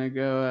him, and I'm gonna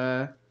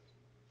go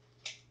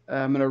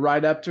I'm gonna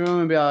ride up to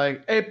him and be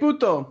like, hey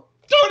puto,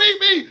 Don't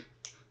eat me!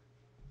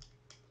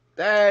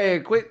 Hey,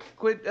 quit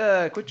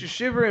your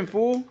shivering,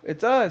 fool.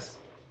 It's us.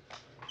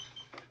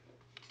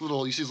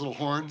 You see his little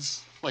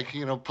horns,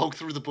 poke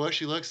through the bush.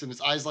 He looks and his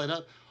eyes light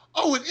up.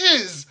 Oh, it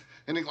is!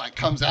 And he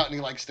comes out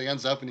and he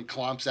stands up and he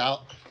clomps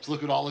out to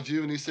look at all of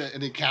you and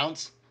he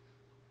counts.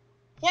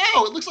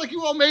 Wow, it looks like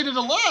you all made it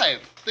alive.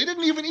 They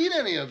didn't even eat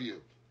any of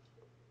you.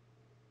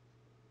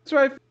 That's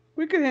right.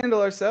 We could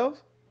handle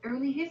ourselves.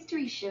 Early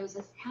history shows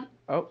us how.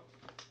 Oh.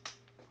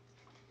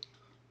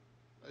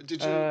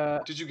 Did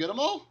you get them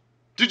all?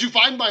 Did you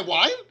find my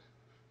wine?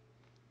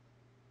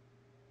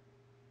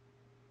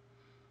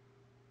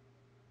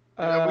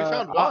 Yeah, we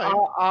found wine.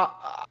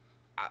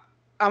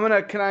 I'm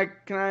gonna. Can I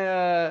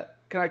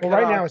cut Well,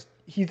 right off? now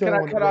he's the Can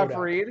one I that cut rode off up.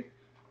 Reed?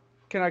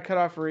 Can I cut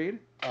off Reed?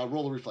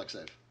 Roll a reflex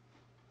save.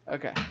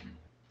 Okay.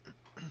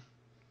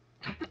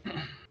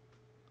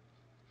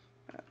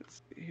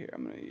 Let's see here.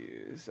 I'm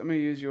gonna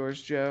use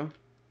yours, Joe.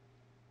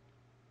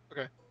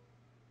 Okay.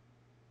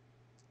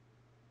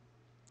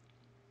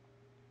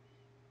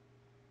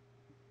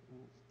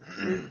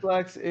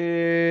 Reflex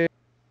is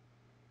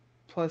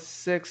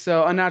 +6,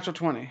 so a natural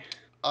 20.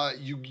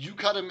 You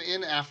cut him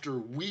in after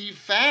we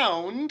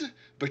found,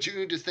 but you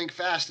need to think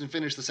fast and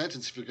finish the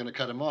sentence if you're going to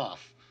cut him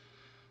off.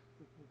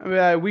 I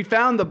mean, we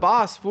found the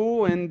boss,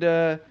 fool, and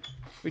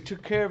we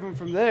took care of him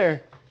from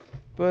there.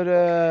 But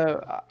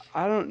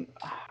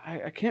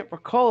I can't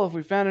recall if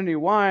we found any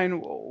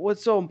wine.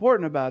 What's so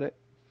important about it?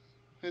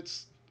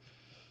 It's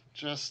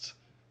just,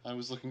 I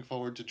was looking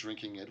forward to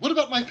drinking it. What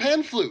about my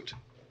pan flute?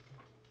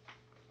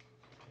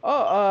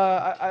 Oh,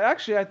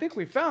 I think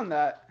we found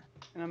that,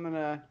 and I'm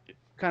gonna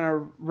kind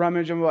of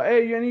rummage and go,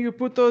 hey, any of you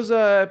put those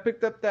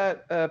picked up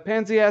that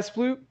pansy ass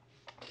flute?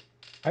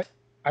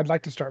 I'd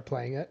like to start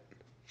playing it,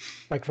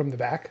 like from the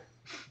back.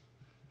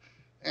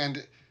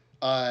 And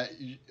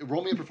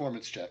roll me a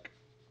performance check.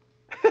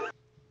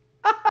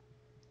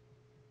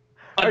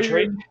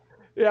 Untrained.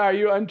 Are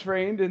you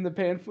untrained in the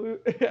pan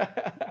flute?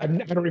 I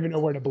don't even know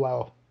where to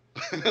blow.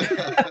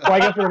 Well, I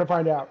guess we're gonna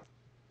find out.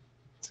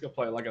 It's gonna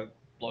play like a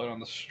blow it on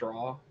the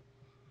straw.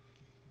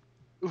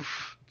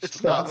 Oof, it's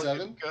Still not at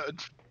looking 7?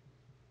 good.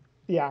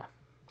 Yeah,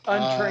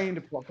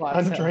 Untrained plus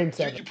untrained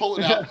You 7. pull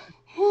it out.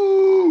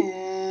 Ooh,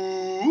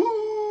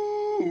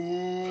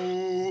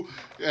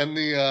 and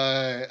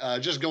the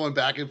just going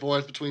back and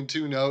forth between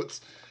two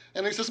notes.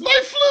 And he says,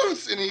 "My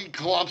flutes!" And he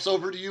clomps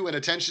over to you and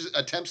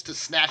attempts to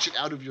snatch it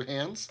out of your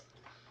hands.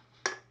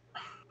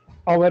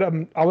 I'll let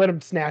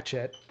him snatch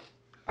it.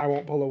 I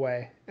won't pull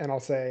away, and I'll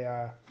say,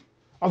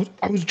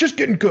 I was just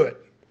getting good.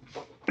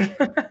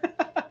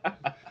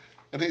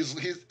 And he's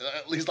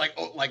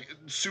like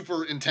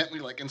super intently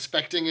like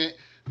inspecting it.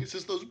 He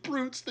says, "Those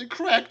brutes, they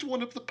cracked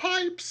one of the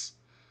pipes."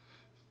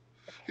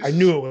 I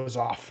knew it was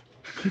off.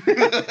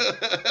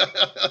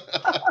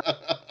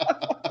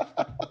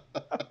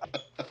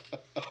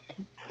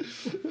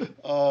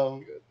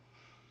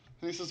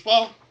 And he says,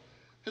 "Well,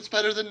 it's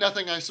better than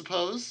nothing, I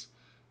suppose.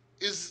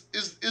 Is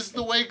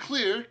the way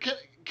clear?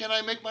 Can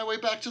I make my way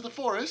back to the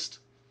forest?"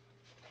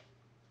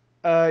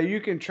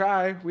 You can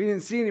try. We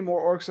didn't see any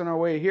more orcs on our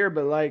way here,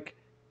 but like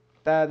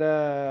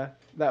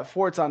that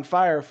fort's on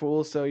fire,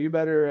 fool. So you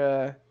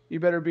better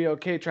be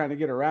okay trying to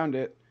get around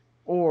it,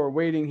 or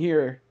waiting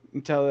here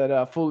until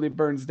it fully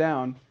burns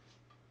down.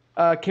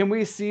 Can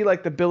we see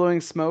like the billowing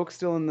smoke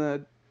still in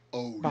the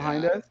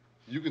behind us?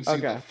 You can see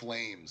Okay. the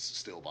flames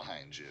still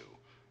behind you,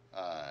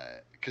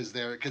 because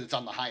it's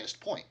on the highest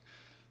point.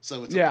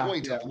 So it's a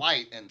point of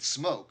light and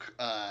smoke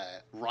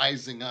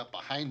rising up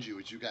behind you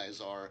as you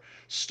guys are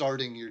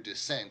starting your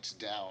descent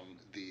down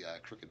the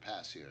crooked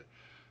pass here.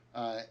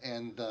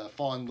 And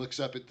Fawn looks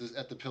up at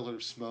the pillar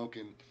of smoke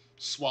and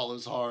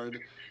swallows hard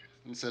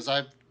and says,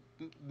 "I've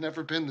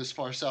never been this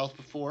far south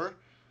before.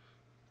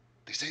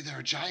 They say there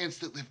are giants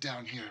that live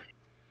down here."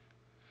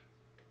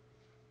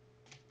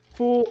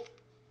 Fool,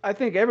 I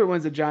think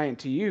everyone's a giant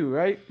to you,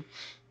 right?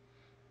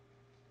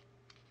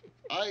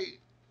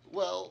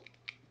 Well,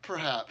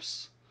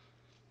 perhaps.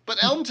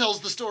 But Elm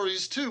tells the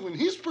stories too, and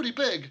he's pretty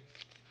big.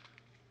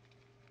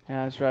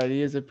 Yeah, that's right.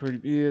 He is a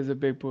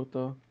big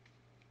puto.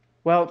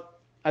 Well,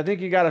 I think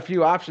you got a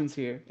few options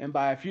here, and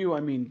by a few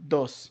I mean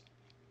dos.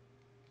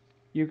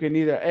 You can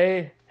either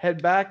A,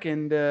 head back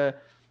and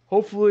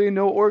hopefully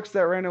no orcs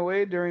that ran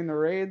away during the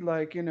raid,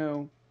 like,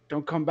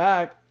 don't come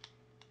back.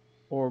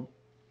 Or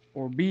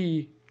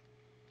B,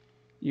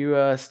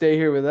 you stay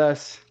here with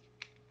us.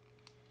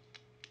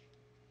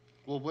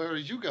 Well, where are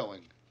you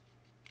going?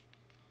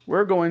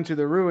 We're going to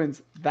the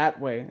ruins that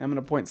way. I'm going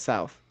to point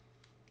south.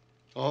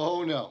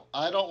 Oh, no.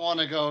 I don't want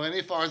to go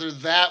any farther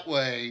that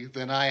way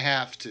than I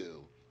have to.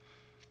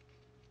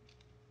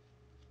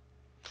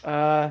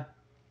 Well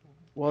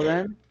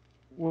then,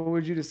 what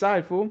would you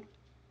decide, fool?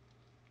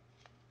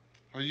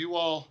 Are you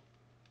all...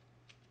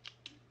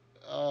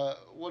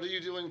 what are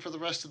you doing for the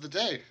rest of the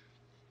day?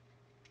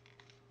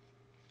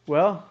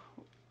 Well,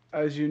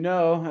 as you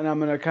know, and I'm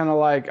going to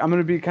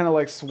be kind of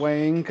like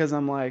swaying because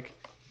I'm like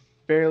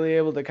barely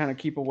able to kind of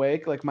keep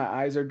awake. Like my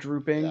eyes are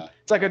drooping. Yeah.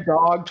 It's like a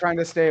dog trying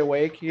to stay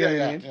awake. You know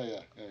what I mean?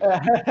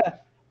 Yeah.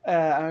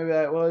 I'm gonna be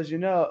like, well, as you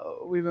know,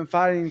 we've been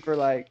fighting for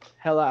like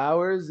hella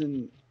hours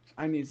and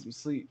I need some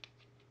sleep.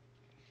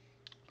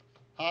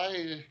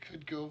 I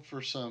could go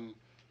for some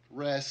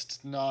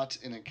rest, not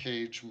in a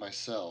cage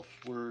myself.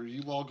 Were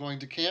you all going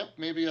to camp?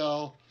 Maybe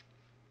I'll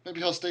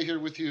stay here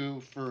with you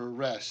for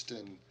rest,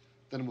 and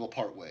then we'll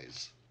part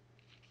ways.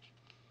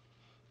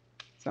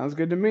 Sounds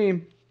good to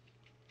me.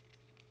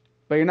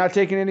 But you're not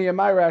taking any of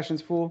my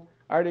rations, fool.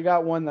 I already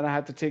got one that I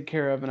have to take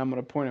care of, and I'm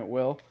gonna point at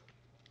Will.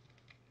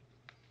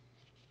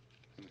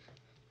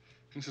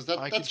 He says,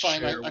 "That's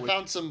fine. I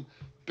found some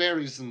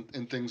berries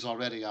and things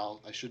already.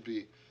 I should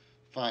be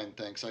fine,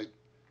 thanks. I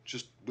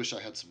just wish I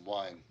had some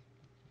wine."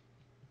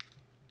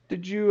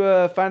 Did you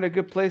find a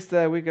good place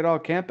that we could all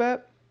camp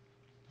at?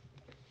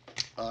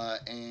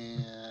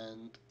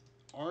 And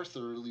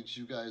Arthur leads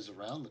you guys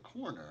around the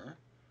corner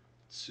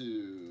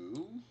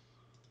to...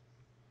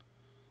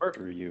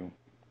 Arthur, you.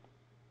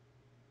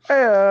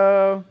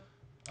 Heyo.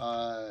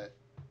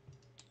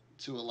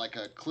 To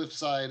a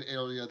cliffside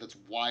area that's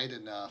wide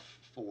enough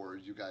for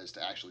you guys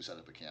to actually set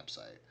up a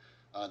campsite.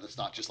 that's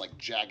not just like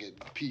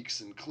jagged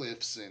peaks and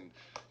cliffs and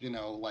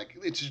like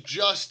it's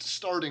just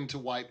starting to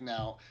widen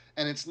out,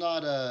 and it's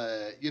not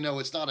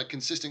a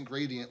consistent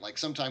gradient. Like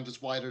sometimes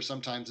it's wider,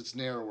 sometimes it's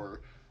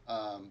narrower.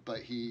 But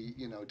he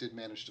did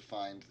manage to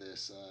find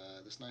this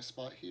nice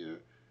spot here,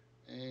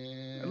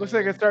 and It looks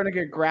like it's starting to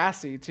get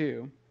grassy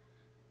too.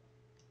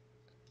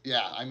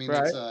 yeah, I mean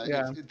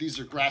Right? these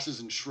are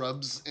grasses and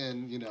shrubs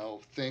and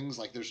things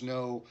like there's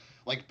no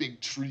like big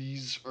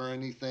trees or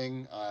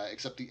anything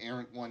except the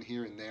errant one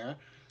here and there.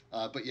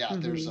 But yeah,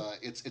 there's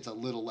it's a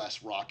little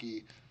less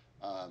rocky,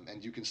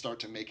 and you can start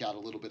to make out a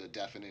little bit of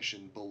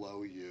definition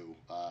below you.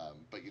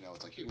 But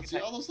it's like you can see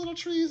all those little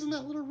trees and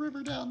that little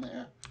river down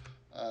there.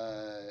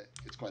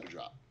 It's quite a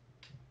drop.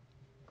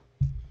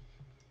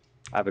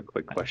 I have a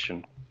quick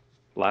question.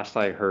 Last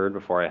I heard,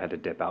 before I had to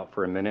dip out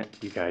for a minute,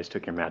 you guys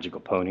took your magical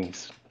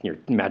ponies, your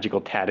magical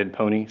tatted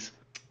ponies,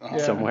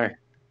 somewhere.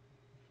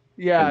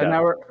 Yeah, And,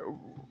 now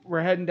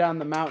we're heading down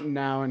the mountain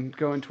now and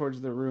going towards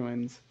the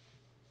ruins.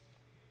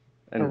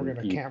 And we're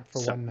gonna camp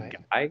for one night.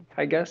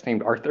 I guess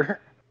named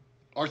Arthur.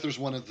 Arthur's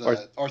one of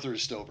the Arthur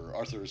is Stover.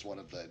 Arthur is one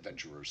of the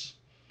adventurers.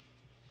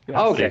 Yes.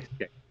 Oh,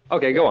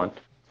 okay, go on.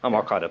 I'm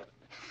all caught up.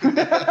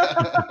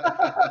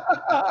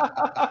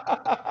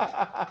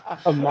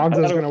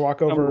 Monzo's gonna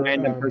walk over. Some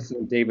random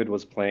person David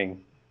was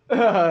playing.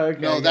 Okay,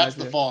 no, that's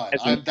the fawn.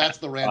 That's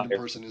the random fire.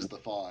 person. Is the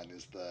fawn?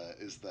 Is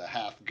the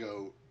half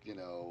goat?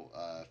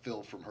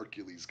 Phil from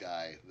Hercules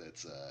guy.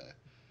 That's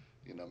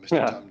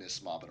Mr.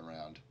 Dumbness mobbing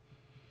around.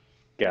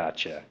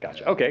 Gotcha. Yeah.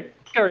 Okay,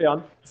 carry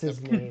on. That's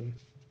his name.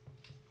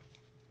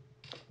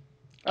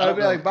 I don't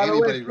know like, if by the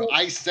way, anybody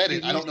I said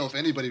it. I don't know if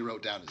anybody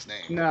wrote down his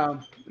name. No,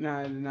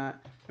 I did not.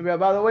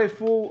 By the way,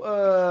 fool,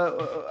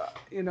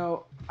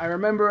 I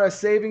remember us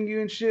saving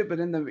you and shit, but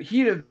in the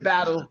heat of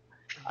battle,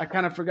 I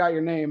kind of forgot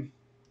your name.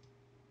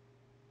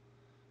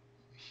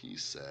 He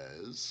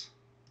says,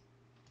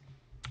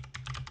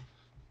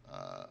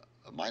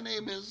 "My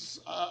name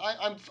is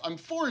I'm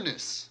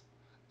Fornus,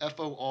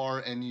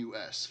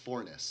 Fornus,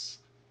 Fornus,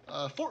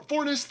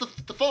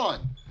 Fornus the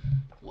fawn.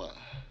 What?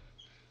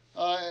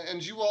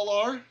 And you all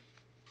are?"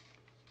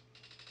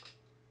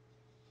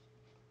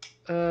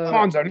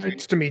 Monzo,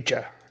 nice to meet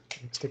you.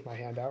 Stick my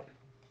hand out.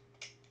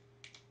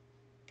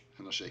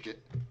 And I'll shake it.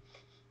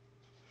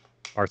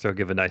 Arthur will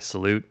give a nice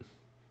salute.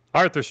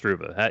 Arthur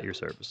Struva, at your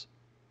service.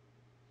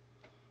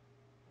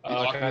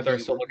 Arthur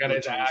still look at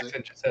his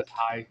accent, just says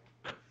hi.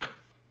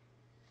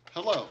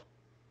 Hello.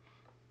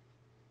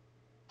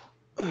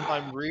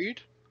 I'm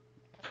Reed.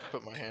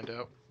 Put my hand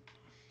out.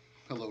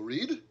 Hello,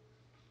 Reed.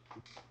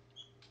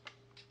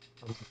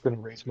 I'm just gonna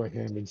raise my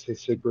hand and say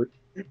Sigbert.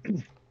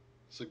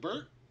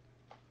 Sigbert.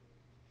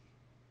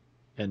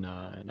 And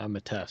I'm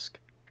a Tesk.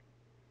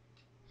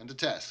 And a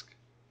Tesk.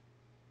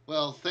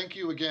 Well, thank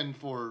you again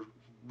for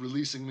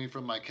releasing me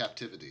from my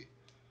captivity.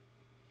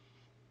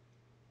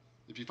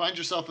 If you find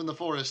yourself in the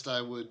forest,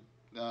 I would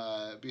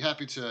be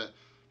happy to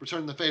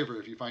return the favor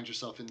if you find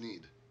yourself in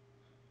need.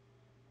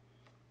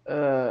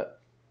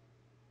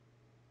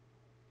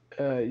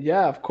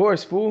 Yeah, of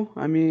course, fool.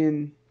 I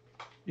mean,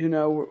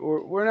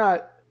 we're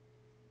not.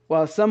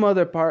 While some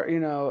other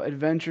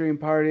adventuring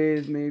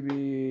parties may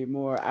be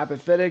more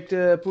apathetic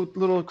to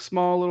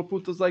small little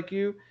putos like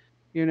you,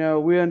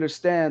 we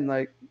understand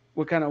like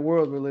what kind of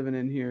world we're living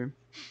in here.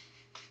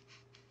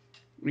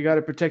 We got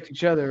to protect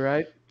each other,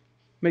 right?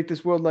 Make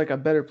this world like a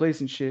better place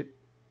and shit.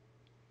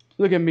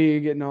 Look at me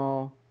getting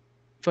all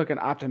fucking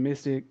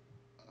optimistic.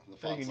 The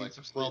fawn's like,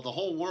 well, the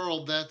whole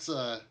world, that's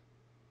the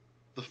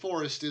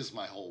forest is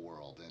my whole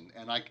world,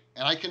 and I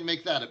can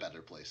make that a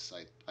better place.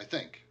 I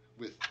think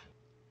with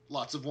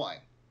lots of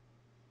wine.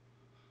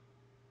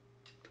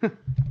 For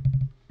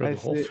the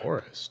whole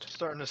forest.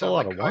 Starting to That's sound a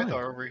lot like of wine.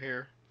 Kythar over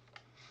here.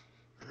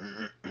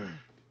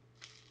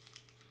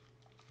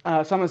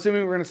 So I'm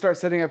assuming we're gonna start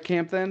setting up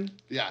camp then.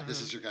 Yeah,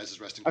 this is your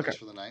guys' resting place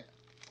for the night.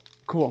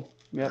 Cool.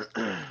 Yep.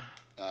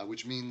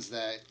 Which means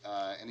that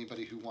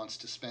anybody who wants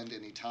to spend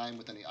any time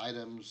with any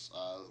items,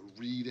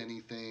 read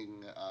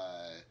anything.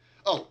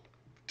 Oh,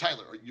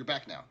 Tyler, you're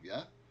back now,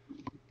 yeah?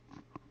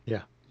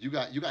 Yeah. You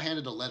got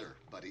handed a letter,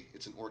 buddy.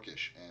 It's in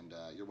Orcish, and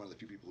you're one of the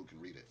few people who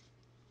can read it.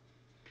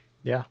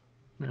 Yeah.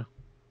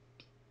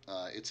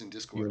 It's in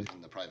Discord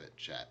in the private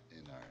chat,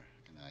 and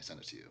I sent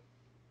it to you.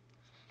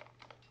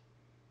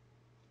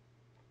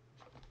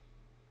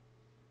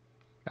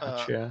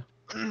 Gotcha.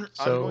 I'm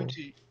So going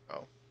to.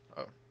 Oh,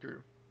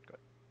 Drew. Go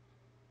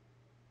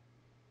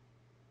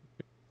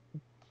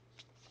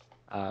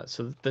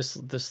so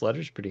this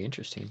letter's pretty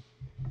interesting.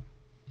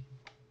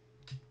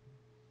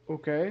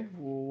 Okay.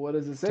 Well, what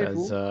does it say? Says,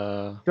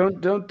 fool?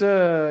 Don't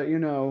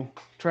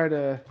try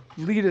to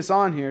lead us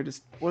on here.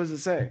 Just what does it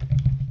say?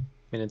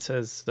 And it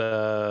says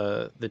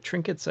the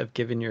trinkets I've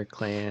given your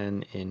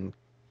clan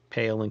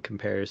pale in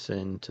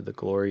comparison to the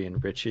glory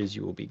and riches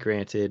you will be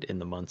granted in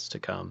the months to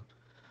come.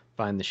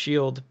 Find the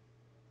shield,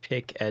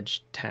 pick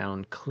Edge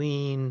Town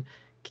clean,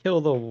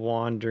 kill the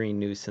wandering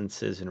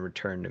nuisances, and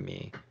return to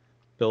me.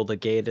 Build a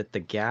gate at the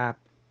gap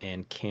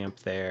and camp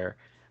there,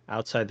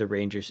 outside the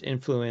ranger's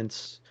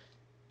influence.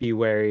 be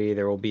wary.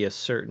 There will be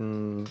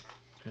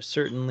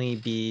certainly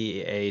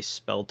be a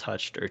spell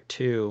touched or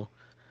two.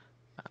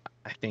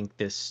 I think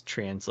this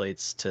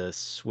translates to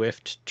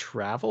swift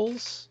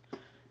travels,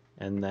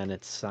 and then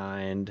it's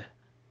signed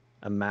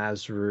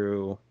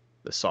Amazru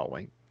the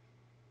Saltwing.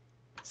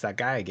 It's that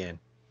guy again.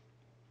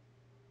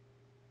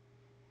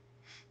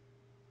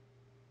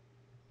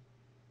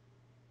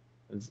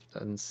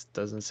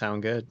 Doesn't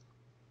sound good.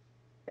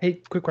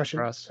 Hey, quick question.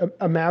 For us.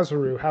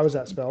 Amazaru, how is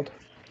that spelled?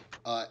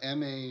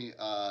 M-A,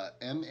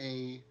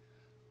 M-A,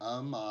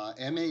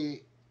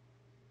 M-A,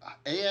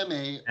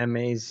 A-M-A.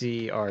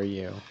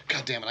 Amazru.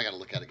 God damn it, I gotta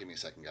look at it. Give me a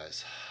second,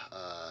 guys.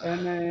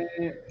 A-M.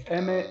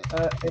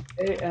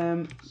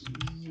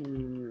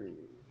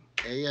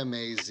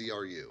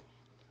 A-M-A-Z-R-U.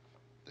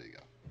 There you go.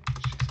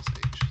 Jesus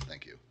H.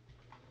 Thank you.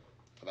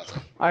 How about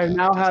that? I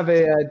now have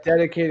a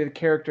dedicated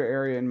character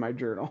area in my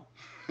journal.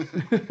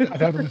 I've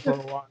had them for a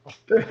while.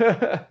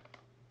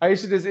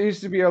 It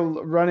used to be a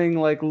running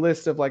like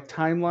list of like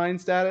timeline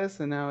status,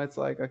 and now it's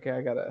like, okay,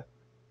 I gotta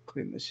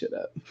clean this shit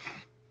up.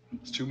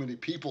 There's too many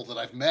people that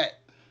I've met.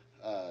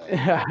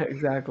 Yeah,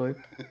 exactly.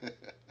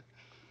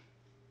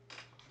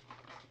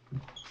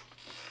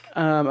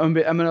 I'm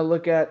gonna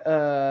look at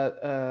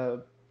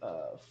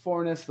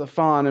Fornus the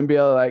Fawn and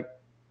be like,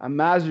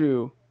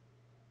 Amazu,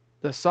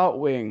 the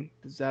Saltwing.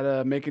 Does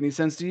that make any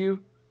sense to you?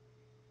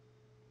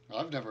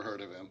 I've never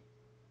heard of him.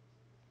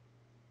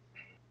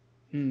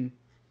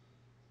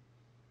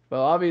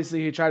 Well,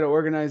 obviously he tried to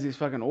organize these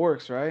fucking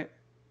orcs, right?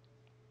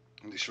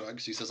 And he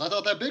shrugs. He says, I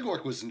thought that big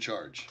orc was in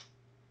charge.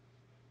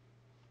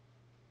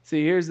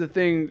 See, here's the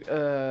thing,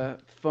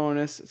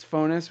 Fornus. It's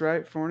Fornus,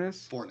 right?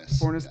 Fornus?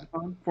 Fornus. The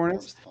Fawn?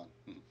 Fornus? The Fawn.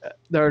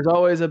 There's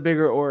always a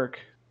bigger orc.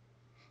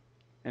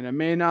 And it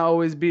may not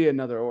always be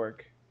another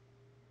orc.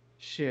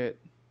 Shit.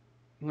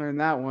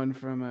 Learned that one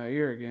from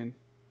Irrigan.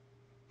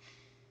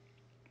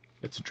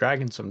 It's a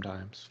dragon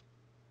sometimes.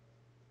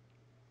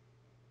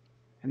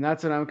 And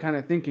that's what I'm kind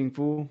of thinking,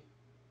 fool.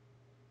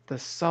 The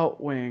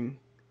Saltwing.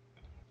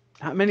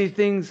 Not many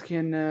things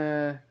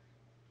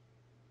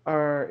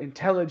are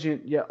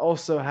intelligent yet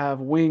also have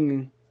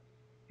wing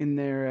in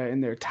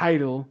their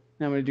title.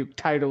 Now I'm gonna do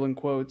title in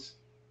quotes.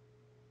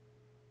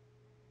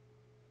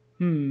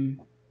 Do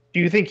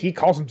you think he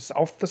calls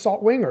himself the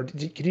Saltwing, or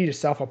could he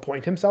just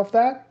self-appoint himself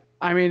that?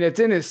 I mean,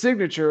 it's in his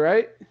signature,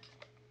 right?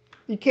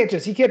 He can't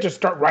just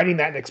start writing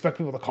that and expect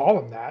people to call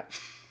him that.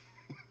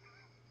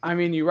 I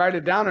mean, you write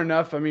it down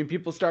enough. I mean,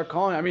 people start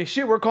calling. I mean,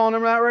 shit, we're calling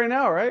him that right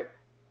now, right?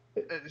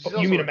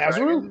 You mean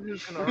Amazaru?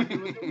 Who's gonna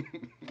argue with him?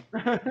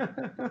 I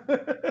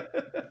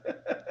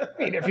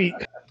mean, if he,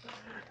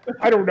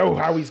 I don't know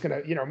how he's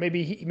gonna.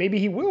 Maybe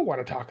he will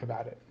want to talk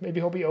about it. Maybe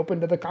he'll be open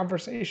to the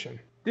conversation.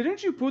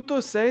 Didn't you, Puto,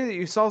 say that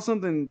you saw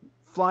something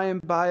flying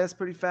by us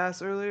pretty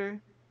fast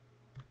earlier?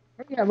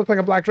 Yeah, it looked like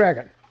a black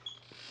dragon.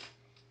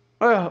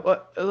 Oh,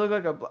 what? It looked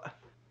like a black.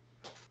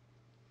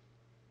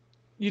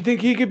 You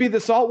think he could be the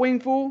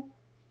Saltwing, fool?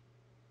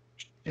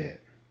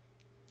 Shit.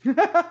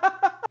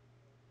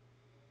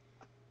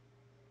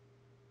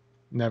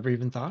 Never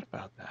even thought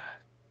about that.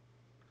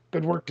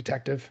 Good work,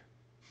 detective.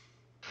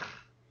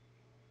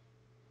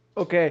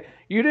 Okay,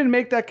 you didn't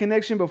make that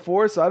connection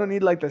before, so I don't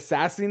need like the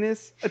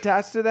sassiness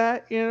attached to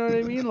that. You know what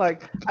I mean?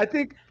 Like, I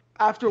think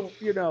after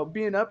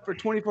being up for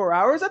 24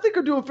 hours, I think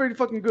we're doing pretty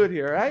fucking good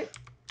here, right?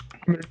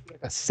 I'm gonna do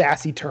a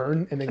sassy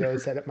turn and then go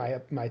set up my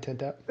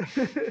tent up.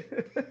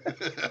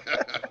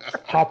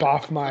 Hop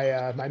off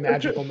my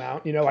magical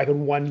mount. Like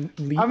in one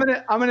leap. I'm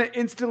gonna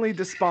instantly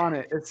despawn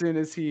it as soon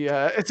as he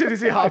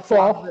hops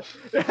off.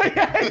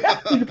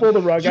 You pull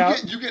the rug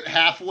out. You get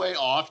halfway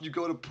off. You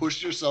go to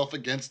push yourself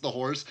against the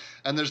horse,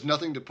 and there's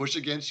nothing to push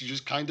against. You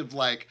just kind of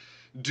like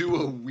do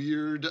a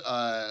weird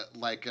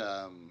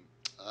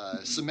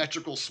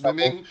symmetrical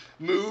swimming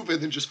move,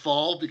 and then just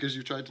fall because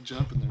you tried to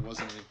jump and there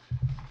wasn't any.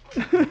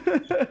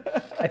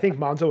 I think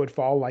Monzo would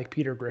fall like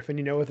Peter Griffin,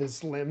 with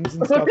his limbs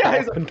and stuff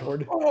all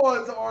contoured. Oh,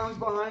 his arms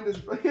behind his.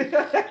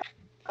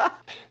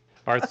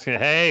 Arth's gonna,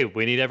 hey,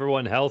 we need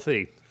everyone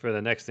healthy for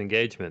the next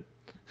engagement.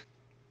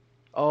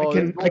 Oh,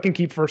 I can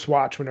keep first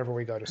watch whenever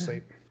we go to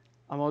sleep.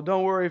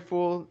 Don't worry,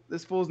 fool.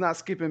 This fool's not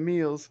skipping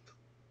meals.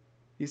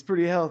 He's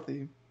pretty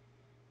healthy.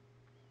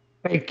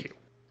 Thank you.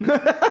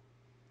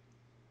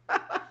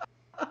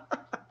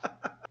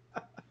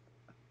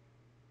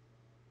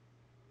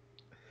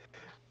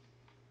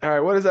 All right,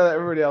 what is that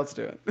everybody else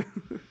doing?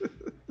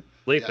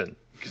 Sleeping.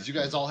 Because you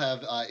guys all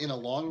have, in a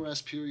long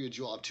rest period,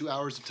 you'll have 2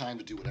 hours of time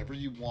to do whatever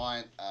you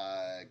want,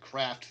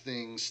 craft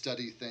things,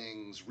 study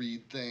things,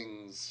 read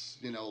things,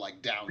 like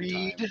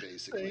downtime,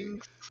 basically.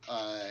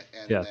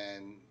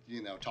 Then,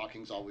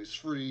 talking's always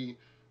free,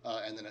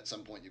 and then at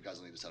some point you guys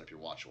will need to set up your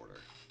watch order.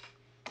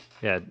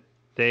 Yeah,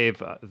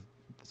 Dave,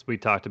 we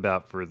talked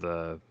about for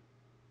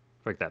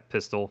that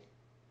pistol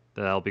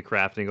that I'll be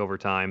crafting over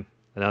time.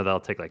 I know that'll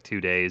take like 2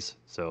 days,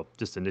 so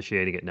just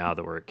initiating it now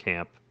that we're at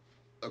camp.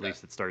 Okay. At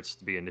least it starts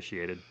to be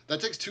initiated.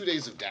 That takes 2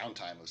 days of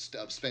downtime,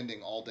 of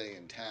spending all day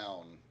in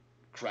town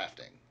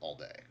crafting all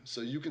day.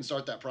 So you can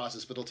start that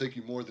process, but it'll take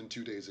you more than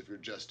 2 days if you're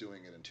just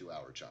doing it in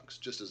 2-hour chunks.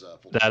 Just as a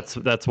full.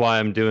 That's why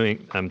I'm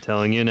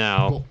telling you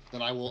now. Cool.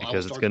 Then I will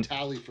because start a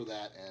tally for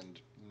that and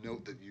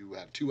note that you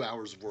have 2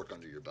 hours of work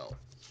under your belt.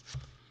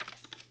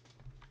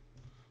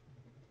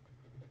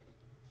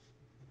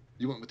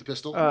 You went with the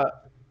pistol?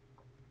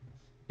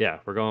 Yeah,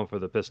 we're going for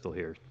the pistol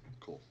here.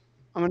 Cool.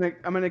 I'm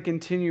gonna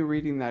continue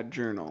reading that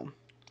journal.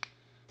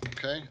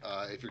 Okay.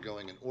 If you're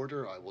going in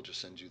order, I will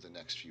just send you the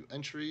next few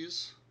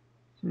entries.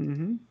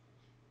 Mm-hmm.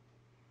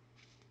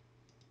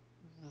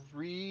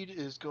 Reed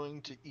is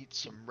going to eat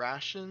some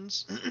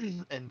rations,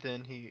 and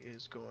then he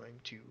is going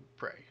to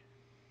pray.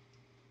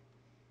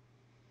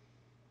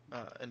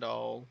 And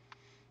I'll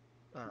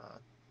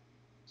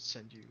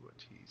send you what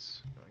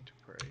he's going to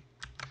pray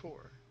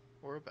for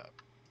or about.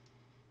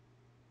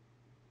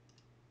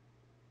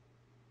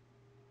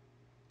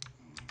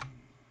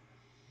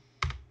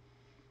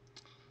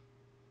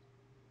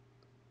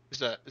 Is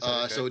that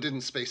okay? So it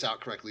didn't space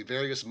out correctly.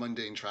 Various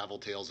mundane travel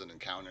tales and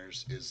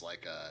encounters is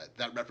like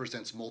that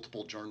represents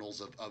multiple journals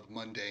of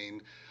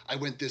mundane. I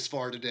went this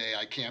far today.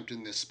 I camped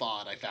in this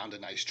spot. I found a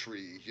nice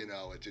tree.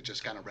 It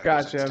just kind of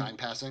represents time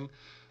passing.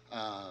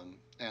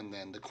 And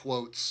then the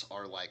quotes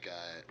are like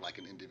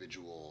an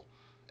individual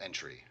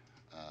entry.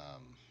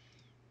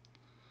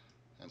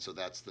 And so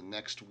that's the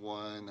next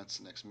one. That's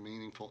the next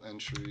meaningful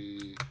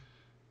entry.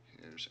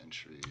 Here's the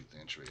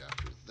entry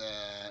after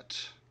that.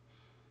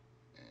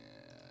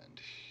 And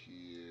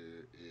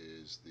here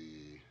is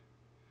the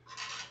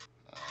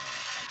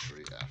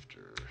entry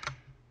after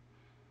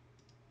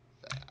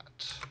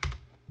that.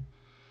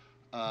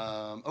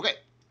 Okay.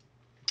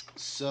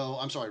 So,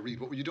 I'm sorry, Reed,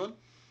 what were you doing?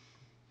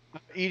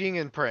 Eating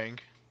and praying.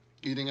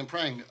 Eating and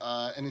praying.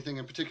 Anything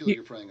in particular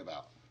you're praying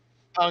about?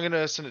 I'm going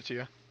to send it to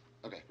you.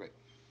 Okay, great.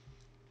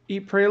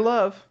 Eat, pray,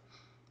 love.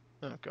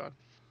 Oh, God.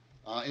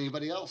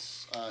 Anybody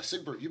else?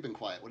 Sigbert, you've been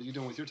quiet. What are you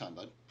doing with your time,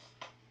 bud?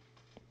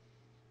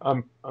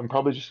 I'm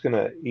probably just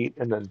gonna eat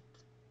and then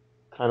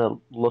kind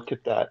of look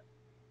at that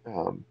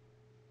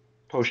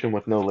potion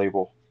with no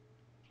label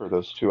for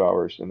those 2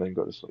 hours and then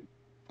go to sleep.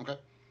 Okay.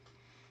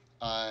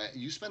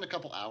 You spend a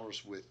couple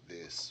hours with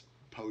this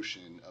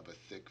potion of a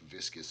thick,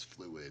 viscous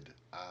fluid,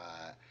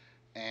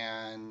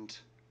 and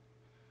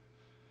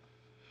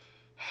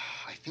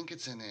I think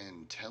it's an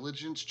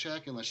intelligence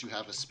check unless you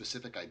have a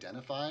specific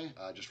identify.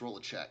 Just roll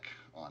a check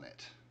on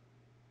it.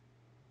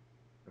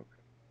 Okay.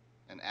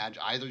 And add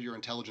either your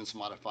intelligence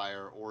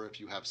modifier or if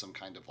you have some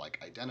kind of like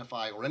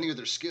identify or any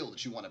other skill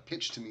that you want to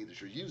pitch to me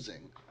that you're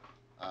using.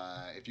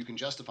 If you can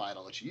justify it,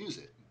 I'll let you use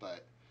it.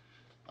 But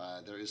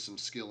there is some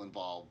skill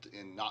involved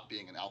in not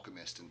being an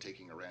alchemist and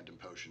taking a random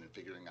potion and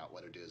figuring out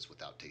what it is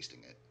without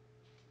tasting it.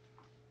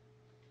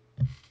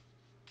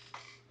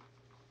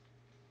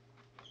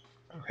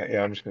 Okay,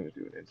 yeah, I'm just gonna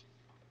do it.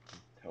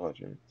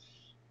 Intelligence.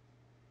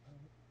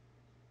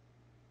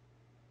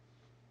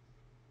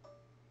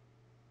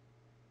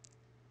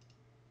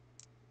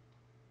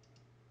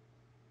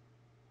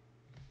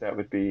 That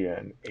would be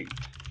an 8.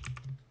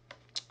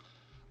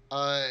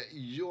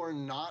 You're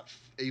not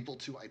able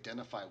to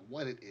identify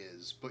what it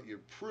is, but you're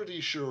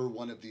pretty sure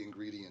one of the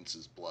ingredients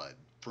is blood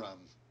from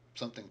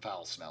something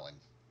foul smelling.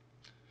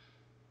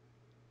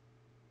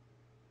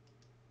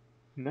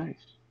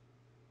 Nice.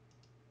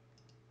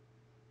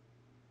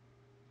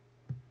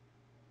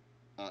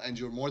 And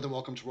you're more than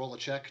welcome to roll a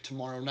check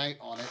tomorrow night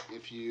on it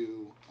if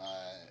you,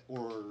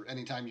 or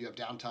anytime you have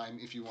downtime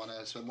if you want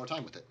to spend more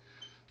time with it.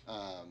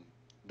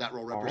 That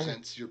roll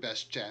represents your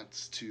best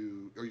chance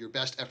or your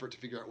best effort to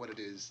figure out what it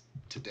is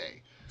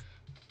today.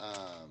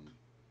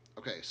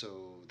 Okay,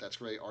 so that's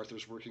great.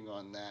 Arthur's working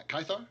on that.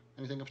 Kythar,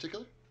 anything in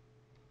particular?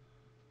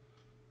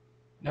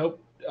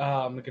 Nope.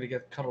 I'm gonna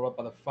get cuddled up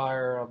by the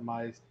fire of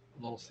my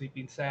little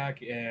sleeping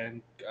sack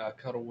and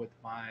cuddle with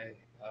my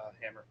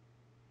hammer.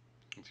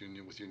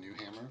 With your new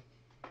hammer?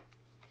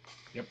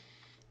 Yep.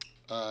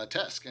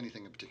 Tesk,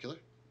 anything in particular?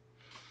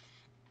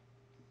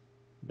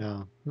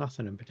 No,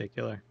 nothing in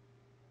particular.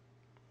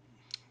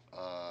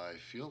 I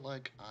feel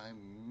like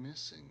I'm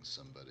missing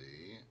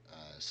somebody.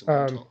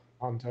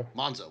 Monzo.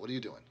 Monzo, what are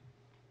you doing?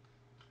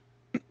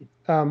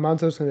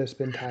 Monzo's going to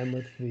spend time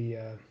with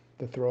the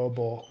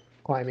throwable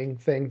climbing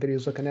thing that he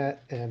was looking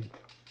at, and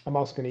I'm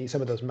also going to eat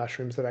some of those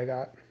mushrooms that I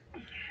got.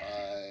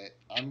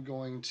 I'm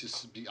going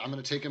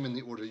to take them in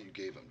the order you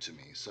gave them to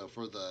me. So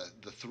for the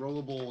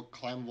throwable,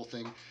 climbable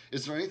thing,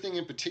 is there anything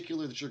in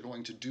particular that you're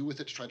going to do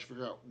with it to try to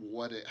figure out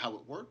how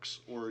it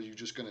works, or are you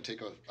just going to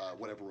take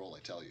whatever roll I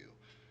tell you?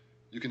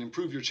 You can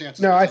improve your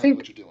chances by telling me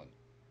what you're doing.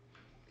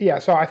 Yeah,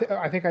 so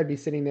I think I'd be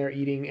sitting there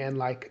eating and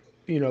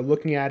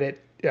looking at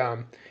it.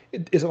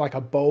 Is it like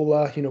a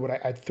bola?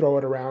 I'd throw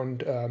it around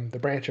the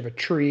branch of a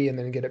tree and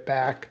then get it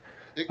back.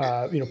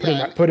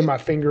 Putting my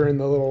finger in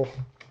the little.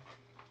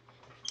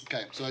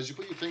 Okay, so as you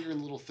put your finger in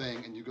the little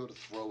thing and you go to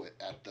throw it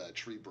at the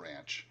tree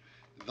branch,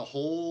 the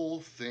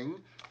whole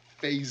thing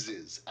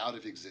phases out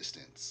of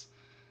existence.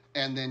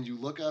 And then you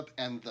look up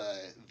and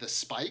the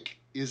spike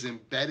is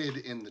embedded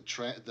in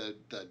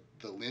the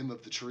limb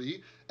of the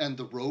tree and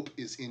the rope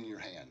is in your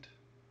hand.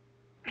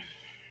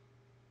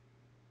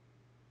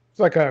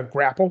 like a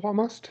grapple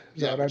almost.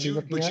 Is Yeah, that what I'd be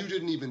looking but at? you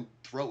didn't even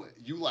throw it.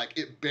 You like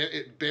it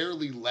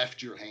barely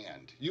left your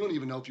hand. You don't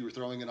even know if you were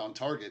throwing it on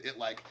target. It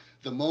like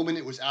the moment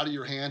it was out of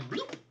your hand,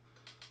 bloop,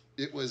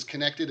 it was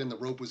connected and the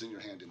rope was in your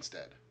hand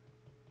instead.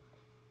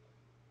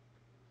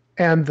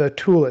 And the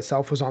tool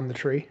itself was on the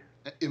tree.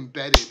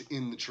 Embedded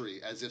in the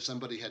tree, as if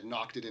somebody had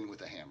knocked it in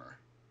with a hammer.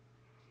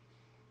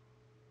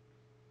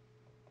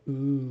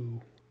 Ooh.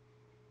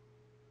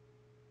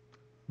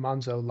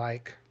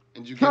 Monzo-like.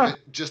 And you give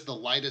it just the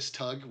lightest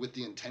tug with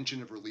the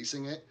intention of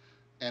releasing it,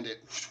 and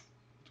it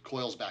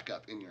coils back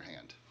up in your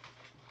hand.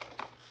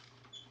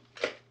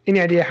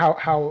 Any idea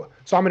how?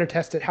 So I'm going to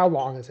test it. How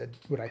long is it?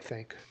 Would I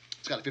think?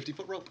 It's got a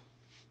 50-foot rope.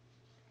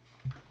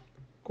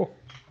 Cool.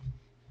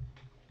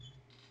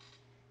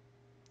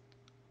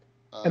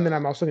 And then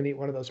I'm also going to eat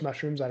one of those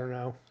mushrooms. I don't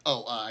know.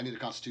 Oh, I need a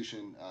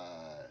Constitution,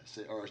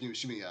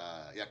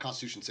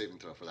 Constitution saving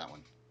throw for that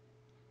one.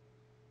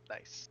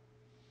 Nice.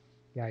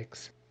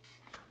 Yikes.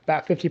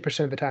 About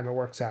 50% of the time it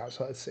works out.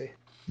 So let's see.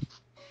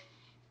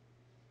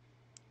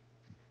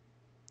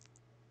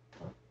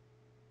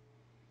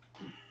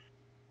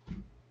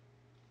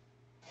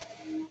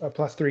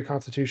 +3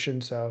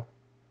 Constitution, so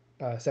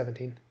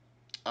 17.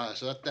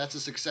 So that's a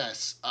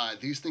success.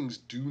 These things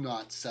do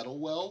not settle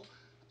well.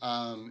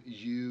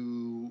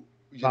 You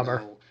Bummer.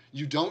 know,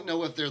 you don't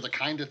know if they're the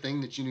kind of thing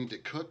that you need to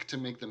cook to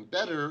make them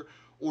better,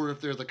 or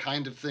if they're the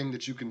kind of thing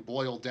that you can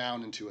boil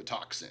down into a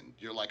toxin.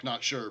 You're like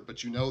not sure,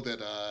 but you know that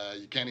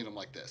you can't eat them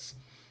like this.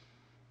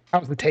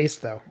 How's the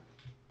taste though?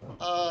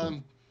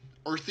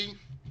 Earthy,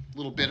 a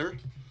little bitter,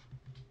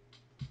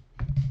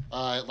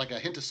 like a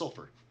hint of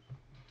sulfur.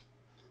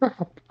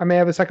 I may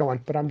have a second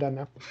one, but I'm done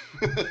now.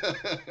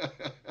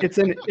 It's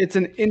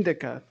an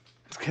indica.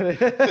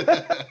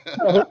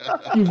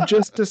 You've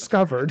just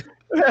discovered.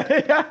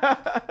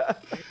 I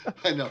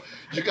know.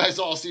 You guys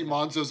all see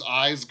Monzo's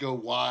eyes go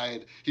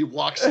wide. He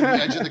walks to the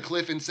edge of the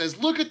cliff and says,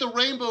 "Look at the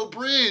rainbow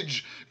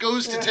bridge."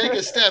 Goes to take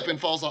a step and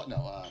falls off.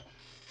 No.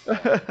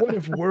 What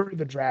if we're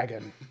the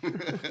dragon?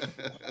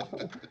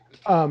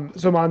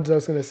 So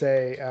Monzo's going to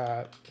say,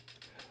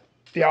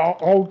 "Yeah,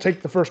 I'll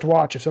take the first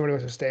watch if somebody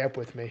wants to stay up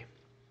with me."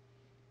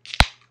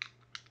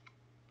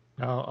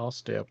 I'll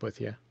stay up with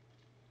you.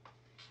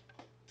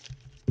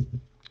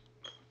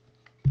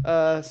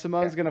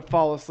 Simone's gonna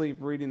fall asleep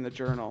reading the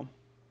journal.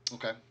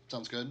 Okay,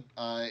 sounds good.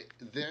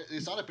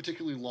 It's not a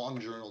particularly long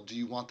journal. Do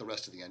you want the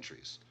rest of the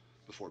entries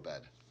before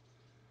bed?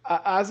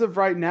 As of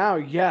right now,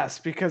 yes,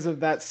 because of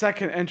that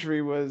second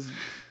entry was.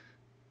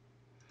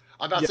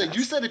 I'm about to say,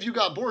 you said if you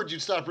got bored,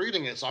 you'd stop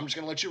reading it, so I'm just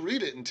going to let you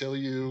read it until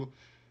you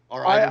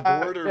are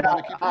either bored or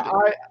want to keep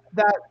reading.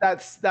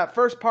 That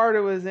first part it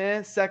was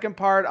in. Second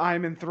part,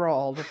 I'm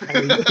enthralled.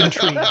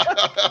 Intrigued.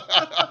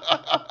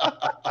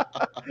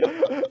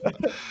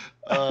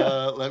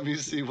 Let me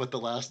see what the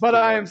last. But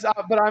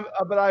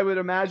I would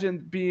imagine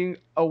being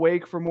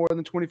awake for more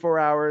than 24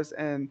 hours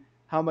and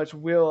how much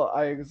will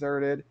I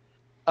exerted.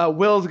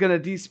 Will's gonna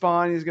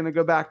despawn. He's gonna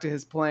go back to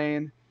his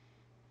plane,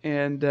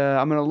 and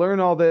I'm gonna learn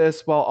all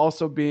this while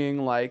also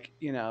being like,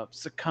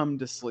 succumb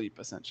to sleep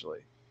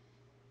essentially.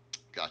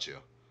 Got you.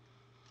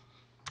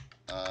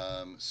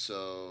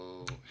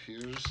 So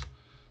here's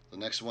the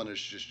next one is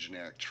just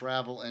generic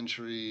travel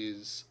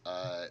entries.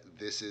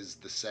 This is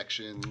the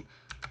section,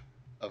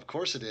 of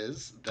course it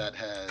is, that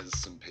has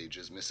some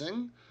pages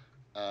missing.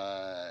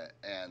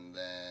 And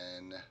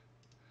then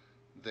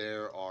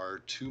there are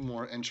 2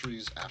 more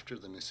entries after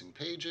the missing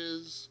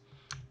pages.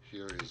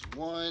 Here is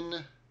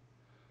one.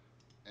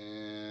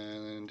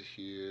 And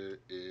here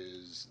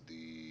is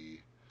the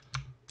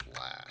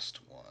last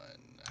one.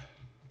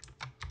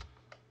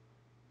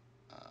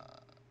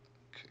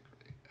 Okay,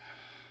 great.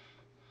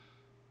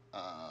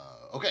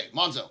 Okay,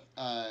 Monzo,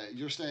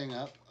 you're staying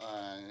up.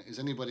 Is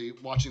anybody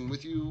watching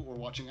with you or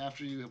watching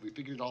after you? Have we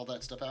figured all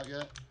that stuff out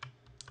yet?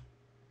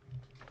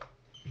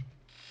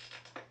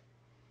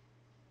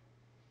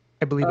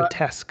 I believe a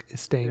Tesk is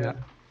staying up.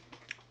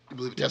 You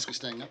believe Tesk is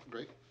staying up?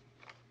 Great.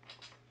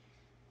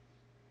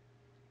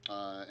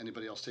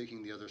 Anybody else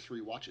taking the other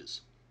 3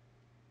 watches?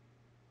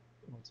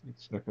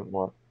 Second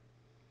watch.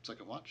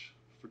 Second watch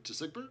to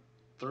Sigbert.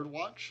 Third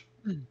watch.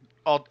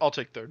 I'll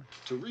take third.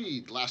 To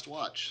Reed. Last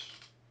watch.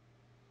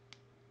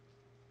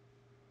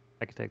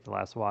 I can take the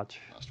last watch.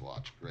 Last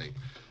watch. Great.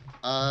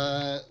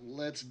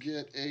 Let's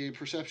get a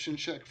perception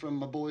check from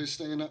my boys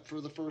staying up for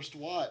the first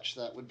watch.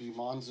 That would be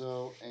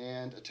Monzo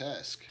and a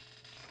Tesk.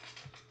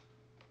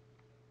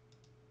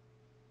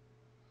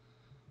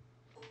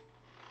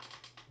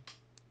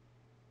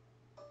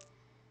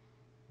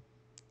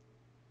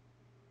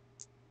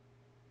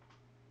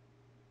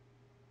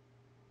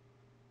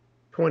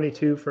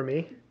 $22 for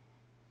me.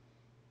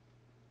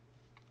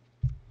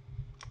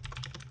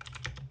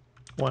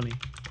 20.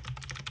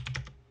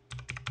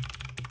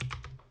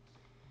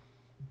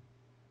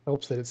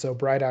 Helps that it's so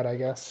bright out, I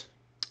guess.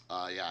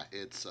 Yeah,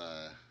 it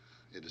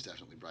is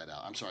definitely bright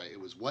out. I'm sorry, it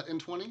was what in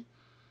 20?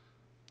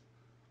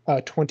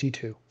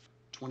 22.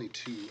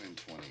 22 and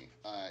 20.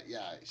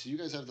 Yeah, so you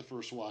guys have the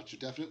first watch. You're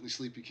definitely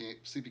sleepy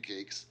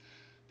cakes,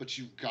 but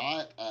you've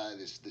got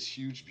this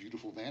huge,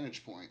 beautiful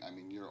vantage point. I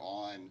mean, you're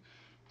on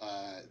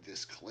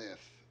this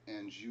cliff,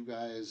 and you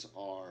guys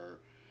are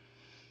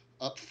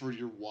up for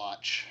your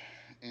watch,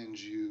 and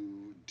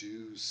you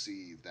do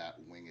see that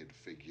winged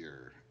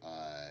figure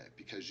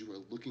because you are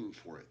looking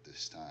for it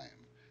this time,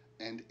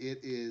 and it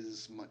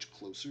is much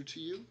closer to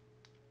you.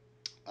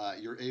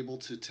 You're able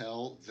to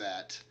tell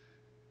that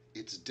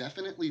it's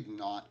definitely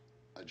not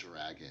a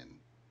dragon,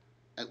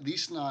 at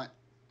least not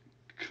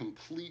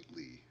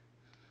completely.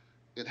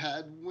 It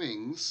had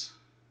wings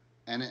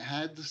and it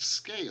had the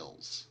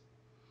scales,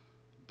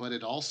 but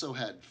it also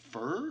had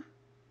fur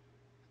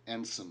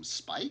and some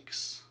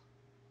spikes.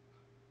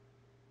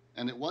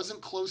 And it wasn't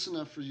close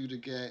enough for you to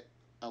get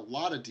a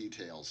lot of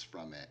details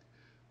from it,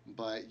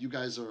 but you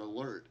guys are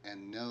alert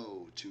and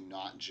know to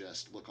not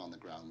just look on the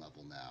ground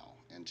level now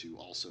and to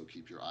also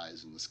keep your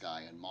eyes in the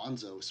sky. And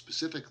Monzo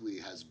specifically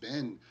has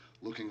been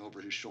looking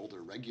over his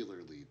shoulder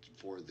regularly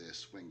for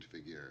this winged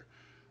figure.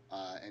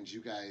 And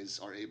you guys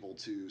are able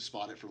to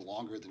spot it for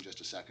longer than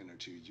just a second or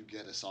two. You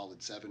get a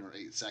solid 7 or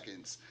 8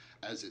 seconds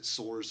as it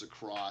soars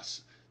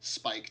across,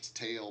 spiked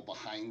tail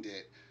behind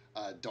it,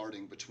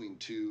 darting between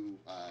two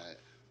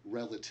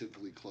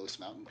relatively close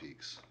mountain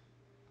peaks.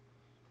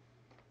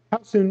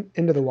 How soon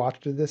into the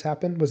watch did this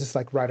happen? Was this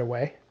like right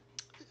away?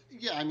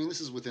 Yeah, I mean this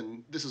is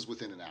within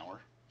an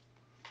hour.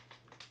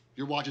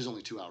 Your watch is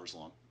only 2 hours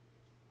long.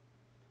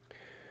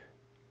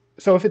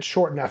 So if it's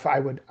short enough, I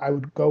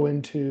would go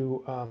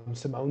into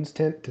Simone's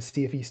tent to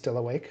see if he's still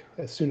awake.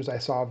 As soon as I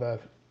saw the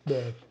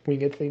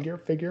winged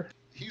figure.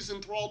 He's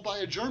enthralled by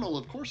a journal.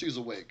 Of course, he's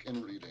awake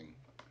and reading.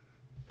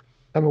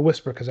 I'm a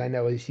whisper because I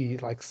know he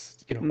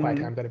likes quiet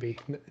time. Got to be.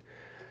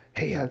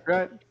 Hey, That's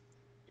right.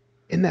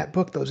 In that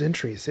book, those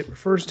entries, it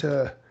refers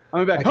to.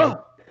 I'm back. Huh?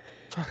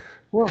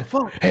 Whoa,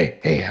 fuck.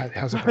 Hey,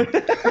 how's it going?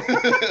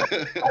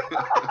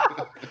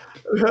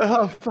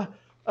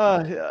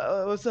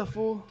 What's up,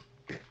 fool?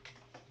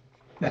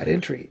 That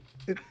entry,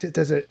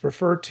 does it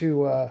refer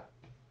to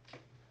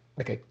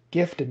like a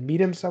gift and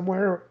meet him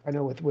somewhere? I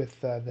know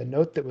with the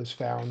note that was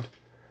found.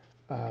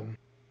 I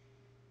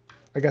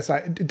guess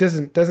it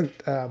doesn't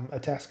a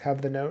task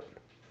have the note?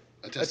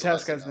 A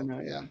task has the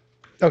note, yeah.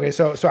 Okay,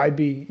 so I'd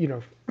be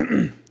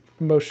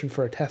motion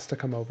for a test to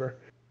come over,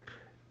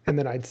 and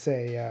then I'd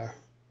say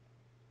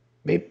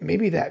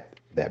maybe that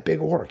big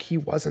orc, he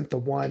wasn't the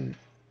one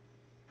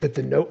that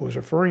the note was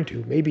referring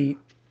to. Maybe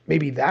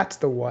that's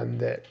the one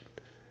that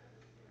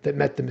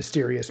met the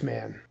mysterious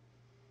man.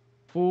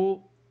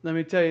 Fool, let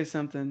me tell you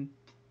something.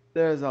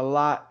 There's a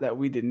lot that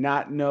we did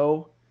not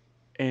know,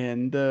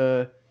 and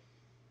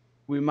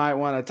we might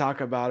want to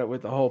talk about it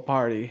with the whole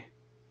party.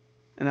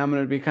 And I'm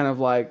going to be kind of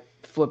like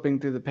flipping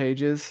through the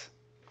pages.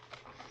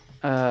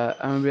 I'm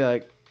going to be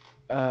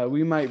like,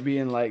 we might be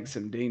in like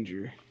some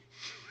danger.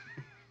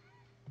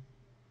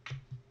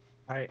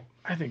 I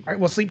think. All right,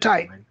 well, sleep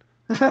tight.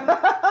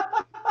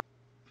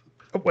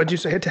 What'd you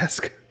say,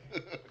 Tesk?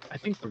 I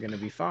think we're gonna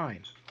be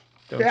fine.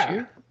 Don't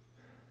Yeah.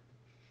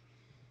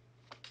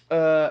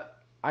 you?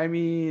 I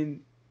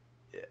mean,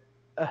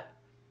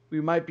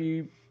 we might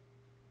be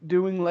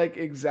doing like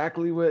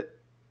exactly what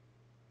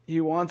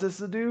he wants us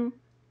to do,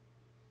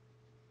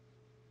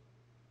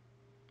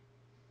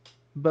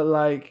 but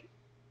like,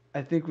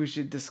 I think we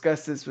should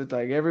discuss this with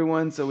like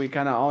everyone so we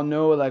kind of all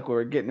know like what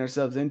we're getting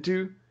ourselves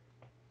into,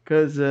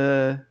 because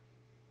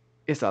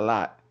it's a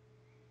lot.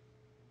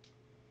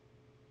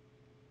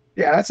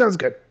 Yeah, that sounds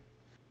good.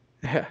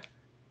 Yeah.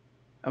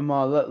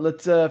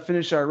 Let's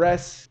finish our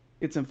rest,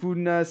 get some food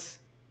in us,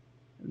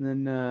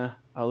 and then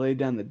I'll lay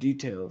down the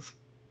details.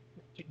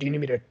 Do you need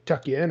me to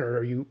tuck you in, or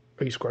are you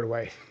squared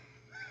away?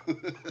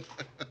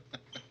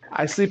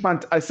 I sleep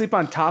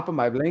on top of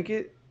my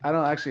blanket. I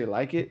don't actually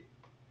like it.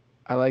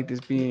 I like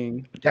this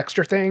being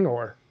Dexter thing,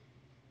 or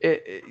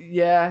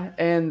yeah,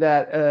 and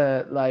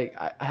that like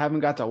I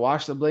haven't got to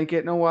wash the blanket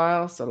in a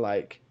while, so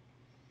like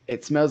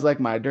it smells like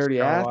my dirty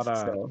ass.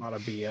 A lot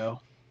of BO.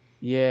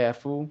 Yeah,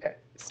 fool. it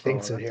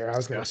stinks in here. I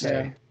was gonna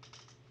say. Yeah.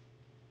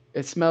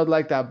 It smelled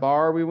like that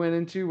bar we went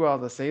into with all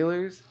the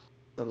sailors.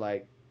 So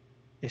like,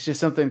 it's just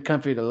something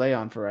comfy to lay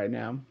on for right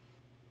now.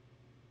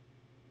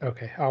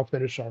 Okay, I'll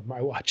finish on my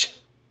watch.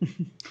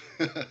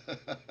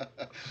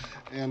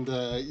 And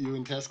you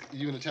and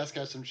Tesk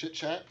have some chit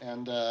chat,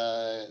 and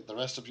the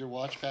rest of your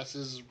watch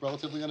passes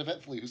relatively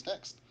uneventfully. Who's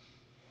next?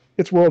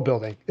 It's world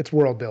building.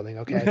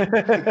 Okay.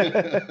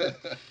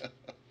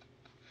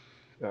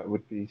 That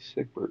would be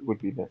Sigbert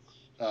would be next.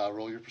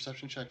 Roll your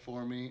perception check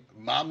for me,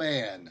 my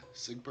man,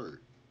 Sigbert.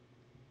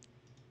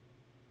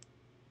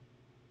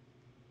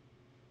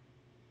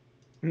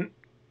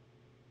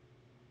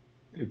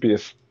 It'd be a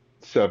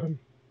 7.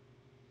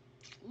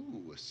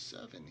 Ooh, a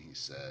 7, he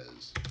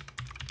says.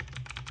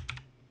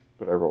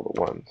 But I rolled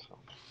a 1, so.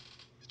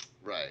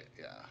 Right,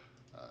 yeah.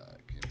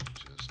 Give me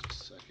just a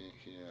second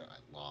here. I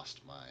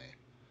lost my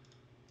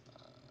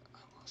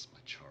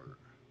chart.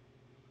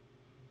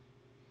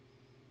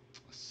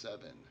 A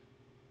 7.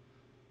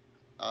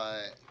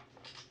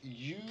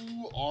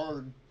 You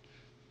are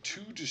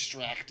too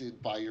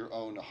distracted by your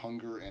own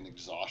hunger and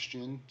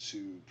exhaustion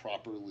to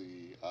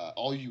properly.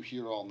 All you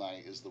hear all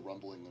night is the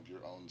rumbling of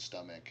your own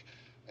stomach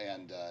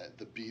and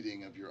the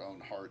beating of your own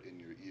heart in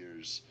your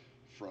ears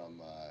from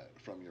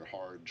your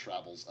hard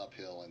travels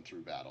uphill and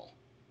through battle.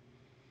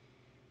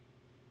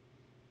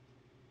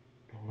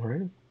 All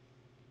right.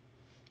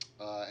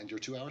 And your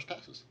 2 hours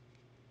passes.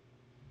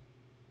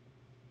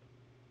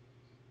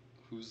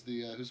 Who's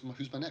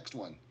my next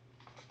one?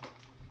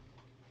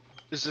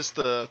 Is this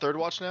the third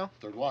watch now?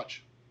 Third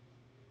watch.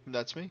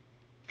 That's me.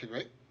 Okay,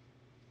 great.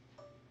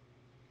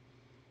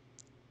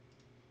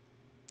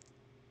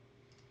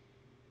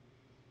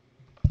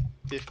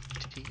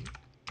 $15.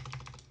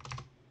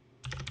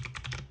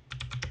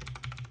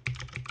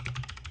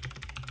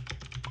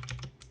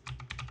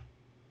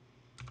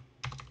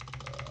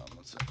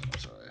 1 second. I'm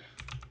sorry.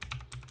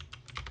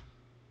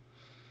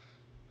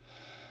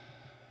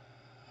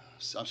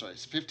 I'm sorry.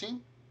 It's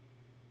 15.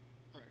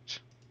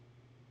 Correct.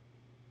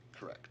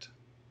 Correct.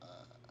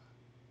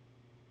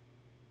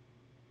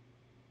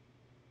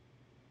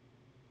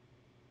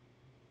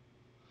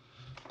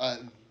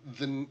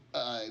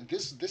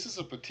 This is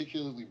a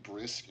particularly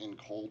brisk and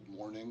cold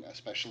morning,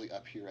 especially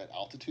up here at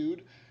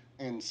altitude,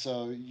 and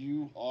so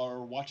you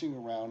are watching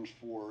around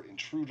for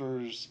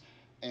intruders,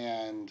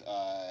 and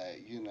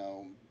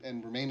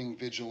and remaining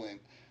vigilant.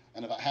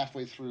 And about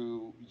halfway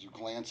through, you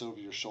glance over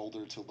your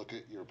shoulder to look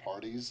at your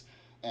parties,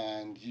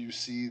 and you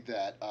see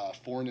that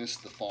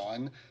Fornus the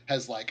Fawn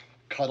has like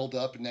cuddled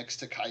up next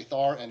to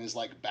Kythar and is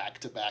like back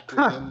to back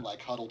with him,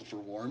 like huddled for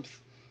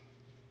warmth.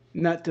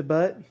 Nut to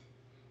butt.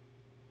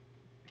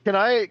 Can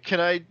I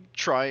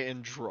try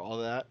and draw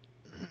that?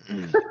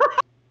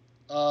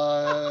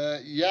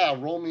 Yeah,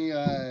 roll me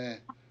a.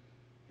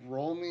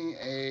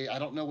 I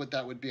don't know what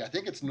that would be. I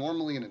think it's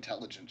normally an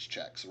intelligence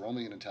check. So roll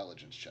me an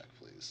intelligence check,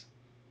 please.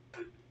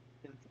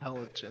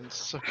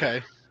 Intelligence.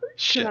 Okay.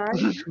 Shit. Can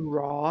I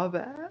draw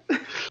that?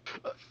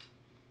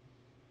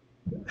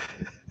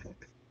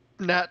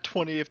 Nat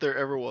 20 if there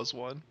ever was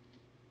one.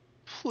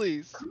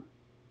 Please.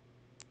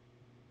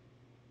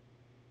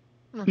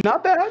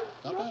 Not bad.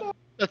 Not bad.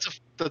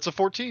 That's a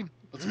 14.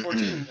 That's a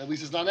 14. At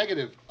least it's not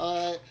negative.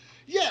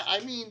 Yeah,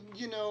 I mean,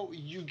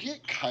 you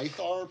get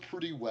Kythar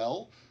pretty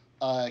well,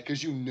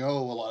 because you know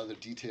a lot of the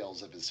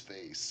details of his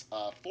face.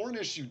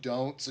 Fornus, you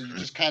don't, so you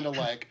just kind of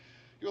like,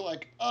 you're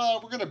like,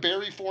 we're gonna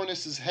bury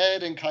Fornus's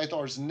head in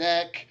Kythar's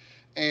neck,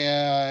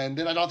 and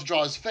then I don't have to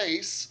draw his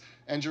face.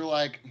 And you're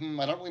like,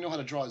 I don't really know how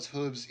to draw his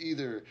hooves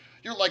either.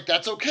 You're like,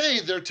 that's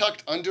okay, they're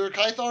tucked under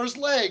Kythar's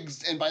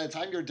legs. And by the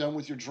time you're done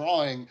with your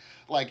drawing,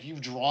 like,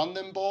 you've drawn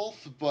them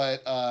both,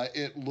 but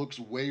it looks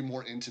way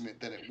more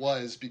intimate than it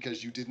was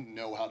because you didn't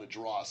know how to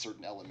draw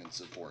certain elements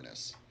of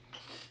Fornus.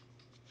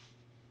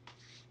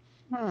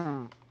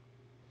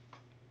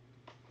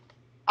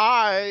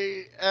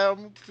 I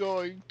am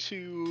going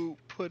to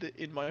put it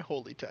in my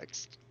holy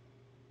text.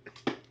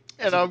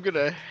 And I'm going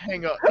to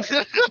hang up.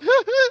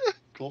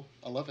 Cool.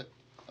 I love it.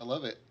 I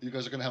love it. You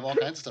guys are going to have all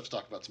kinds of stuff to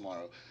talk about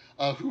tomorrow.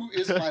 Who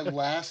is my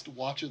last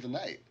watch of the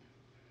night?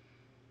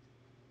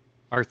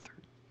 Arthur.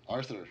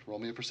 Arthur, roll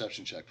me a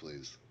perception check,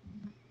 please.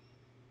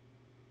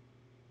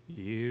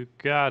 You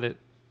got it.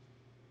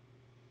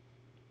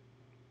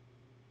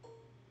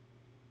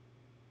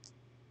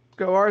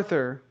 Go,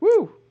 Arthur.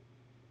 Woo!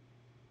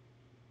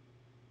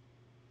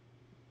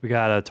 We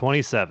got a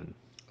 27.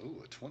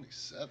 Ooh, a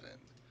 27.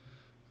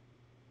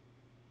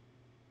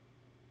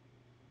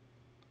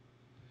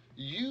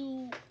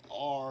 You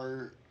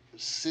are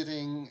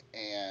sitting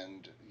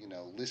and,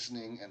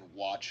 listening and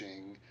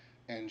watching,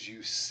 and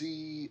you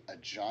see a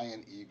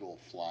giant eagle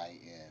fly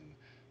in,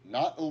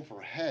 not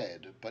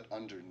overhead, but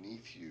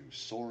underneath you,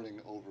 soaring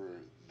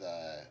over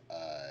the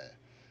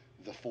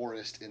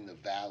forest in the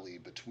valley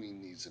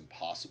between these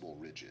impossible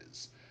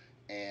ridges.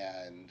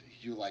 And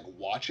you're like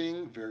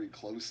watching very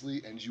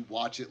closely, and you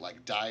watch it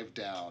like dive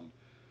down,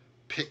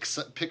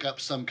 pick up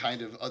some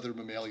kind of other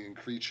mammalian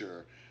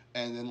creature,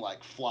 and then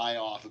like fly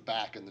off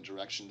back in the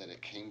direction that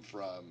it came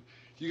from.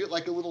 You get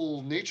like a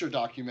little nature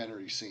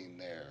documentary scene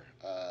there,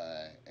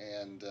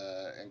 and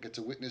get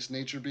to witness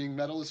nature being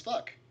metal as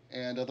fuck.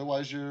 And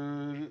otherwise,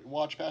 your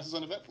watch passes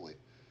uneventfully.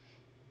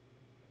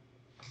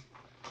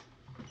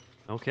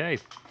 Okay.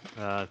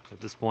 At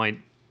this point,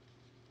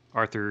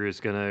 Arthur is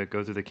going to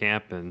go through the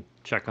camp and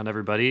check on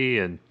everybody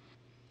and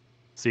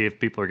see if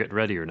people are getting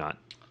ready or not.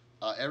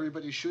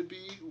 Everybody should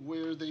be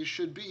where they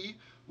should be,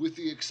 with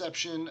the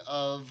exception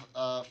of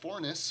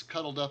Fornus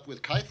cuddled up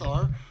with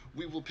Kythar.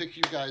 We will pick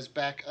you guys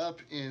back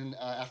up in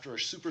after a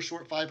super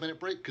short 5-minute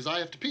break because I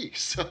have to pee.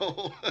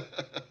 So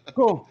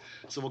Cool.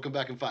 So we'll come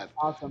back in 5.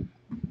 Awesome.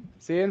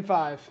 See you in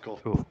 5.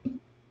 Cool.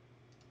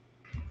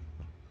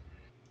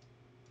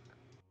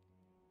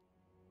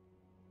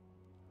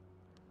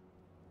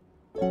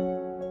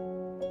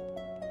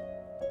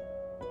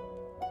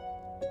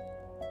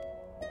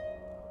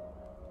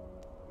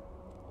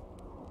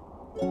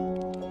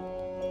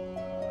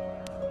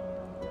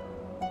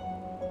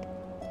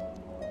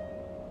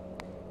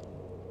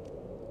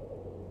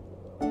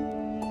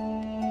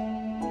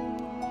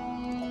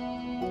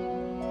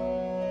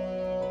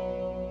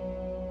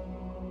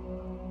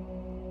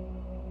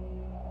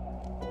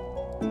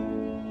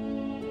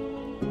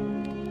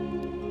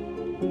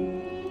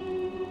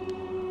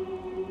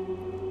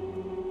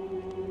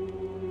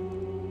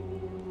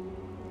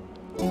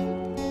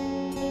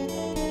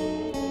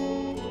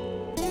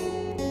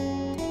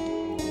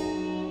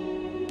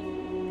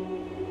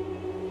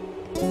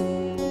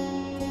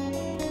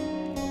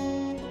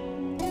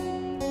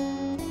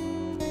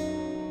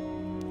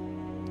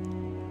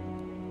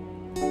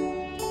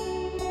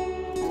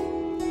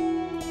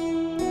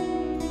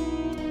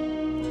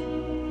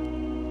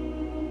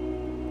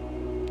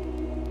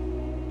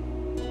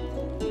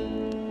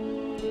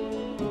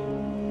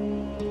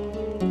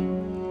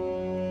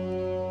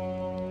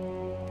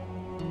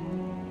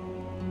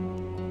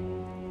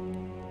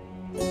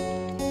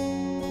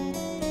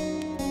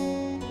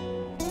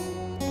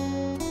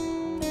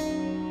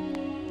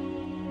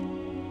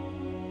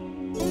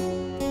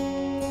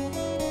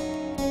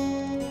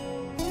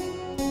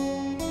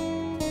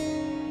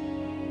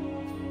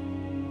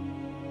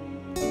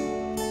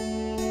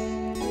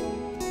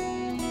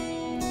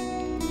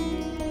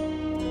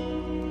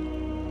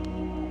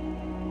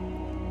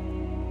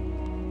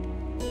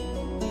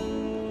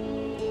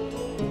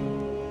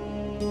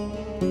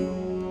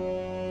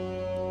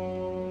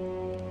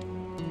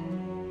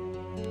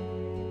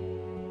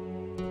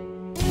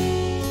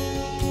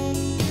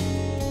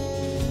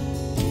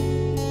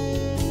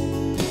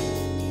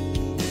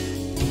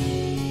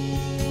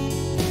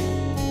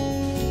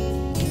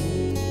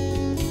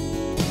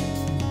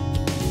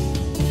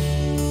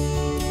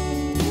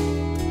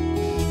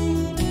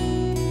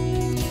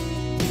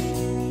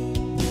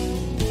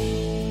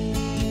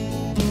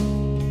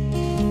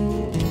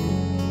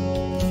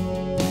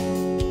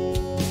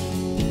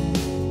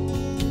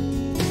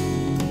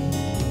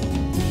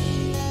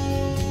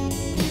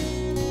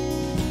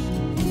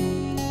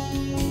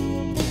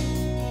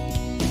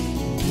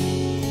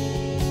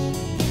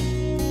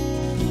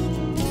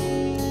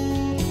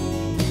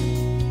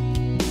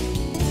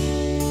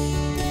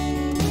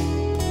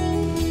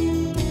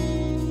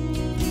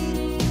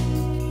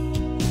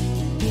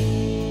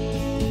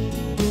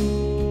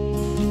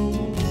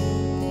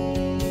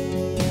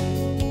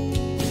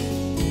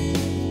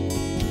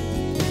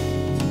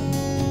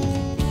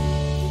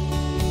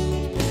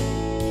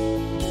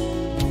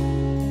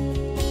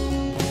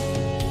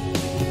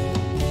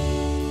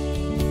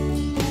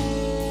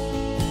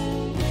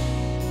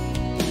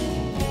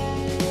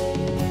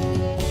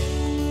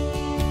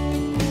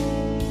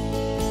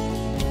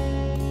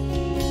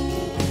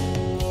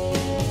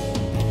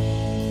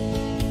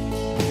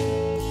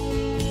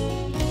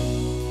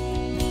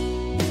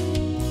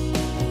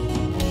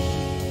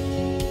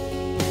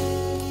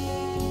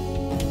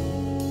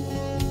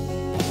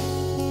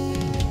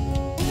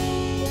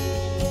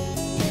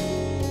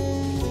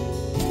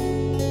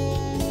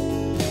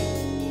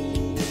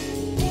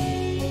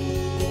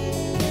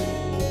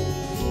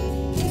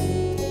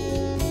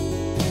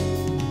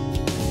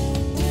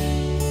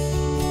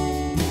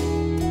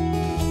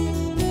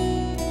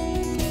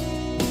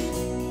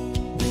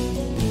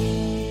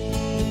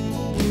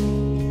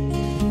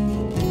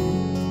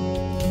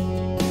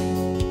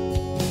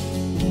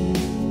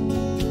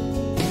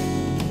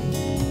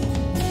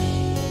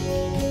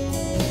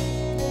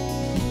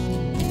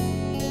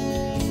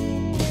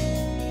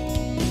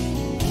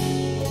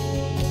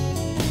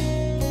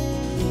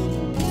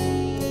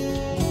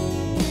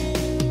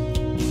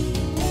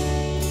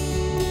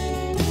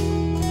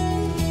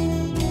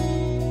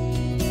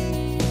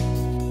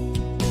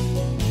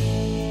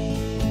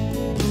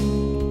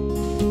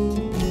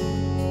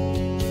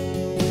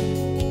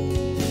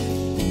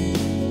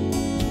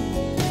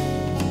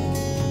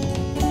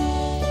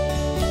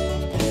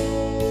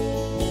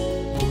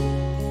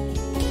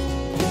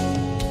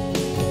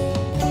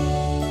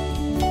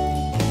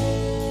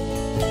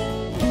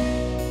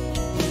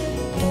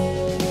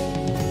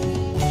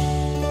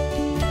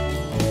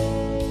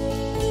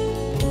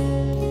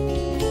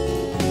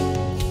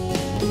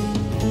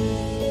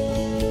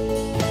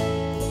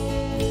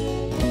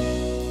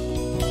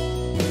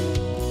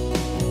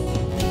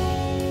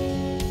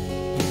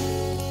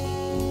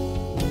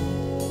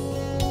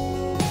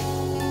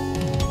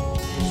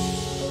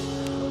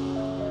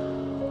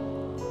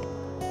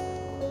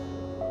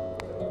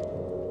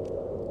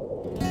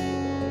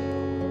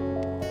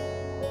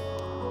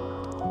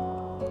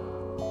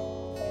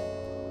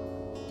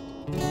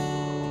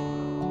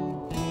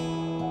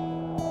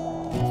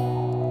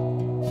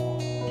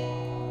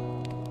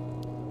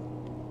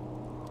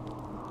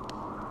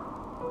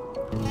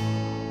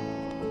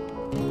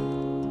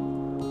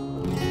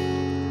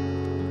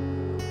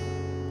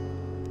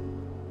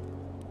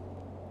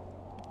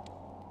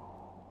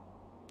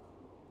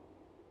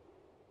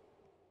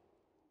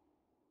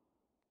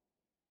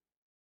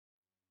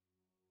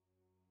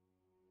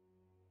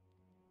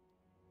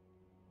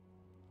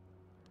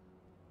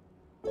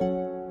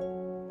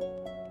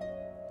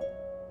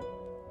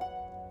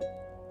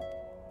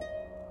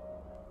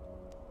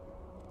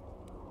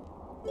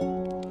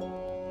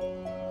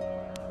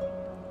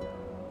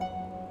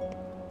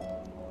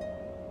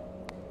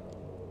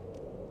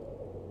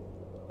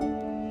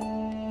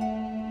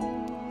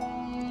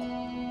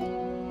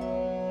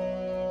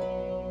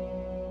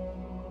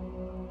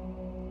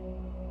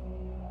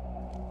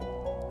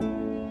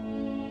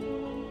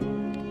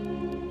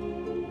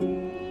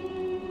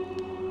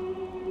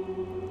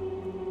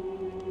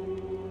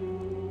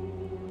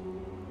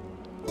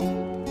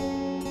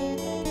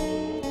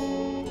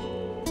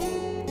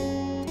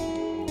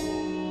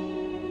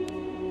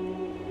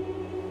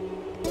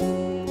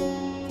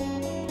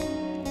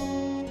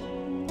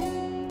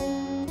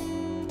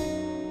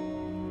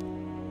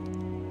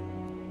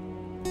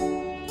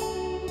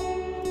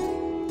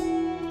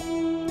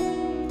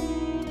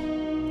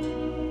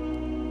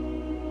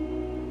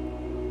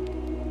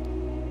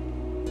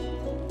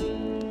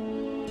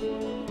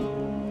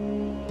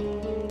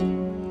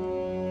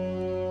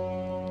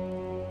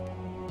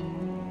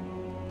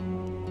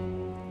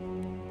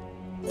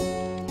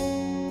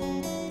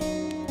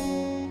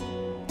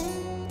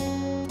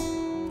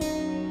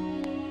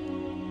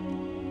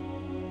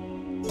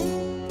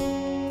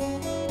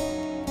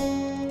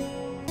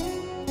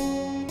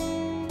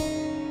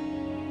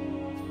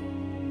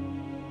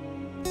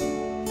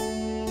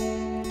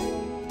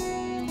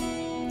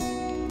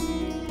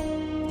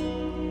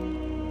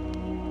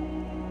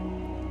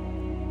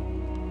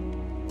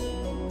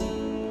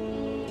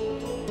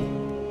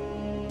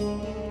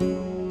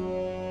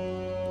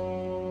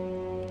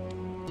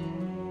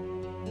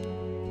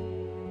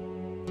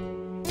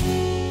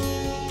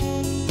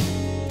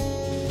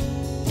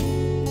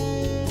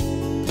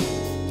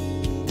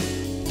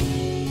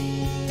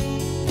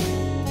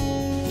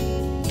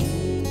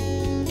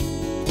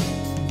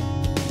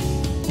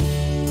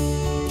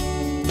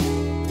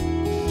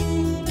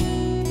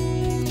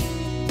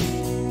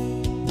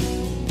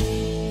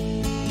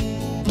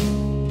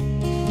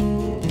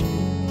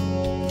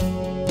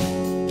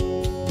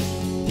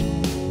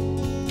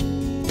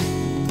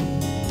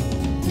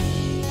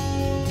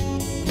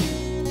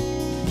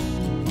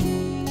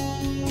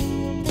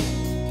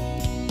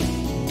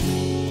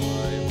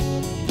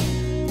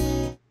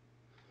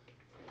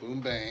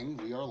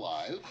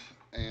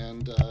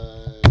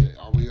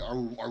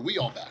 are we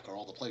all back? Are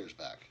all the players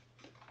back?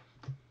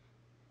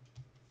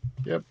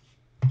 Yep.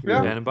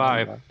 Yeah. Standing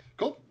by.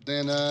 Cool.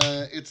 Then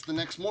it's the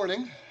next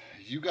morning.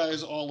 You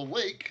guys all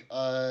awake.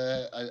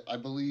 I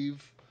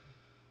believe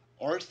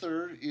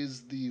Arthur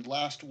is the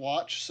last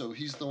watch, so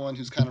he's the one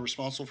who's kind of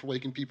responsible for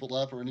waking people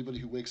up, or anybody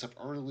who wakes up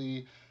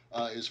early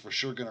is for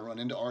sure going to run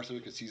into Arthur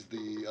because he's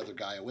the other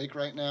guy awake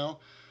right now.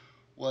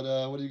 What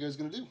are you guys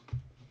going to do?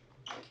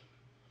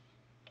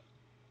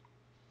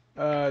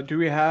 Do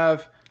we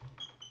have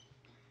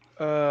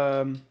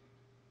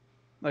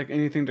like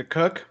anything to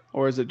cook,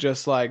 or is it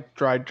just like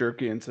dried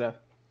jerky and stuff?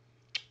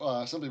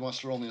 Somebody wants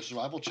to roll me a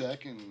survival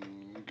check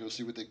and go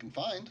see what they can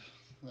find.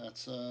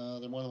 That's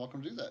they're more than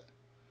welcome to do that.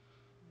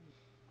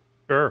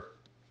 Sure.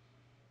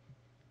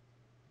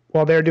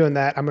 While they're doing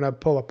that, I'm gonna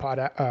pull a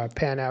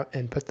pan out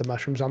and put the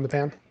mushrooms on the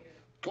pan.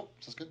 Cool.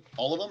 Sounds good.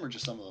 All of them or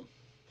just some of them?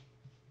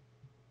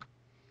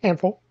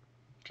 Handful.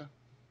 Okay.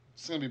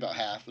 It's going to be about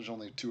half. There's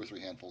only 2 or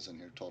 3 handfuls in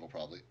here total,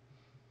 probably.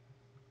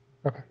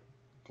 Okay.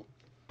 Cool.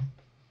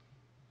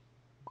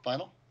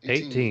 Final?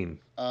 18.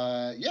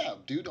 Yeah,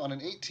 dude, on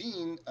an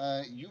 18,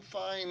 you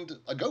find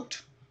a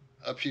goat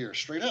up here,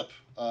 straight up,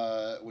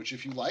 which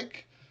if you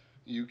like,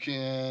 you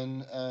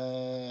can...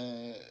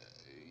 I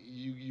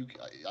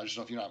just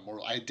know if you're not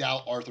moral. I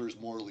doubt Arthur is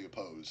morally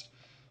opposed,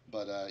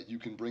 but you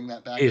can bring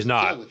that back He's as a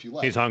not. kill if you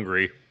like. He's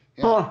hungry.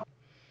 Yeah. Huh.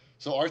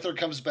 So Arthur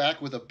comes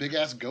back with a big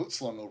ass goat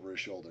slung over his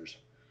shoulders.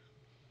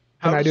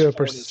 Can I do a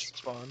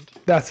respond?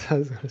 That's what I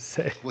was gonna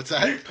say. What's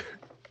that?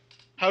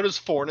 How does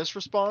Fornus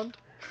respond?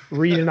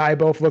 Reed and I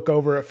both look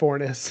over at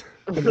Fornus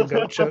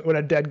when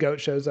a dead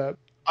goat shows up.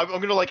 I'm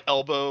gonna like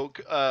elbow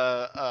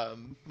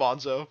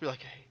Monzo. Be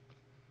like, hey.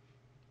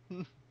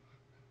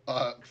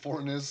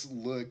 Fornus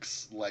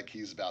looks like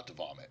he's about to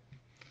vomit.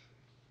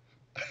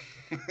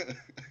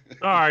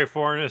 All right,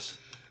 Fornus.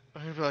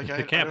 I'm gonna be like,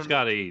 The camp's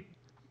got to eat.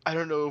 I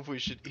don't know if we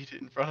should eat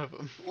it in front of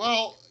him.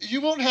 Well,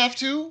 you won't have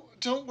to.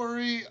 Don't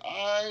worry.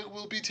 I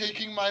will be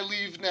taking my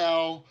leave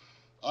now.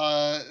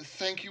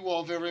 Thank you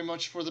all very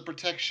much for the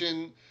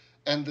protection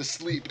and the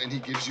sleep. And he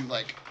gives you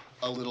like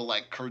a little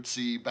like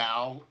curtsy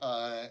bow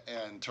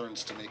and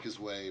turns to make his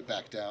way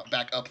back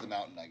up the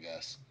mountain, I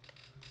guess.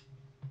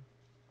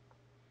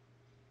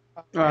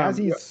 As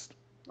he's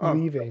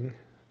leaving,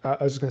 I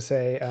was just gonna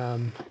say,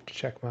 to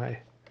check my.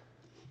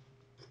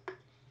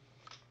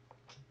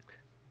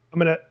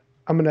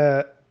 I'm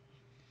gonna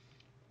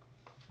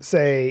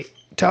say,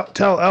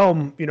 tell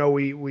Elm,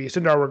 we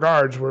send our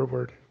regards.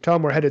 Tell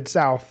him we're headed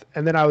south,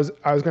 and then I was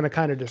gonna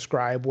kind of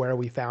describe where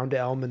we found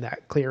Elm in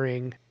that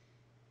clearing.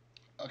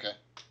 Okay.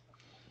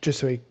 Just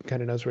so he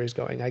kind of knows where he's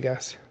going, I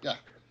guess. Yeah.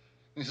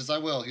 And he says, I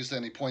will.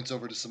 He points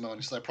over to Simone.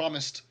 He says, I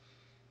promised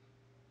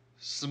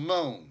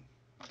Simone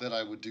that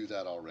I would do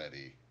that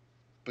already.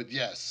 But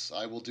yes,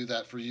 I will do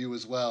that for you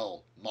as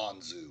well,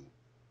 Monzu.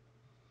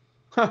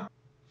 Yeah.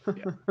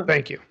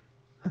 Thank you.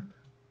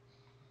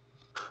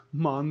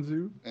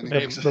 Monzu?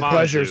 The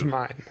pleasure's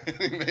mine.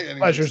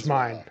 Pleasure's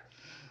mine.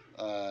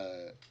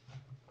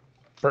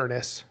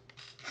 Furnace.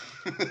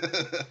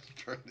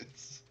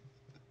 Furnace.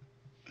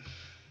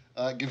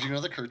 Gives you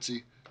another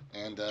curtsy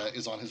and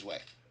is on his way.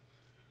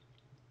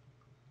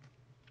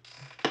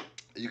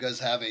 You guys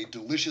have a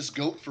delicious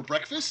goat for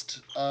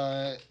breakfast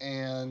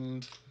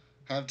and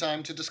have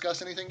time to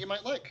discuss anything you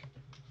might like.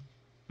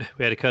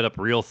 We had to cut up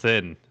real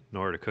thin in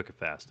order to cook it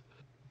fast.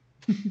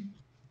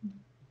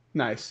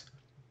 Nice.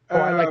 Oh,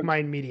 I like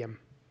mine medium.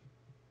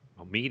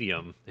 Oh,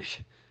 medium.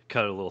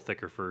 Cut it a little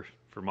thicker for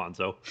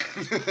Monzo.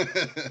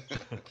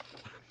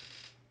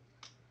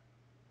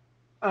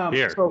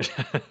 Here.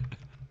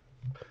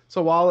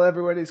 So while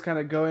everybody's kind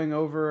of going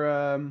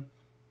over,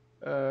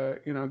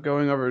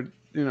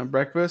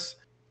 breakfast,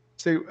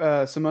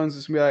 Simone's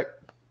just gonna be like,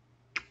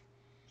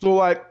 so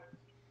like,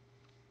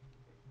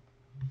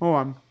 hold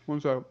on,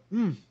 one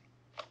second.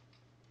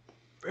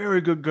 Very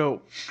good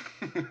goat.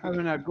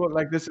 Haven't had goat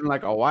like this in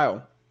like a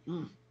while.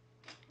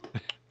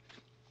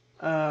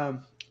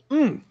 Damn.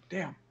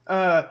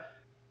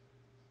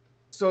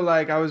 So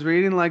like I was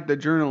reading like the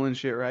journal and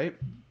shit, right?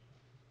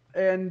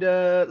 And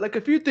like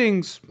a few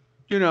things,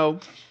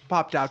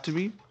 popped out to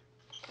me.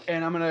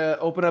 And I'm gonna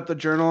open up the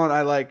journal and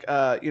I like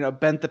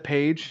bent the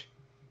page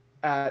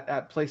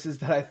at places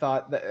that I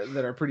thought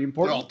that are pretty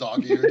important. They're all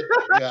dog-eared.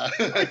 Yeah.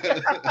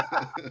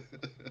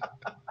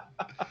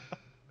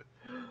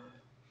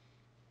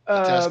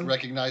 The test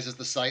recognizes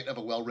the site of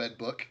a well-read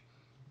book.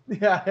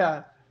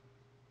 Yeah.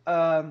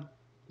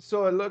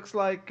 So it looks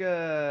like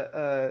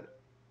Tahaka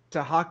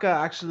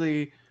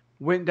actually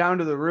went down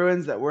to the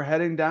ruins that we're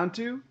heading down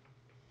to.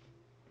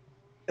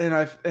 And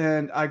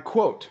I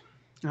quote,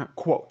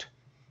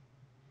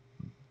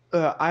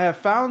 I have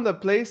found the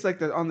place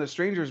on the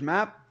stranger's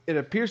map. It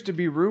appears to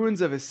be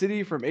ruins of a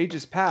city from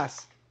ages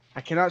past.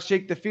 I cannot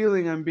shake the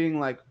feeling I'm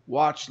being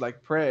watched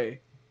like prey.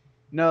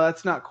 No,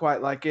 that's not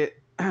quite like it.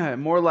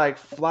 More like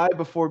fly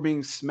before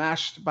being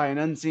smashed by an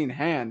unseen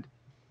hand.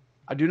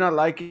 I do not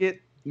like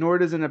it, nor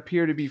does it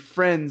appear to be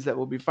friends that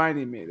will be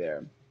finding me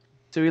there.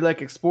 So he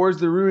explores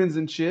the ruins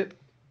and shit.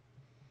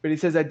 But he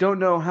says, I don't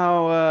know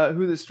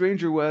who the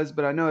stranger was,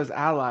 but I know his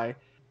ally.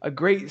 A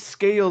great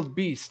scaled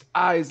beast,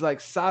 eyes like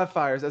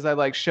sapphires, as I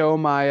like show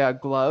my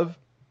glove,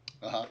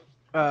 Uh-huh.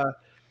 uh,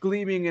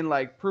 gleaming in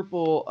like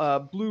purple,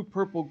 blue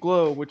purple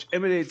glow, which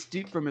emanates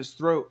deep from his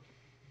throat.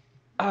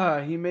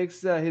 He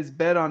makes his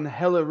bed on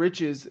hella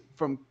riches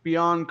from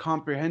beyond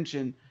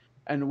comprehension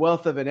and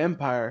wealth of an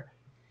empire,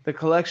 the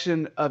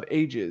collection of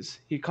ages.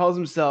 He calls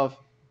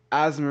himself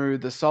Asmaru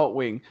the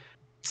Saltwing.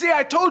 See,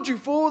 I told you,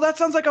 fool. That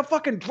sounds like a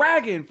fucking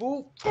dragon,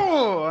 fool.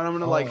 Oh, and I'm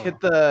gonna like hit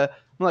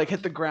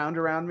the ground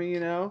around me,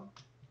 and I'm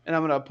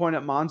gonna point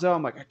at Monzo.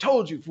 I'm like, I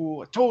told you,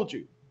 fool. I told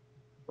you.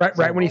 Right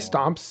when he Oh.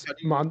 stomps, How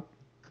do you- Mon.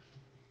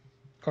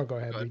 Oh, go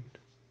ahead, Go ahead.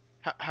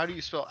 Reed. How do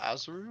you spell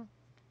Azuru?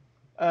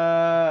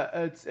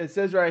 It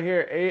says right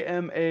here,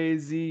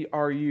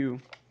 Amazru,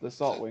 the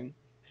Saltwing.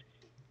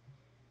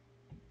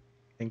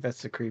 I think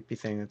that's the creepy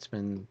thing that's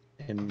been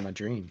in my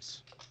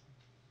dreams.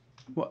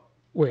 What?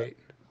 Wait.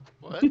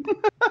 What?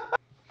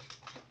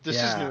 This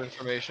is Yeah. new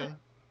information.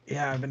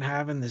 Yeah, I've been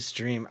having this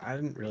dream. I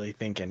didn't really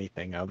think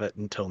anything of it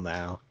until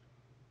now,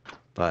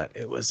 but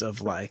it was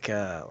of like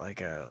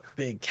a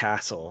big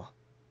castle.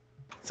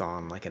 It's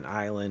on like an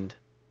island,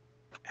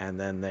 and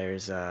then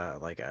there's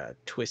like a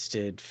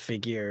twisted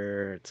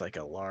figure. It's like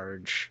a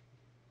large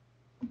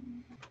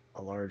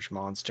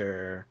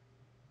monster.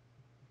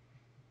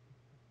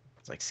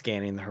 It's like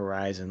scanning the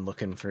horizon,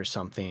 looking for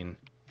something.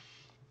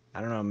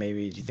 I don't know.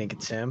 Maybe do you think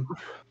it's him?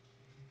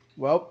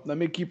 Well, let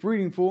me keep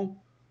reading, fool.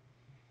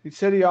 He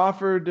said he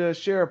offered to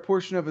share a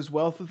portion of his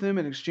wealth with him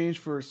in exchange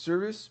for his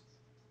service.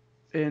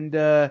 And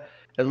it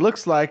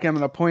looks like I'm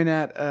going to point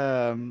at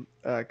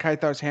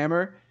Kaithar's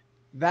hammer.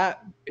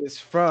 That is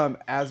from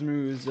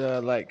Asmu's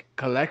like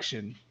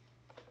collection,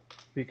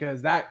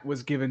 because that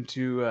was given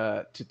to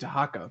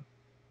Tahaka.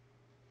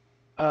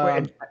 Wait,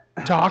 and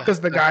Tahaka's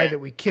the guy that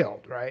we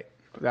killed, right?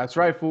 That's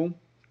right, fool.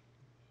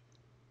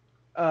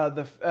 And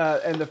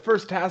the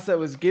first task that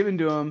was given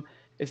to him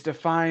is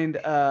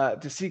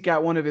to seek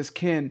out one of his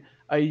kin,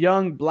 a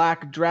young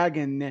black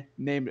dragon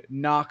named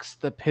Nox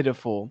the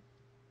Pitiful.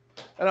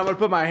 And I'm gonna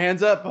put my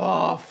hands up.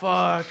 Oh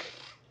fuck!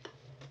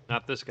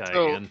 Not this guy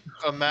So again.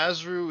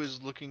 Mazru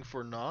is looking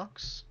for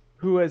Nox.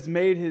 Who has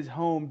made his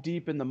home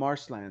deep in the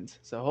marshlands?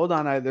 So hold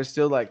on, there's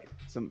still like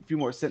few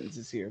more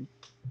sentences here.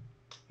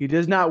 He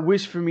does not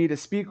wish for me to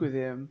speak with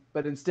him,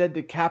 but instead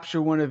to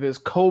capture one of his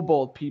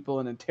kobold people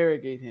and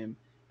interrogate him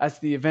as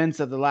to the events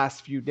of the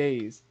last few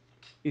days.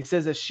 He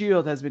says a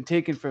shield has been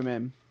taken from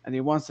him, and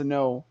he wants to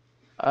know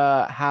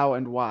how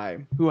and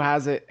why, who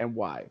has it and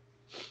why.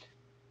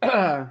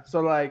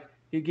 So like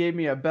he gave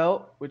me a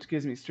belt, which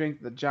gives me strength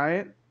of the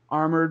giant,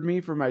 armored me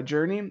for my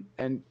journey,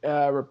 and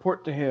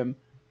report to him.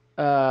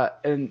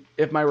 And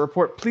if my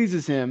report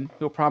pleases him,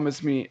 he'll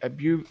promise me a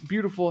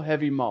beautiful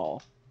heavy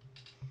maul.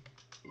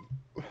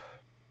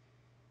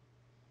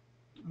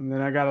 And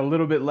then I got a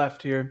little bit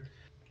left here.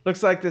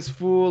 Looks like this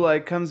fool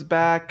like comes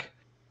back,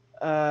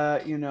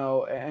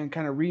 and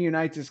kind of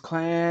reunites his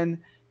clan.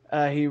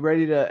 And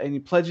he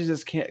pledges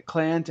his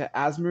clan to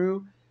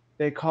Asmru.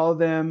 They call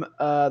them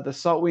the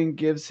Saltwing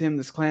gives him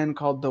this clan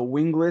called the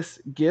Wingless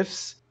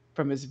Gifts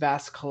from his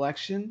vast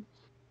collection.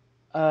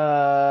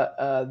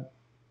 Let's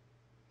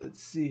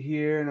see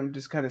here, and I'm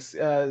just kind of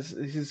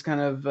he's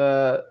kind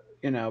of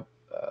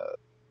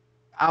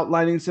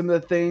outlining some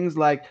of the things.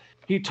 Like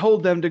he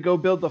told them to go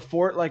build the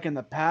fort like in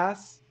the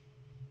past,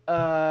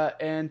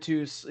 and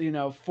to thin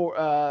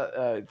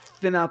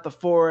out the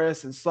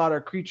forest and slaughter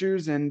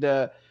creatures. And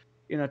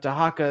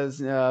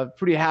Tahaka's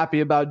pretty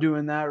happy about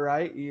doing that,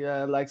 right? He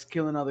likes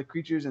killing all the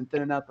creatures and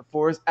thinning out the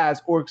forest,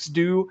 as orcs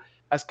do,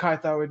 as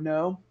Kaithar would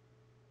know.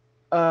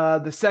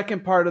 The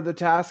second part of the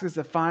task is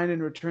to find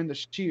and return the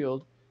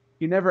shield.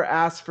 He never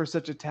asked for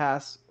such a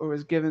task, or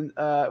was given.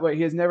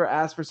 He has never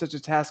asked for such a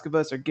task of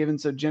us, or given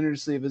so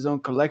generously of his own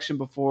collection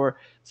before.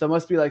 So it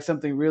must be like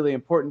something really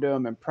important to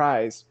him and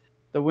prized.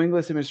 The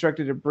Wingless have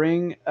instructed to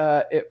bring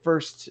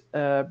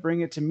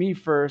it to me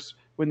first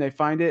when they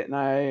find it, and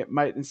I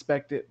might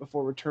inspect it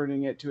before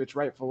returning it to its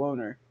rightful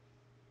owner.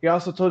 He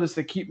also told us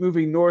to keep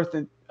moving north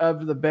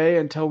of the bay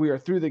until we are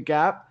through the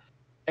gap.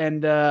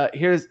 And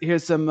here's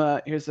some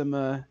this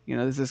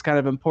is kind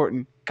of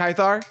important.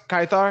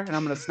 Kaithar, and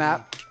I'm gonna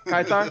snap.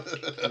 Kaithar.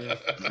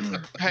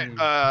 Hey,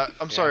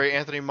 I'm sorry,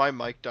 Anthony. My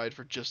mic died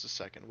for just a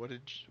second.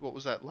 What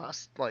was that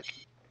last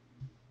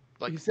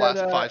He said,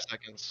 last 5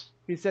 seconds?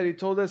 He said he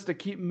told us to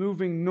keep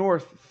moving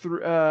north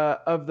through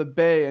of the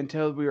bay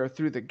until we are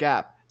through the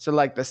gap. So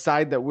like the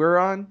side that we're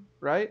on,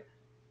 right?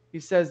 He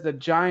says the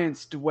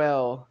giants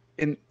dwell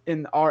in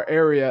our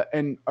area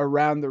and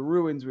around the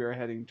ruins we are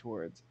heading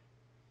towards.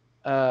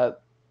 They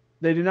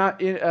do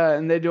not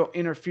and they don't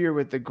interfere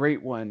with the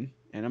Great One,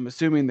 and I'm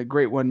assuming the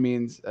Great One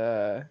means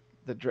the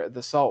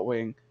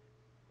Saltwing,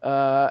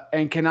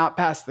 and cannot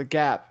pass the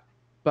gap,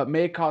 but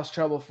may cause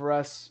trouble for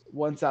us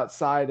once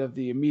outside of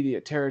the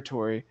immediate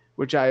territory,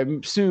 which I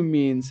assume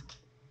means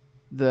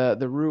the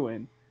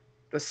ruin.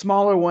 The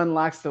smaller one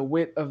lacks the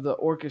wit of the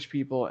orcish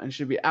people and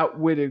should be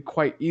outwitted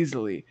quite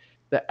easily.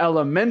 The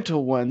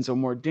elemental ones are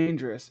more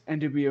dangerous and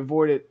to be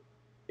avoided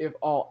if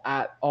all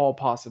at all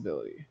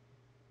possibility,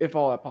 if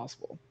all at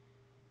possible.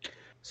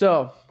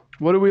 So,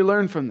 what do we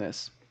learn from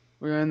this?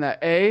 We learn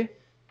that A,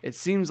 it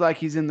seems like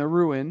he's in the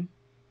ruin.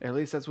 At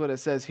least that's what it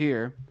says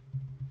here.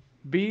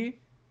 B,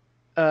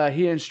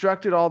 he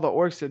instructed all the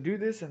orcs to do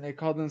this, and they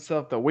called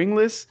themselves the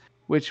Wingless,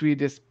 which we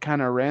just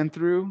kind of ran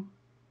through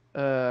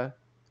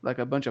like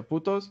a bunch of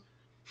putos.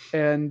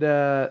 And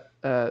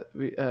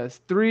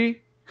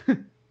 3,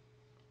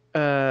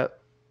 it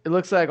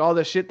looks like all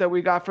the shit that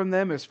we got from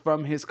them is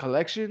from his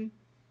collection.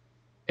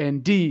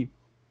 And D,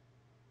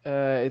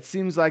 it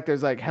seems like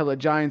there's like hella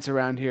giants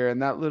around here,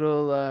 and that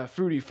little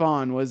fruity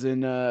fawn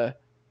wasn't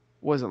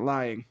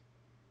lying.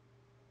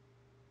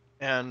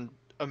 And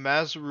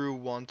Amazuru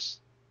wants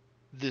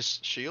this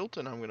shield,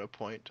 and I'm going to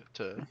point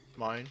to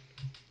mine.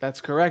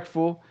 That's correct,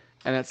 fool.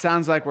 And it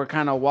sounds like we're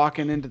kind of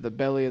walking into the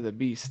belly of the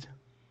beast,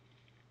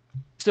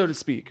 so to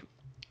speak.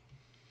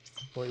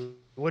 Well, you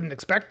wouldn't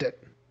expect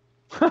it.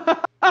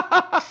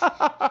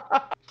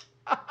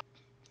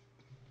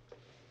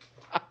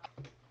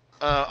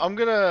 I'm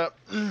gonna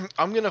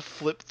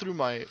flip through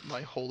my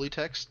holy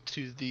text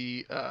to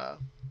the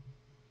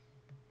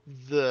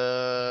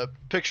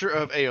picture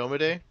of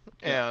Aomade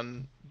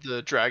and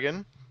the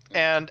dragon,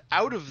 and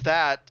out of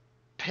that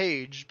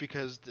page,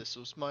 because this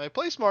was my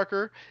place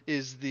marker,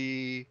 is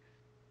the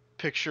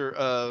picture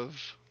of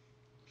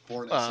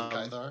Fornus and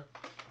Kythar.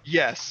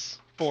 Yes,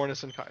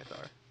 Fornus and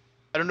Kythar.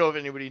 I don't know if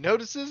anybody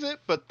notices it,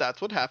 but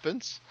that's what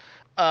happens.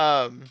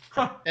 And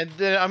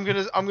then I'm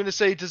gonna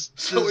say,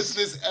 So it's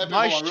this epic.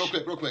 Hold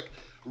on, real quick.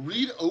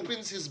 Reed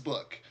opens his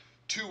book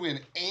to an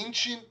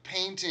ancient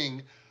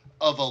painting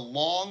of a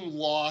long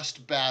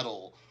lost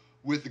battle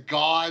with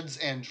gods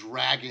and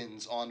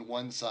dragons on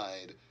one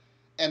side,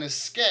 and a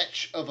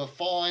sketch of a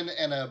fawn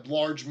and a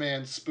large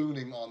man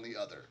spooning on the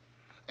other,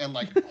 and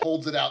like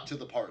holds it out to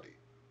the party.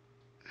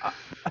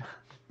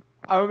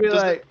 I would be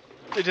like,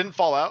 it didn't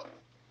fall out.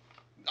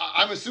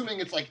 I'm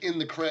assuming it's like in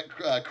the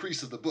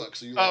crease of the book.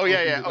 So you.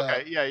 Like,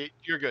 okay, yeah,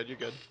 you're good.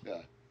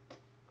 Yeah.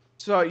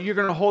 So you're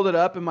gonna hold it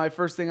up, and my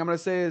first thing I'm gonna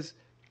say is,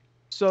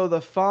 so the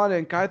fawn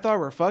and Kythar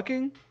were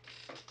fucking?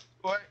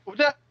 What? Well,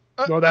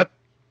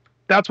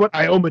 that's what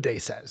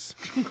Iomade says.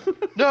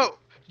 No,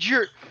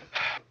 you're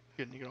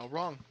getting it all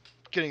wrong.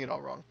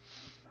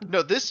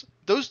 No, those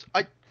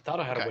I thought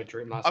I had a wet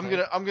dream last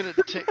night. I'm gonna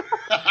take.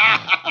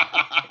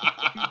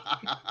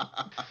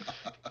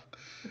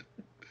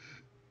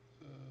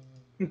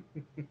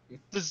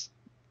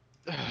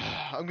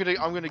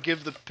 I'm gonna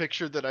give the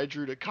picture that I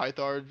drew to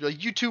Kythar.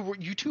 Like, you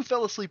two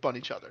fell asleep on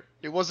each other.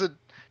 It wasn't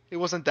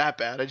that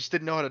bad. I just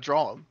didn't know how to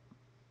draw them.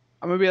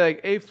 I'm gonna be like,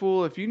 hey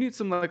fool, if you need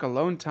some like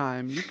alone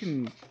time, you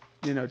can,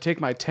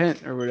 take my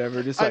tent or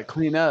whatever, just like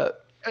clean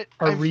up.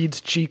 Are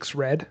Reed's cheeks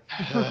red?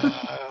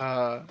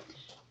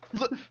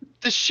 Look,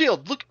 this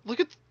shield. Look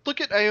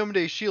at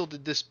Iomede's shield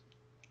in this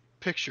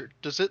picture.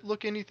 Does it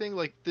look anything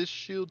like this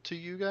shield to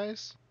you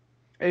guys?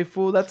 Hey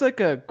fool, that's like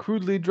a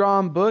crudely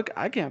drawn book.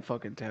 I can't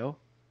fucking tell.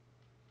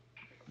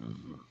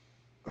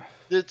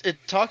 It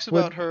talks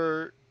about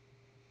her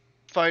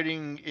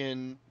fighting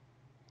in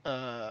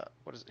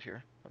what is it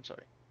here? I'm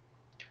sorry.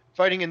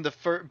 Fighting in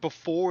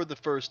before the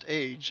First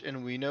Age,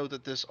 and we know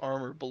that this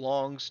armor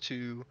belongs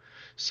to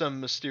some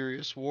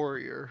mysterious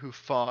warrior who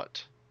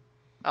fought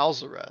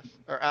Alzareth.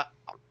 Or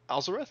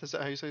Alzareth? Is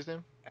that how you say his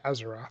name?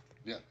 Azeroth.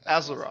 Yeah.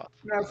 Azeroth.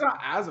 No, it's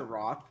not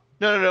Azeroth.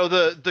 No.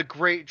 The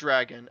great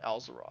dragon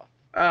Alzaroth.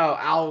 Oh,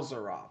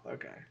 Alzaroth.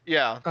 Okay.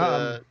 Yeah.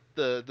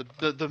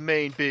 The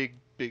main big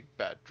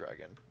bad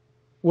dragon.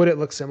 Would it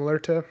look similar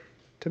to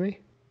me?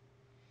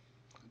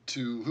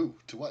 To who?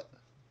 To what?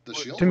 The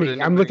shield? To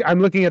me, I'm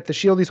looking at the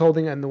shield he's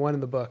holding and the one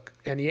in the book,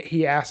 and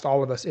he asked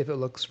all of us if it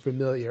looks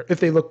familiar, if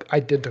they look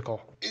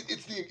identical.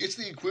 It's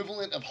the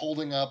equivalent of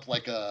holding up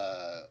like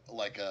a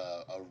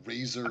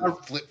razor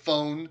flip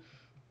phone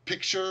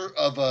picture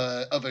of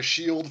a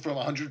shield from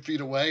 100 feet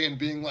away and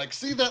being like,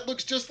 see, that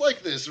looks just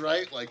like this,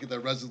 right? Like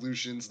the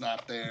resolution's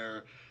not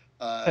there.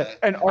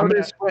 An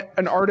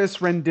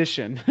artist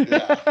rendition.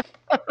 Yeah.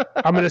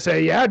 I'm gonna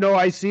say, yeah, no,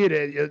 I see it.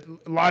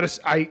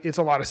 It's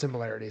a lot of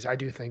similarities. I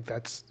do think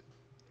that's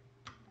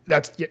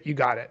you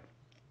got it.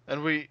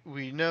 And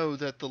we know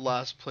that the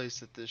last place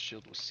that this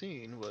shield was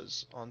seen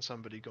was on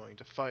somebody going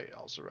to fight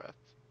Alzareth.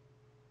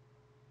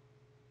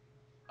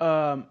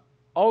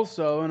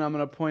 Also, and I'm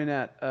gonna point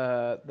at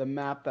the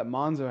map that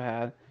Monzo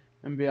had,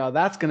 and be all,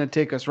 that's gonna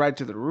take us right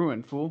to the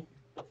ruin, fool.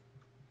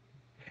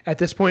 At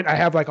this point, I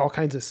have like all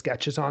kinds of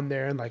sketches on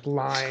there and like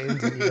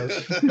lines,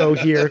 and go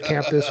here,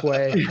 camp this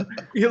way.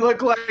 You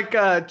look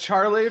like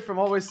Charlie from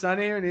Always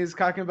Sunny, and he's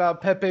talking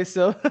about Pepe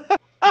Silva.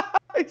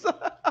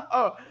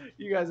 Oh,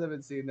 you guys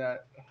haven't seen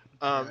that.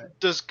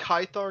 Does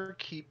Kythar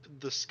keep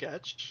the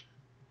sketch?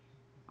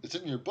 It's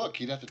in your book.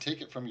 He'd have to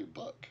take it from your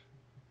book.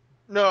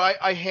 No,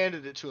 I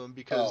handed it to him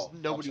because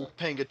nobody was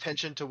paying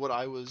attention to what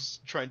I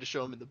was trying to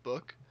show him in the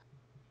book.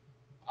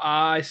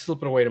 I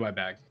slip it away to my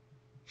bag.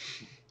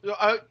 No,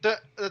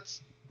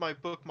 that's my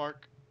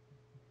bookmark.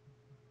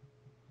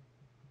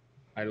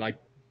 I like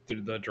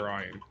the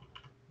drawing.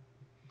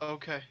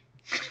 Okay.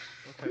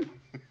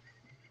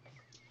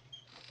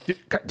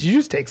 Did you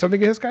just take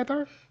something against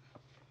Skythar?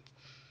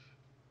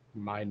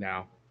 Mine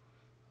now.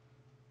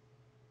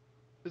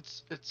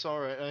 It's all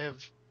right. I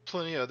have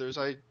plenty others.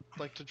 I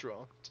like to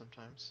draw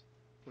sometimes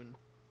when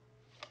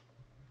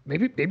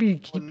Maybe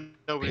keep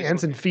nobody's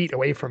hands and looking. feet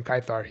away from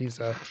Kythar. He's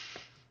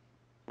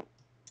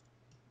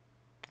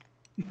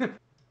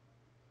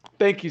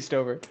Thank you,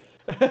 Stover.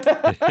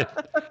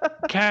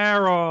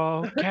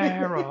 Carol.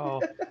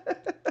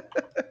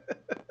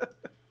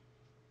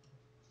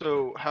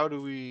 So how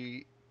do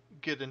we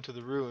get into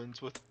the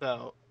ruins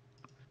without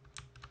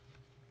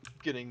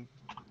getting?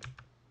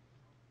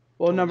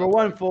 Well, Torn number up.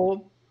 one,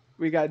 fool,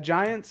 we got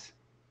giants,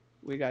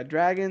 we got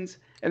dragons,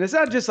 and it's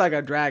not just like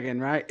a dragon,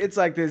 right? It's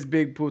like this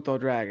big puto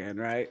dragon,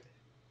 right?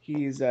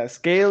 He's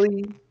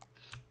scaly.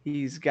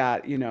 He's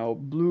got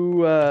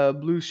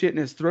blue shit in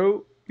his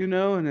throat,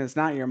 and it's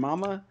not your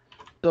mama.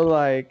 So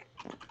like,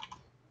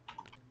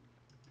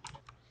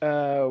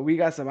 we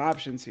got some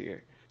options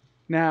here.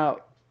 Now,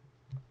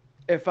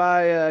 if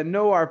I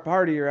know our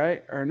party,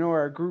 right, or know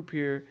our group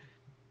here,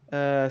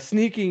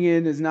 sneaking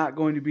in is not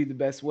going to be the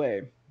best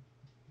way.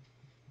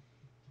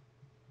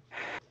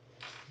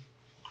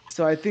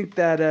 So I think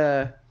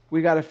that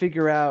we got to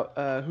figure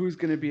out who's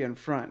going to be in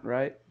front,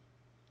 right?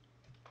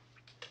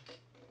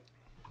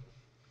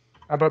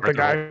 How about the Arthur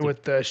guy holds it.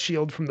 with the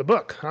shield from the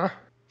book, huh?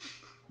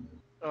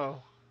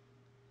 Oh.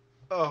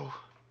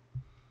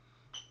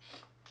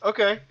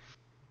 Okay.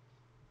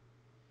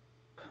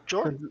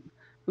 Sure.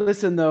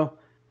 Listen, though,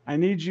 I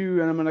need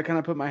you, and I'm going to kind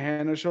of put my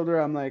hand on his shoulder.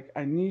 I'm like,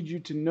 I need you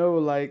to know,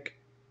 like,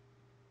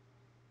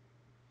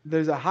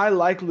 there's a high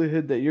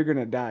likelihood that you're going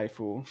to die,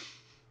 fool.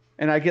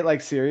 And I get,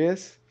 like,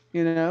 serious,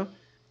 I'm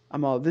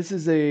all,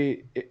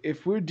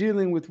 if we're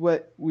dealing with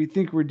what we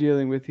think we're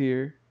dealing with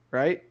here,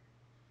 right?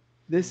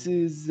 This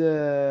is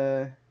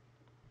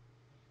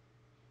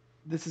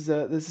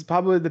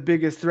probably the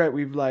biggest threat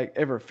we've, like,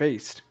 ever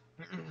faced.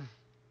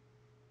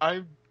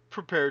 I'm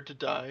prepared to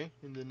die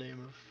in the name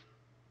of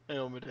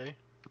Aomade.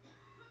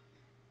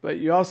 But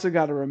you also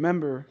got to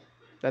remember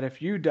that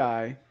if you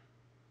die,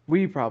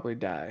 we probably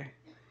die.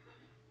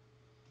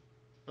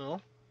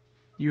 Well,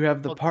 You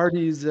have the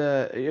parties.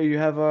 You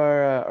have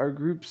our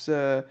group's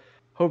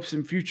hopes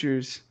and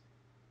futures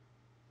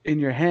in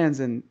your hands,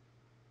 and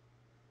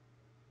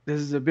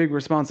this is a big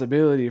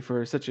responsibility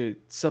for such a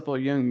supple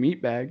young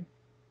meatbag.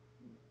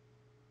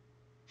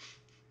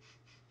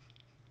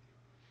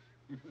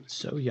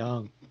 So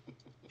young.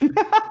 oh,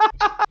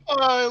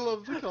 I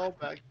love the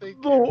callback.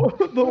 Thank you.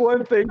 The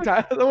one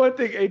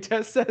thing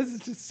Ates says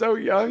is just so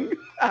young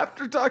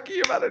after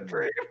talking about a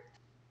dream.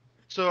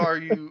 So are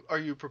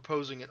you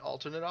proposing an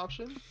alternate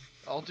option?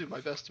 I'll do my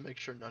best to make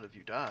sure none of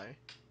you die.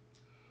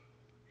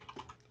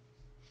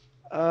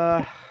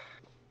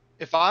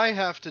 If I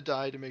have to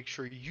die to make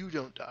sure you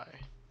don't die,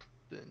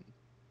 then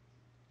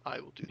I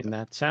will do that. And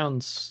that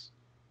sounds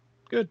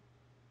good.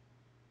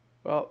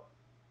 Well,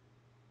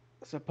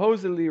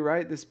 supposedly,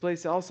 right, this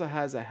place also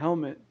has a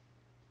helmet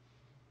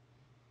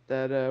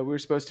that we're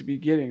supposed to be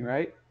getting,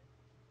 right?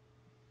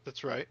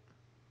 That's right.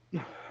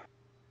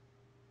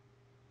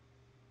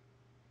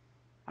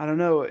 I don't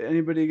know.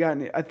 Anybody got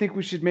any? I think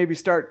we should maybe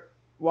start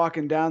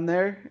walking down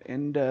there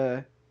and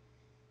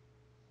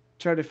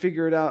try to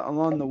figure it out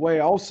along the way.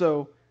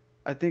 Also,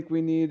 I think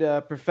we need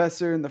a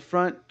professor in the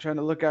front trying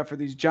to look out for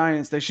these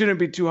giants. They shouldn't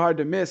be too hard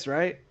to miss,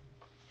 right?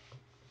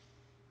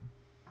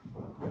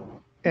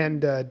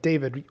 And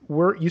David,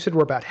 you said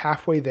we're about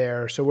halfway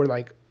there, so we're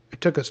like,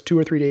 it took us 2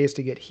 or 3 days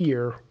to get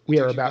here.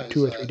 We are about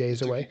 2 or 3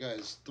 days away. It took you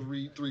guys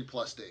three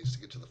plus days to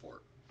get to the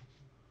fort.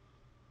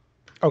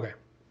 Okay,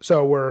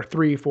 so we're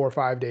 3, 4,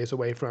 5 days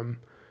away from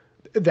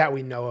that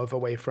we know of,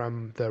 away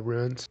from the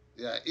ruins.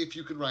 Yeah, if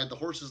you can ride the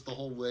horses the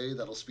whole way,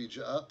 that'll speed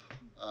you up.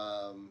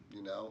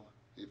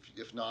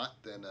 If not,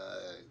 then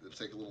it'll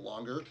take a little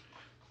longer.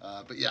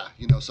 But yeah,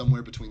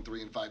 somewhere between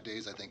 3 and 5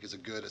 days, I think, is a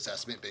good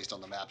assessment based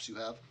on the maps you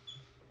have.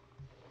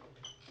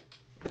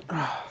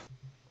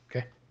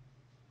 Okay.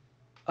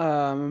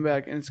 I'm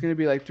back, and it's gonna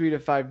be like 3 to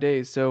 5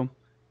 days. So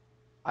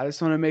I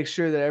just want to make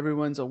sure that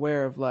everyone's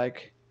aware of,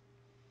 like,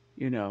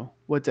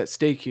 what's at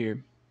stake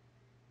here.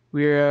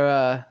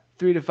 We're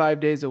 3 to 5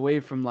 days away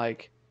from,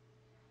 like,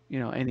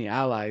 any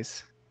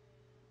allies.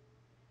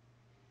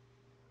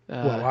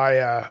 Well,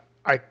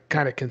 I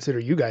kind of consider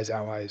you guys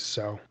allies,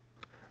 so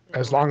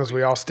as long as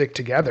we all stick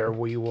together,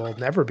 we will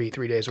never be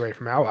 3 days away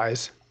from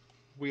allies.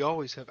 We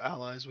always have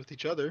allies with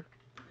each other.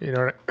 You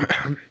know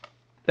what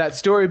that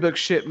storybook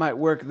shit might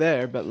work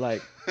there, but,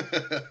 like,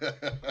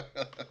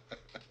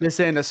 this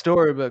ain't a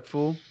storybook,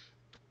 fool.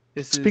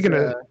 Speaking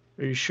of,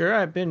 are you sure?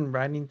 I've been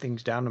writing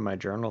things down in my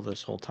journal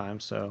this whole time,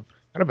 so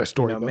kind of a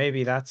storybook.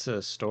 Maybe that's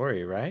a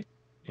story, right?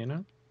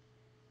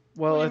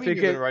 Well, what if do you it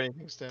mean you've been writing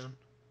things down,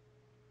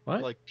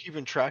 what? Like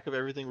keeping track of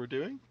everything we're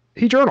doing?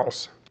 He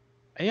journals.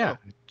 Yeah.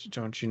 Oh.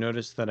 Don't you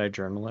notice that I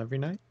journal every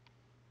night?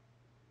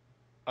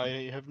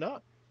 I have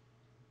not.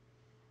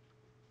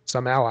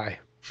 Some ally.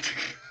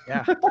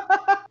 Yeah.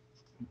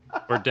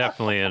 We're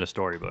definitely in a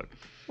storybook.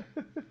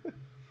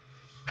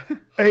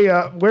 Hey,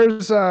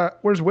 where's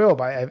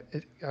Will? I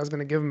was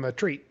gonna give him a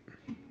treat.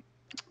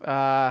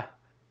 Uh,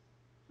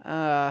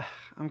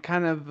 I'm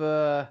kind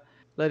of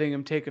letting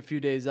him take a few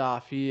days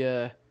off. He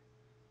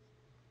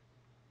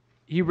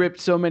ripped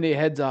so many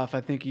heads off.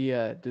 I think he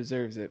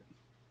deserves it.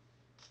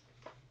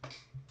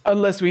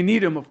 Unless we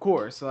need him, of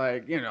course.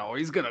 Like,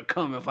 he's gonna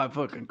come if I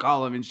fucking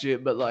call him and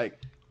shit. But like,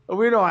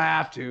 we don't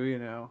have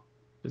to.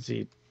 Does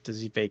he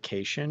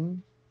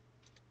vacation?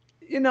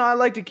 I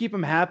like to keep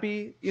him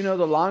happy. The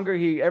longer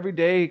every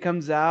day he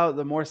comes out,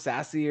 the more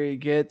sassier he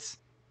gets.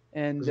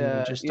 And Doesn't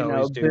he just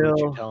always do what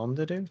you Bill, tell him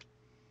to do?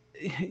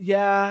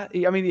 yeah,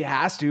 I mean he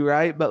has to,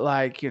 right? But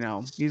like,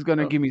 he's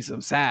gonna give me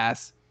some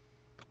sass.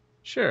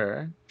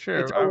 Sure.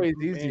 It's always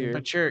easier.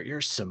 But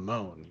you're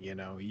Simone,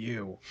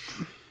 you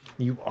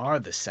are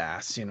the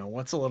sass.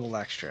 What's a little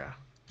extra?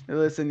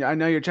 Listen, I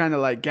know you're trying to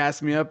like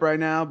gas me up right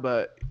now,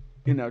 but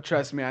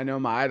trust me, I know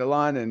my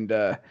Eidolon, and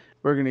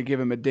we're gonna give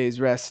him a day's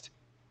rest,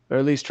 or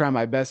at least try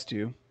my best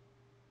to.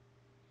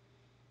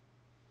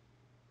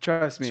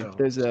 Trust me.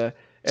 So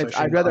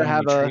I'd rather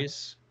have a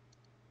trees?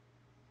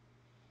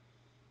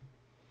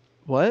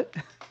 What?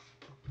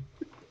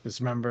 Just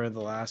remember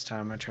the last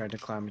time I tried to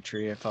climb a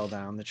tree, I fell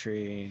down the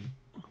tree.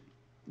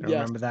 Yes.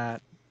 Remember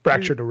that?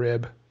 Fractured a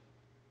rib.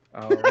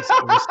 Oh, it was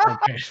so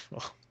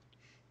painful.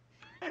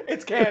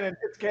 It's canon.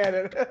 It's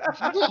canon.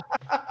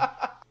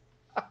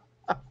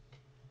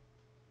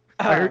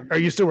 Are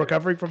you still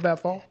recovering from that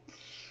fall?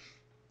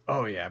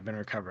 Oh yeah, I've been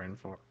recovering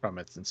from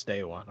it since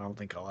day one. I don't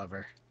think I'll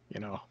ever,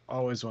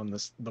 always when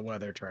the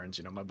weather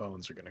turns, my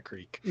bones are gonna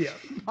creak. Yeah.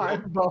 My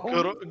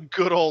bone.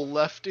 Good old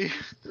lefty.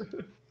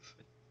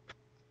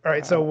 All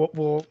right, so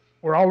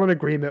we're all in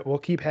agreement. We'll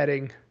keep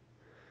heading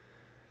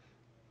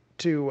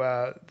to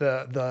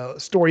the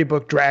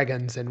storybook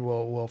dragons, and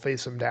we'll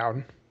face them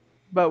down.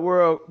 But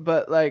are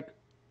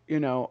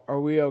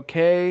we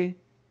okay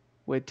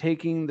with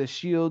taking the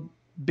shield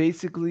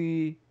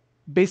basically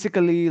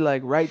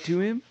like right to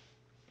him?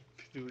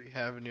 Do we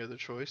have any other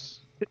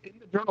choice? In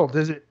the journal,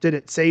 did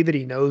it say that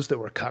he knows that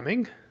we're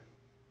coming?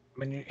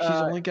 I mean, he's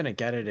only gonna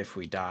get it if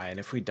we die, and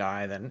if we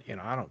die, then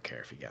I don't care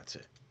if he gets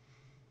it.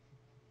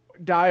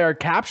 Die or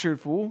captured,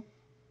 fool.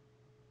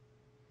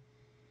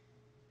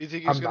 You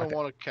think he's gonna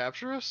want to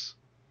capture us?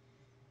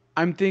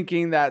 I'm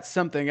thinking that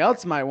something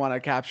else might want to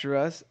capture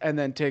us and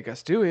then take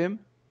us to him.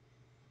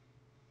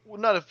 Well,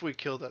 not if we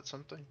kill that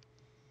something.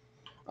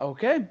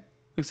 Okay.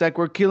 Looks like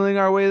we're killing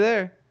our way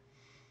there.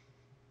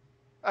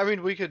 I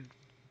mean, we could.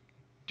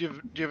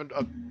 Do you have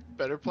a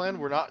better plan?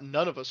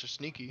 None of us are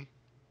sneaky.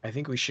 I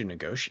think we should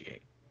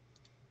negotiate.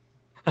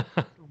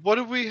 What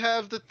do we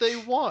have that they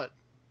want?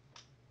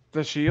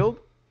 The shield?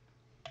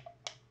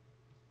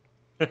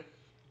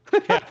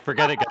 Yeah,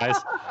 forget it, guys.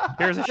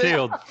 Here's a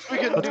shield.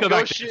 Let's go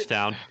back to this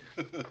town.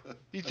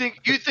 You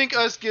think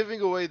us giving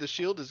away the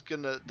shield is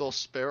they'll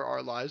spare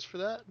our lives for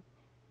that?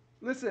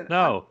 Listen.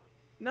 No.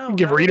 No.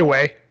 Give Reed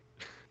away.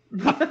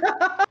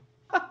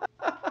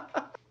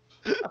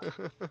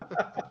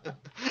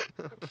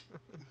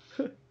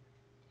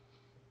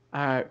 All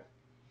right.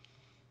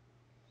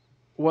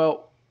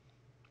 Well,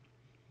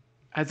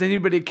 has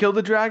anybody killed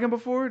a dragon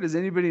before? Does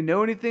anybody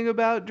know anything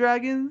about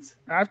dragons?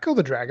 I've killed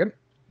a dragon.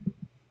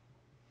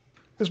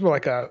 This is more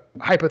like a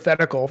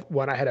hypothetical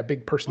one. I had a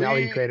big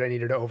personality trait I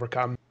needed to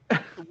overcome.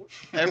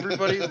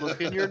 Everybody, look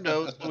in your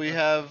notes. We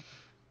have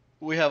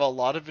a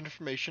lot of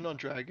information on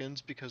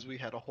dragons because we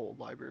had a whole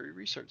library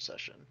research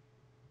session.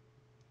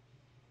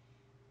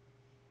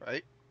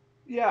 Right?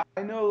 Yeah,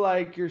 I know.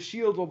 Like your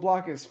shield will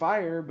block his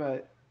fire,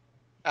 but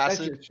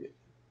acid.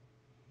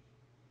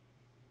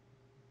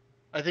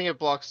 I think it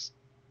blocks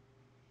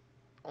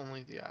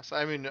only the acid.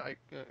 I mean, I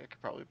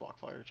could probably block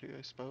fire too,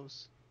 I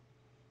suppose.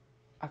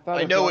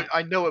 I know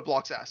it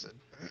blocks acid.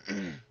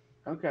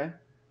 Okay.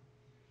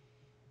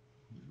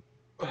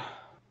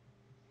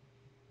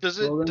 Does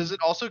it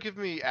also give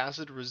me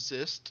acid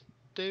resist,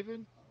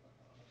 David?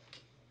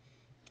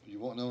 You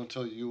won't know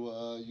until you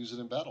use it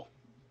in battle.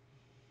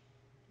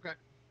 Okay.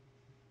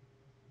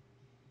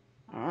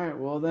 All right.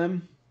 Well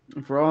then,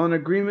 if we're all in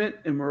agreement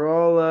and we're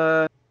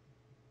all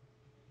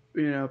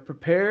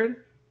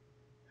prepared,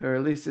 or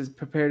at least as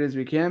prepared as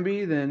we can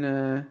be,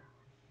 then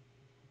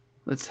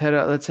let's head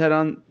out. Let's head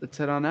on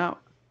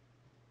out.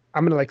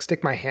 I'm gonna like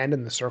stick my hand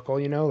in the circle,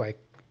 like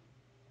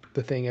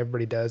the thing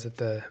everybody does at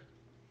the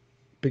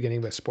beginning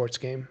of a sports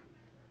game.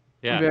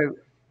 Yeah.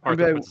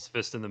 Arthur puts his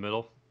fist in the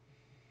middle.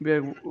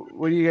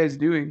 What are you guys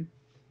doing?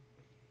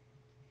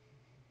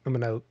 I'm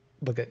gonna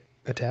look at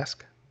a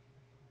task.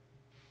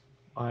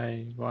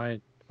 Why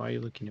are you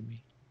looking at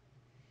me?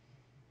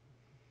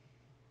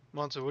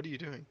 Monzo, what are you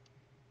doing?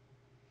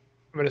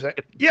 I'm gonna say,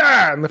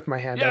 yeah, and lift my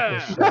hand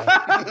up.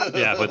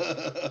 Yeah, but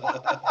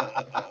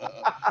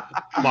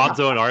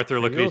Monzo and Arthur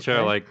look at each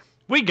other like,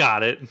 we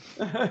got it.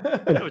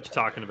 I know what you're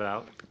talking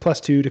about.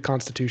 +2 to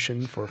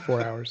Constitution for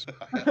 4 hours.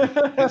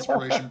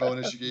 Inspiration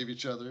bonus you gave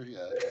each other,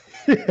 yeah.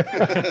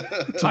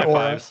 High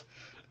fives.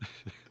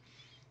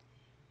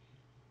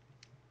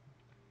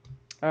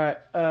 All right.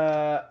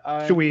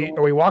 Are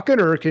we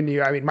walking, or can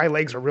you? I mean, my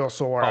legs are real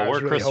sore. Oh, we're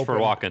really Christopher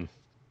walking.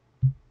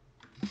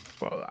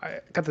 Well, I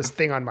got this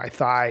thing on my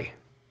thigh.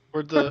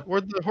 Where'd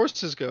the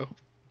horses go?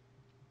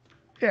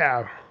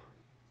 Yeah.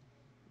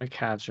 My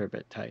calves are a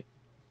bit tight.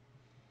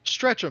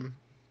 Stretch them.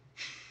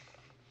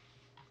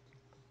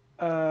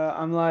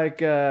 I'm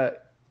like,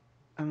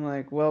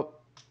 well,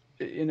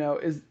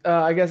 is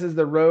I guess is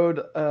the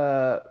road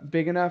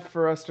big enough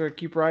for us to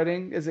keep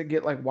riding? Is it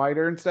get like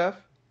wider and stuff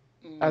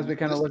as we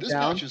kind of look This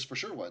down? patch is for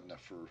sure wide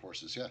enough for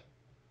horses. Yeah.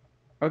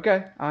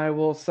 Okay, I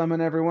will summon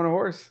everyone a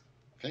horse.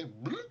 Okay.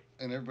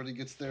 And everybody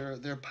gets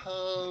their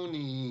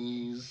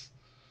ponies.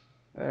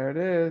 There it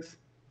is.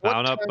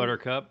 Mount up,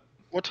 Buttercup.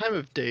 What time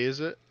of day is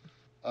it?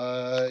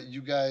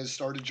 You guys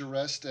started your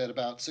rest at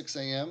about 6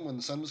 a.m. when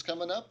the sun was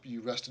coming up.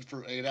 You rested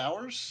for 8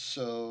 hours.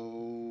 So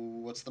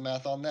what's the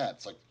math on that?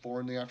 It's like 4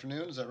 in the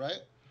afternoon. Is that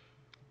right?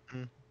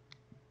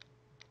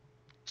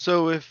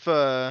 So if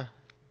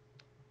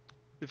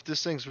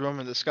this thing's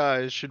roaming the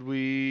skies, should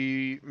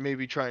we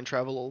maybe try and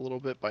travel a little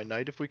bit by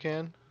night if we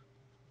can?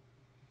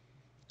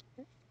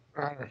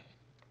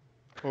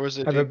 Or is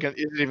it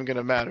even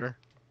gonna matter?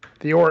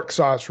 The orc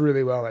saw us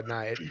really well at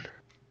night.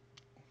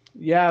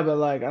 Yeah, but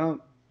like,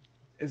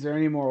 is there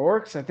any more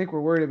orcs? I think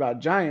we're worried about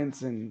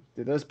giants. And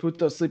do those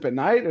putos sleep at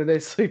night or they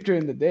sleep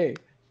during the day?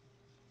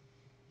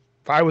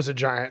 If I was a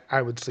giant,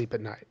 I would sleep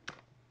at night.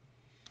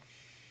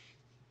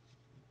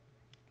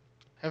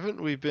 Haven't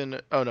we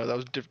been? Oh no, that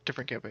was a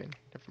different campaign.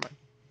 Never mind.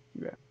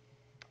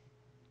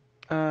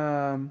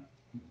 Yeah.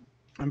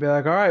 I'd be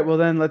like, all right, well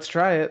then let's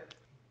try it.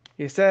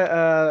 He said,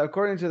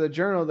 according to the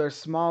journal, they're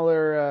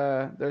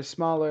smaller.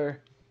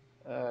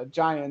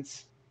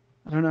 Giants.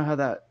 I don't know how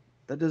that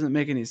doesn't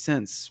make any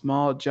sense.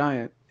 Small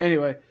giant.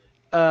 Anyway,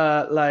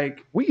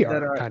 like we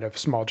are kind of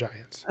small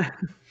giants.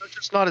 They're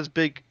just not as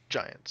big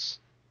giants.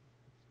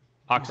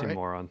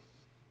 Oxymoron.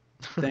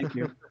 Thank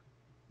you.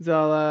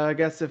 So I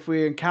guess if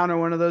we encounter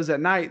one of those at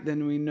night,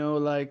 then we know,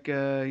 like,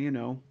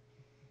 those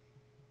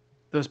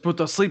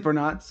putos sleep or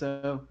not.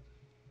 So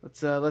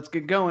let's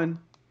get going.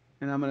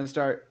 And I'm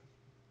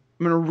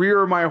gonna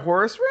rear my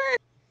horse.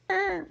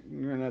 I'm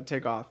gonna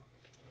take off.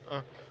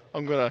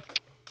 I'm gonna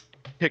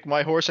kick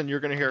my horse, and you're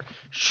gonna hear.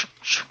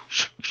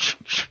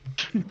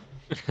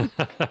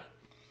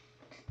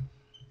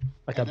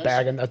 Like a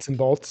bag of nuts and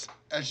bolts.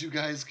 As you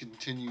guys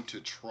continue to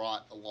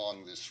trot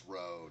along this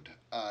road,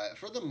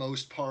 for the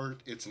most part,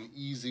 it's an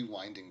easy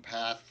winding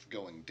path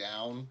going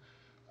down.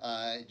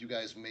 You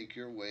guys make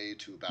your way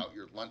to about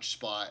your lunch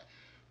spot,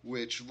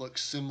 which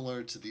looks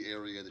similar to the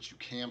area that you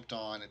camped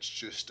on. It's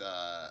just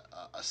a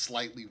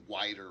slightly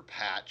wider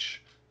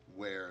patch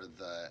where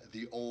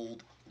the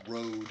old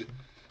road,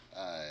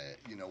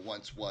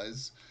 once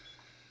was.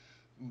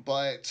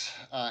 But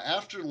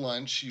after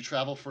lunch, you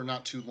travel for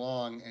not too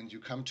long, and you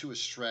come to a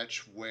stretch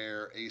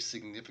where a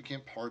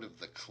significant part of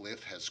the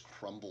cliff has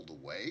crumbled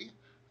away,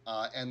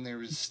 and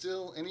there is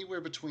still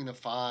anywhere between a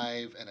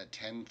 5 and a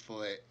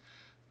 10-foot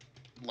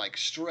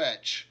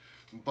stretch,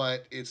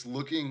 but it's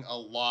looking a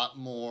lot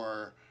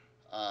more.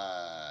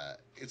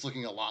 It's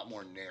looking a lot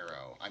more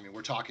narrow. I mean,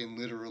 we're talking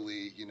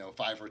literally,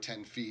 5 or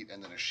 10 feet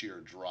and then a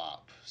sheer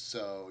drop.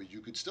 So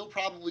you could still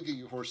probably get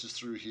your horses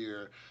through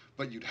here,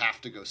 but you'd have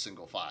to go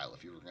single file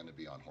if you were going to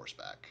be on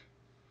horseback.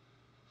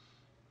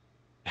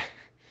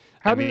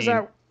 How does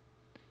that?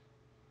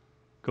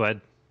 Go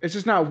ahead. It's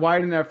just not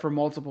wide enough for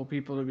multiple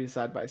people to be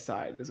side by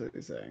side, is what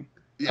you're saying.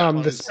 Yeah,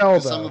 the spell,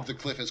 though. Some of the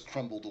cliff has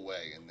crumbled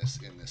away in this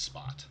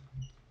spot.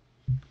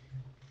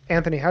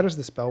 Anthony, how does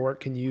the spell work?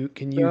 Can you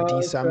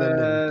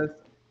desummon?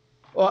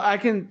 Well, I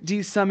can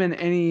desummon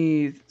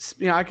any.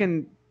 I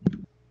can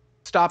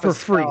stop for a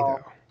spell, free though.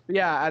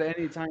 Yeah, at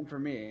any time for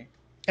me.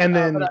 And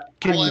then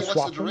can you what's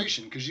swap the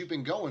duration? Because you've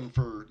been going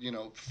for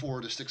 4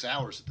 to 6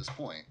 hours at this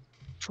point.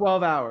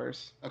 12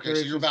 hours. Okay,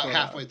 so you're about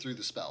halfway through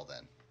the spell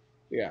then.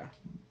 Yeah.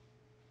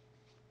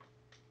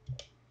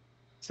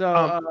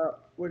 So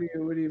what do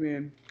you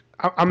mean?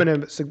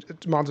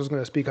 Monzo's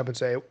gonna speak up and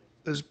say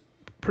it's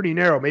pretty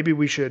narrow. Maybe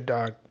we should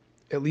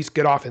at least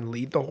get off and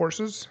lead the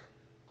horses.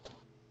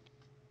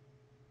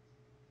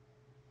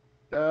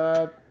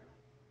 All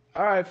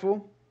right,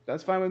 fool.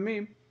 That's fine with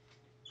me.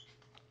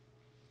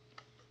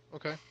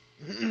 Okay.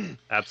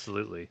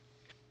 Absolutely.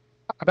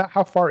 About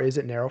how far is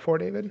it narrow for,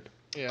 David?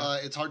 Yeah.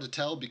 It's hard to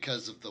tell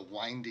because of the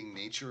winding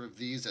nature of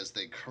these as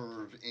they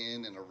curve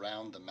in and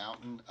around the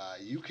mountain.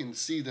 You can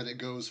see that it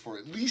goes for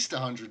at least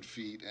 100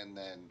 feet and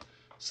then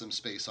some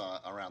space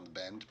around the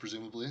bend,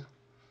 presumably.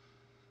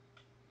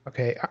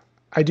 Okay,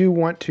 I do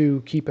want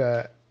to keep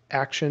a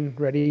action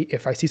ready.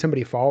 If I see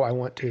somebody fall, I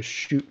want to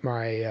shoot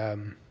my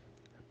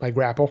my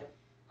grapple.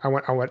 I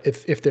want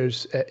if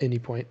there's at any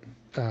point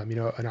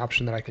an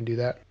option that I can do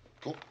that.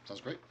 Cool,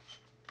 sounds great.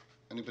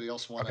 Anybody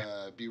else want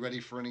to be ready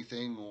for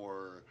anything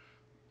or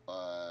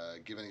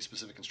give any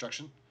specific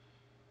instruction?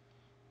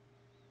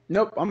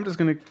 Nope, I'm just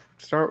gonna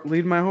start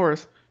leading my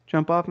horse.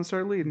 Jump off and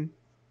start leading.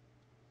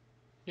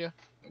 Yeah.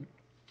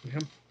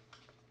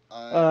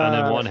 And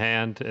in one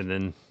hand, and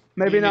then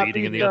maybe not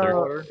leading in the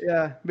other.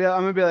 Yeah,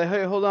 I'm gonna be like,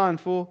 hey, hold on,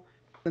 fool.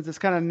 Since it's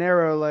kind of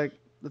narrow,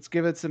 let's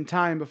give it some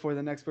time before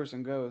the next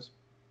person goes.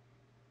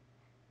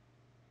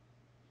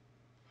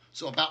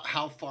 So about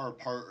how far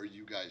apart are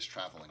you guys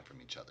traveling from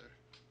each other?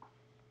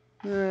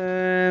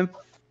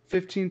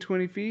 15,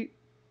 20 feet.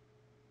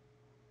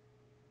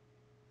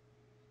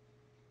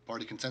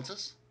 Party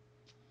consensus?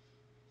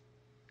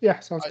 Yeah,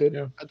 sounds good.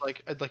 Yeah.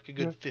 I'd like a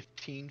good Yeah.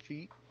 15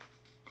 feet.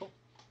 Cool.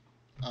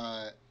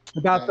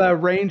 About the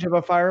range of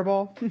a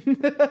fireball.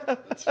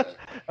 That's fair.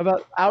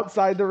 About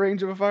outside the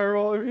range of a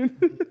fireball, I mean.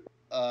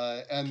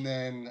 And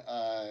then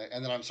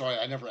I'm sorry,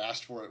 I never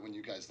asked for it when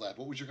you guys left.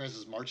 What was your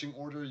guys' marching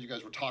order? You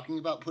guys were talking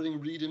about putting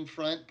Reed in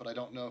front, but I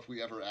don't know if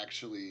we ever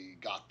actually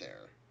got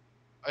there.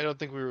 I don't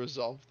think we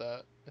resolved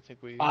that. I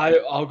think we.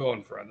 I'll go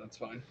in front. That's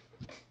fine.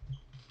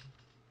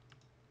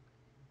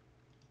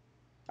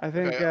 I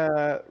think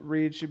Okay.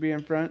 Reed should be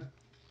in front.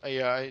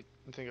 Yeah, I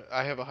think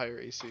I have a higher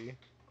AC.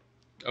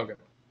 Okay.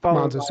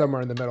 Followed Monzo's by,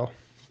 somewhere in the middle.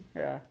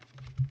 yeah.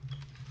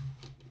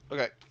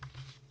 Okay.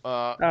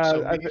 So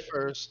I me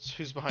first.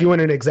 Who's behind? Do you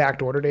want an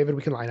exact order, David?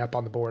 We can line up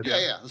on the board.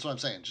 Yeah, that's what I'm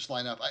saying. Just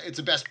line up. It's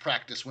a best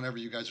practice whenever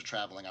you guys are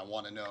traveling. I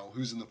want to know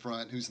who's in the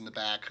front, who's in the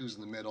back, who's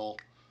in the middle.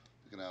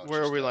 You know,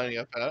 Where are we lining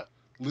up at?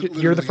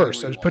 You're the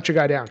first, so just put your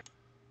guy down.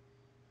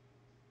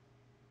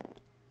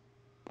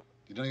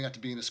 You don't even have to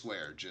be in a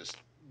square. Just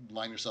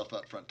line yourself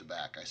up front to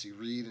back. I see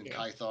Reed and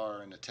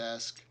Kythar and a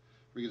Tesk.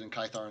 Reed and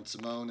Kythar and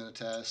Simone and a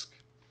Tesk.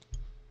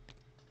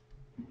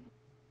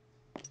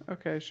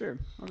 Okay, sure.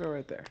 I'll go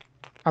right there.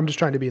 I'm just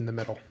trying to be in the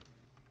middle.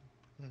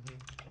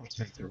 I'll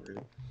take the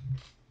rear.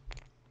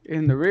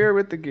 In the rear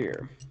with the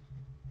gear.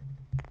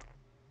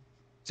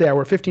 So yeah,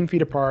 we're 15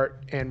 feet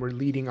apart, and we're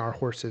leading our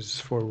horses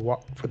for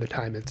the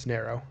time it's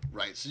narrow.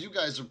 Right. So you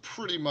guys are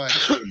pretty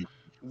much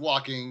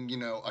walking,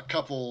 a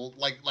couple,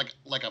 like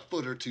a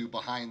foot or two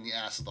behind the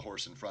ass of the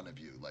horse in front of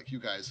you. Like you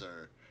guys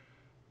are,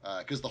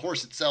 because the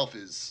horse itself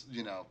is,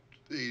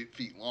 8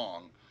 feet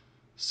long.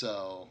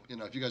 So,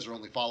 if you guys are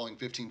only following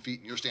 15 feet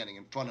and you're standing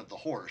in front of the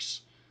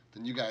horse,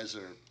 then you guys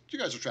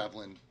are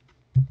traveling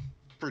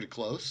pretty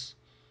close.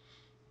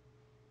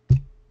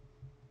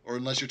 Or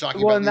unless you're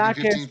talking about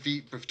leaving 15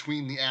 feet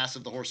between the ass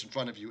of the horse in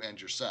front of you and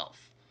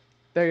yourself.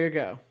 There you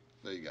go.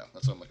 There you go.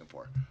 That's what I'm looking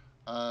for.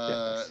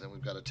 Then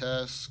we've got a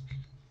Tesk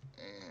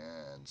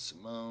and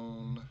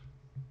Simone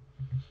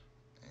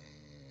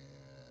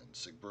and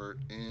Sigbert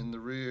in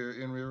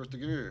rear with the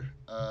gear.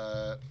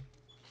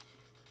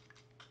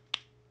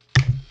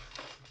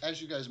 As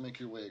you guys make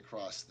your way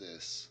across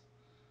this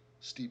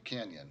steep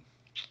canyon,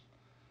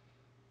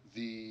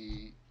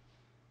 the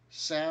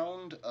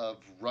sound of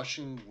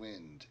rushing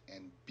wind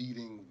and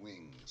beating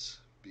wings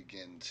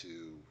begin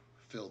to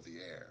fill the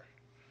air.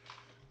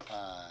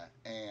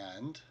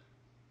 And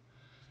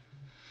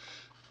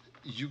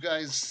you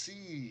guys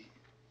see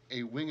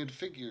a winged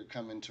figure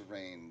come into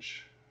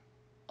range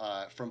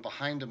from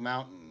behind a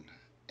mountain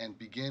and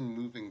begin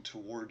moving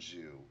towards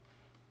you.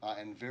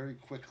 And very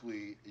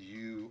quickly,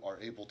 you are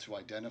able to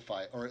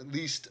identify, or at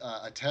least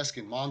a Tesk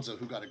and Monzo,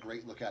 who got a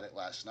great look at it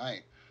last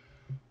night,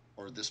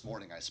 or this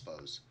morning, I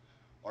suppose,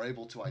 are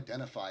able to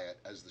identify it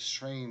as the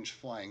strange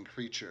flying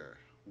creature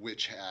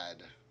which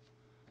had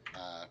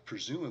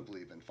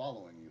presumably been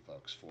following you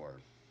folks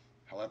for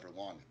however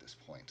long at this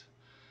point.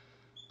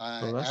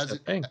 Well, that's the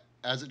thing.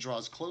 As it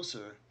draws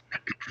closer,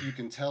 you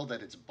can tell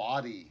that its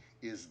body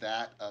is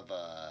that of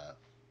a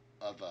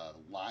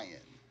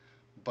lion,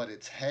 but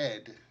its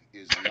head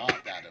is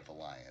not that of a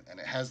lion, and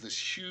it has this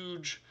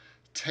huge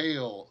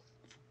tail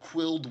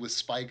quilled with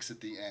spikes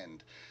at the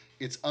end.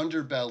 Its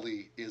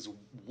underbelly is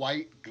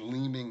white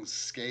gleaming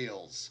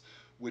scales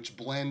which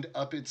blend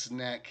up its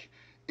neck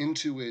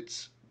into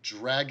its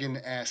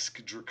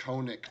dragon-esque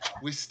draconic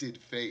twisted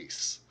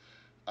face.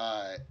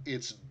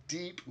 It's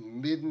deep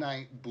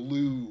midnight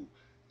blue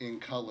in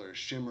color,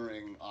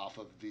 shimmering off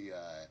of the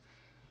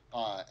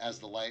as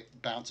the light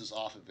bounces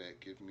off of it.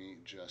 Give me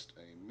just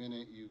a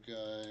minute, you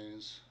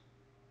guys.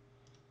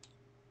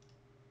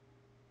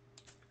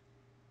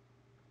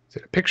 Is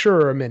it a picture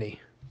or a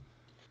mini?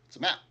 It's a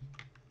map.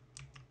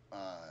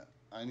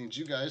 I need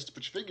you guys to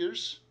put your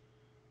figures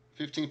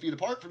 15 feet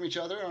apart from each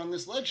other on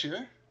this ledge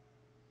here.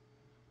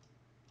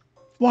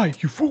 Why,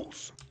 you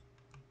fools?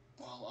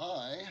 While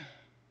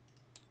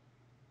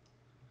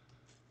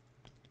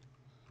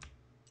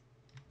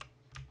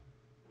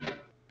I...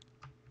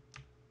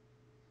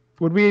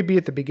 Would we be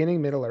at the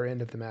beginning, middle, or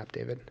end of the map,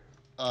 David?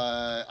 You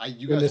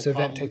when guys this will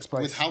event probably, takes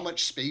place. with how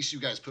much space you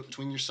guys put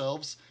between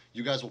yourselves,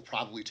 you guys will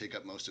probably take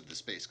up most of the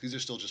space because these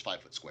are still just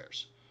 5-foot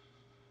squares.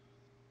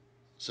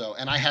 So,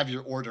 and I have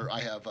your order. I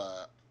have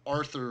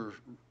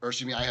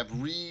I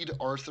have Reed,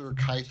 Arthur,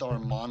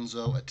 Kythar,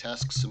 Monzo,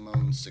 Atesk,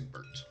 Simone,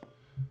 Sigbert.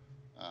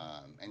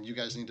 And you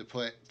guys need to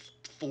put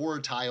 4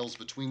 tiles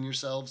between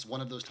yourselves.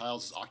 One of those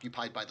tiles is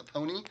occupied by the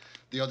pony.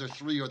 The other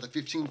 3 are the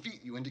 15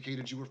 feet you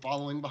indicated you were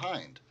following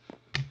behind.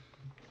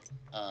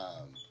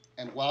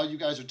 And while you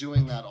guys are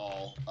doing that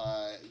all,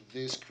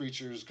 this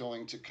creature is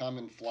going to come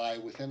and fly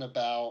within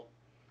about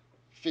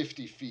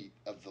 50 feet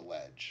of the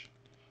ledge.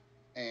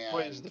 And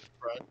What is the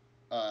front?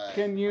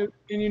 Can you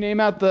name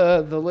out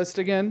the list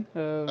again?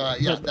 Yeah,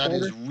 the that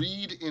is order?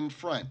 Reed in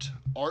front,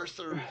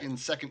 Arthur in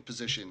second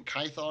position,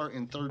 Kythar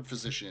in third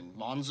position,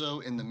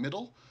 Monzo in the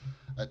middle,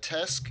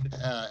 Tesk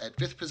at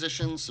fifth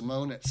position,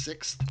 Simone at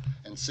sixth,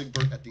 and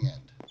Sigbert at the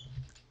end.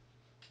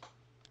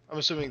 I'm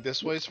assuming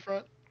this way's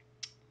front?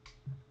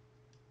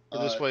 Or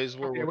this way's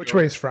where we're Which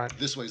going? way is front?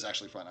 This way is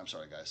actually front. I'm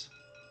sorry, guys.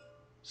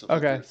 So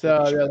Okay, flip your so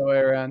the script. other way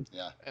around.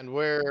 Yeah. And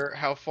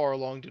how far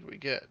along did we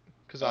get?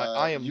 Because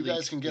I am You lead,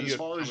 guys can so get as have to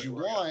far tell as me you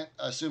where I am. want,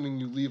 assuming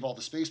you leave all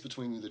the space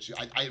between you.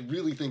 I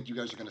really think you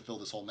guys are going to fill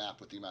this whole map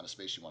with the amount of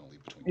space you want to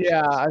leave between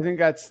Yeah, yourselves. I think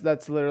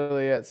that's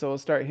literally it. So we'll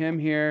start him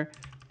here,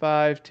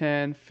 5,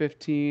 10,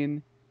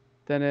 15.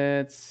 Then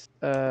it's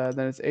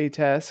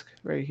Atesk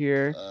right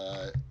here.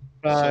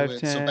 5, 10,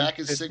 So back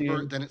is 15.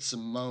 Sigbert, then it's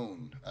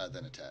Simone,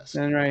 then a Tesk.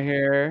 Then right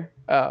here.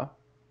 Oh.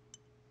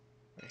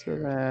 Right So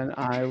here. then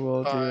I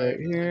will do right 5,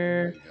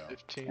 here.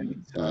 15.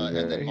 And, Simon's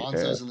And then right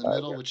Monzo's here, in the 5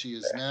 middle, which he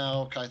is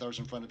now. Kythar's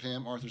in front of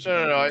him. Arthur's in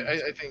No, front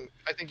of him.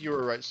 I think you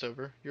were right,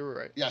 Sober. You were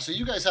right. Yeah, so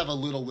you guys have a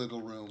little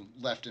wiggle room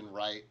left and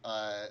right.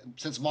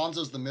 Since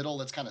Monzo's the middle,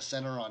 let's kind of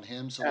center on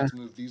him. So let's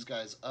move these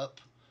guys up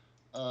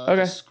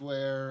a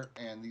square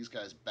and these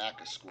guys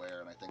back a square,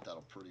 and I think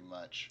that'll pretty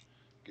much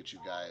get you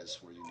guys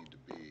where you need to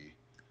be.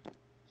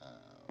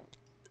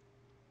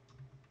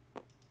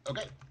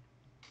 Okay.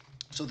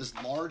 So this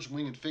large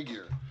winged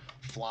figure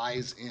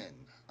flies in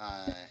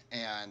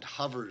and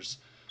hovers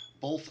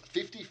both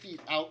 50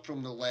 feet out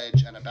from the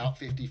ledge and about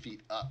 50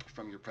 feet up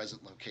from your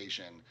present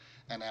location.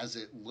 And as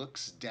it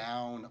looks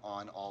down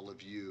on all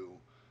of you,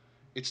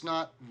 it's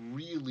not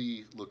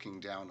really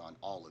looking down on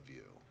all of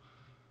you.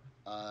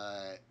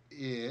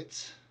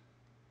 It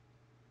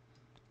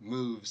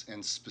moves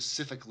and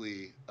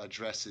specifically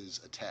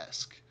addresses a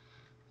Tesk.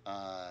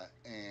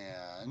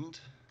 And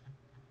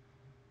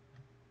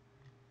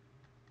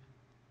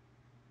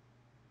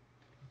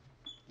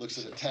looks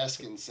at a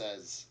Tesk and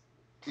says,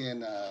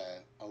 in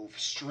a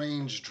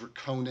strange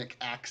draconic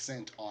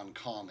accent on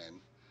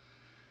common,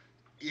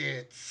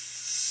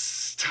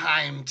 "It's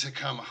time to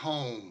come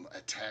home, a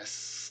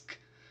Tesk.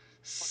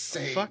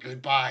 Say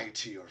goodbye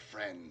to your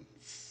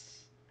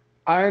friends."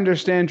 I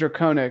understand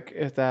Draconic,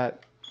 if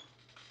that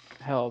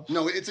helps.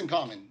 No, it's in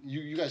common.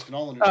 You guys can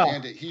all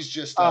understand it. He's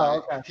just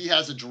okay. He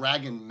has a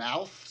dragon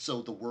mouth,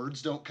 so the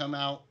words don't come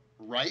out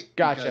right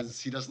because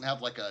he doesn't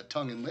have like a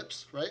tongue and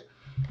lips, right?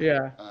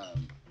 Yeah.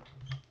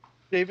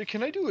 David,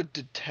 can I do a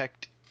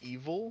detect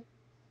evil?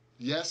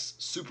 Yes,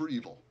 super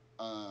evil.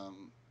 A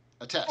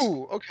test.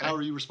 Ooh, okay. How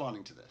are you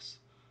responding to this?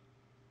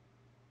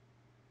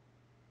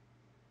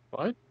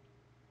 What?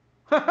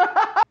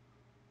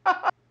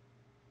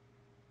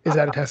 Is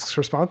that a Tesk's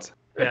response?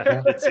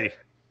 Yeah, let's see.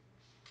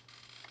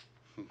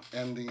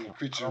 And the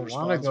creature I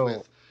wanna responds go-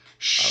 with,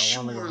 I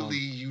wanna go "Surely home."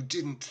 you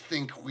didn't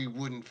think we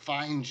wouldn't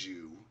find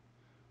you.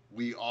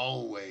 We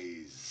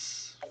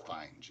always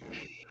find you."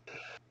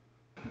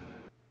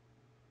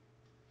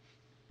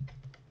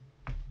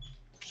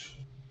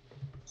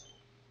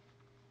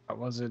 I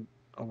wasn't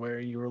aware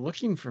you were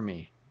looking for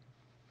me.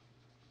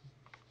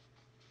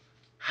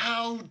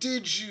 How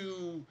did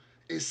you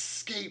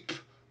escape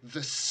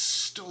the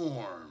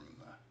storm?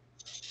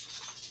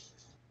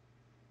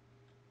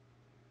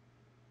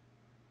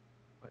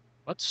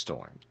 What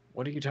storm?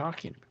 What are you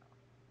talking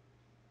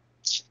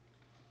about?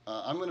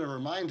 I'm going to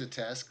remind a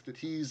Tesk that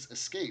he's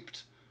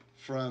escaped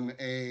from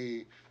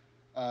a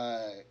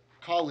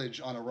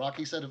college on a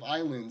rocky set of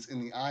islands in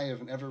the eye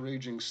of an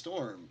ever-raging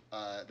storm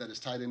that is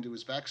tied into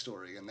his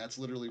backstory, and that's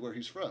literally where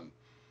he's from.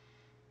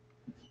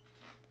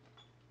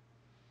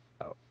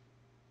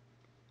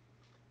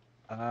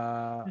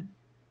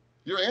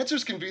 Your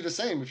answers can be the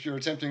same if you're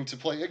attempting to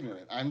play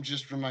ignorant. I'm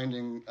just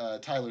reminding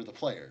Tyler the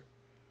player.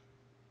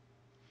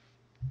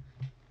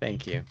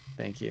 Thank you.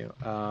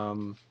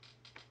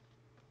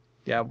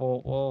 Yeah,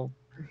 we'll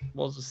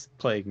just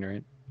play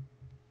ignorant.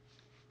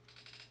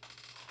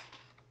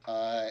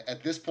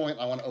 At this point,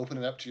 I want to open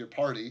it up to your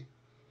party.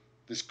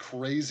 This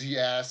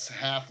crazy-ass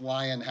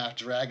half-lion,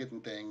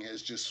 half-dragon thing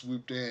has just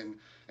swooped in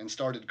and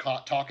started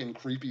talking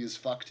creepy as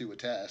fuck to a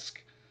Tesk.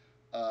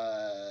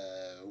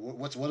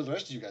 What are the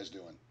rest of you guys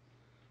doing?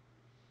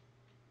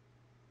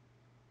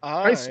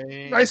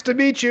 Nice to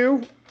meet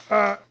you.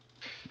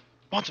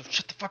 Monzo,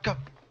 shut the fuck up.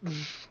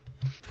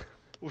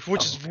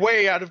 Which is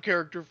way out of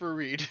character for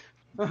Reed.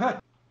 I'm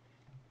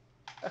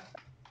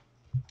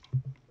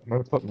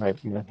gonna put my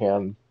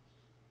hand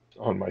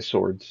on my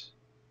swords.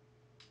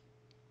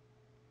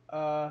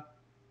 I'm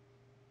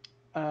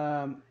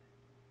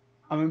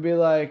gonna be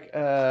like,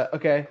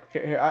 okay,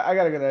 here, I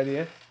got a good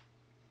idea.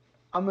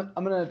 I'm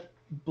gonna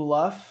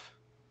bluff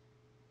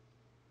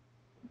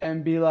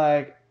and be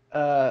like,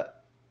 that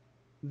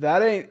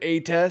ain't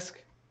Atesk.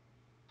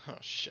 Oh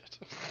shit.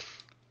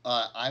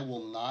 I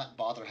will not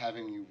bother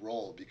having you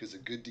roll because a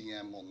good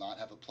DM will not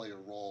have a player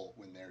roll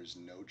when there is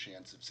no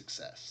chance of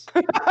success.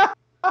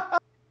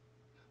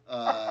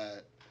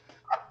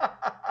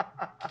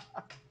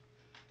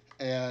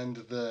 And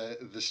the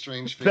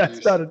strange figure.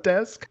 That's not a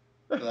Tesk.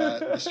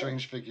 The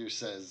strange figure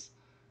says,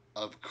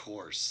 Of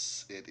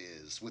course it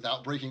is,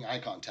 without breaking eye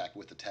contact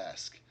with the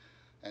task,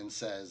 and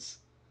says,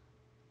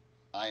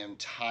 I am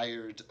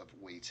tired of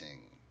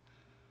waiting.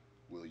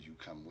 Will you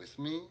come with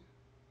me,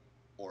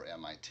 or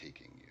am I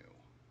taking you?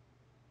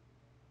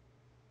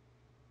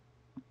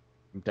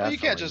 I'm Well, you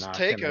can't definitely just not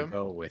take gonna him.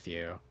 go with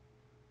you.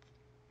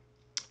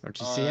 Don't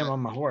you see him on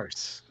my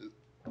horse?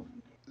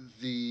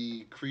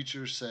 The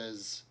creature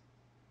says,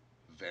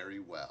 very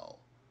well.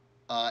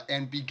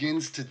 And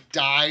begins to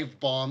dive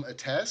bomb a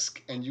Tesk,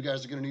 and you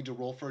guys are going to need to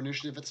roll for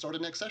initiative at the start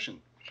of next session.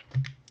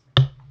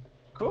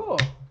 Cool.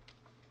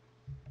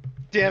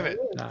 Damn it!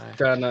 Nice.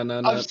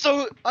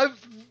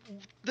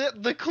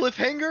 The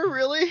cliffhanger,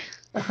 really?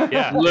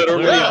 Yeah,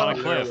 Literally literally Yeah. on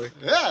a cliff.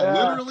 Yeah,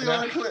 literally yeah.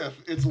 on a cliff.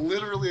 It's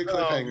literally a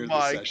cliffhanger Oh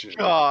my this session.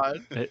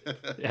 god!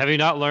 Have you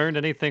not learned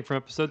anything from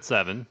episode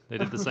 7? They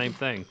did the same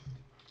thing.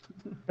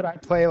 Could I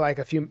play like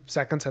a few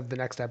seconds of the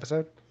next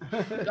episode?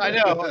 I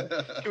know.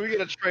 Can we get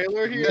a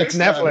trailer here? Next It's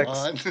time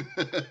Netflix.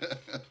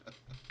 on.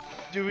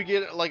 Do we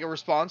get like a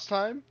response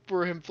time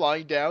for him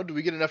flying down? Do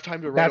we get enough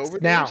time to run That's over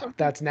there or now. something?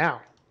 That's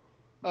now.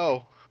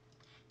 Oh,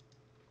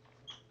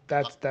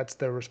 That's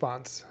the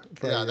response.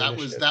 For Yeah, your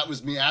initiative. that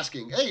was me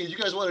asking, hey, you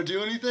guys want to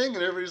do anything?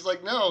 And everybody's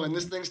like, no. And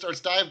this thing starts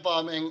dive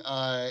bombing,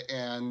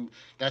 and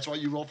that's why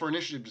you roll for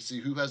initiative to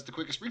see who has the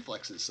quickest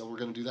reflexes. So we're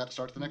going to do that to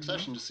start the next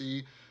session to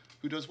see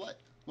who does what,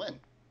 when.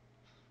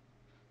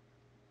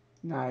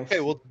 Nice. okay.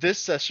 Well, this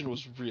session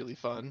was really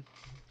fun.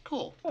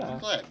 Cool. Yeah. I'm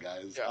glad,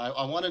 guys. Yeah.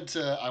 I wanted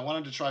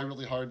to try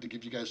really hard to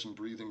give you guys some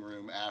breathing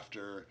room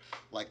after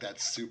like that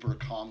super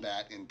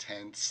combat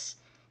intense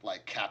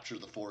like capture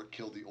the fort,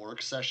 kill the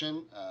orc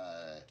session.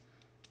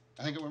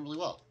 I think it went really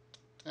well.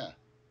 Yeah.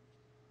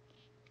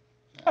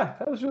 Yeah,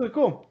 that was really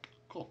cool.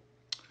 Cool.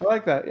 I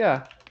like that.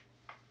 Yeah.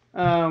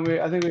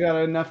 I think we got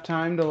enough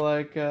time to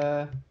like,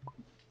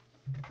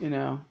 you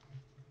know,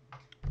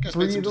 You guys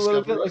made some breathe a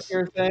little bit, like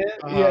discoveries. you were saying.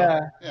 Uh-huh. Yeah.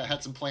 Yeah,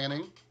 had some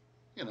planning.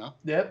 You know.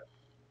 Yep.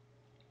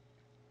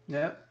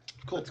 Yep.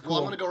 Cool. That's Well, I'm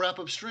cool. going to go wrap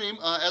up stream.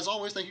 As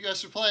always, thank you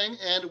guys for playing,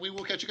 and we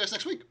will catch you guys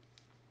next week.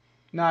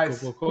 Nice.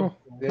 Cool.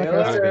 See you Okay. All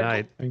right, later. good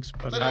night. Thanks,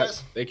 buddy. Later,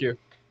 guys. Thank you.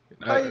 Good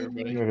night,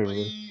 Bye.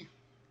 everybody.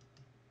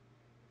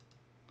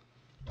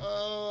 Bye.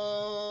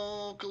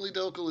 Okily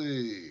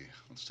dokily.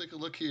 Let's take a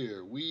look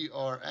here. We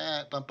are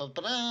at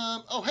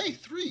oh hey,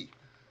 three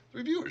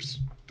viewers.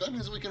 That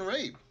means we can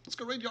raid. Let's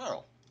go raid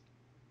Jarl.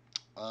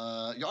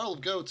 Jarl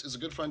of Goats is a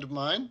good friend of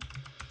mine,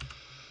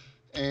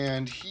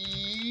 and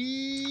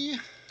you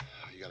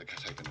gotta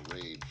type in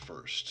raid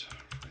first.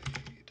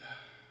 Raid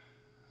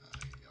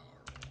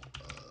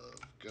Jarl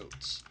of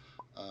Goats.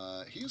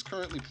 He is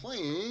currently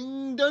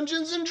playing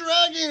Dungeons and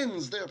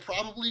Dragons. They're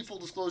probably, full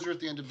disclosure, at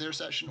the end of their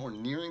session or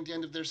nearing the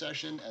end of their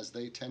session, as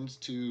they tend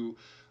to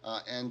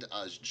end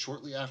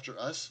shortly after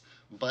us.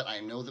 But I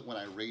know that when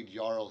I raid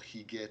Jarl,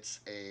 he gets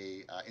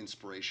a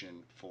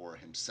inspiration for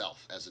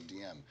himself as a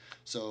DM.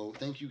 So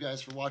thank you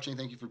guys for watching.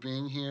 Thank you for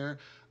being here.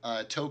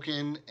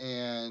 Token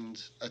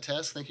and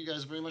Attest, thank you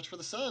guys very much for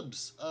the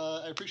subs.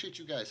 I appreciate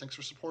you guys. Thanks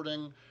for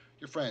supporting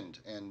your friend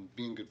and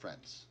being good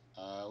friends.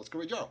 Let's go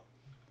raid Jarl.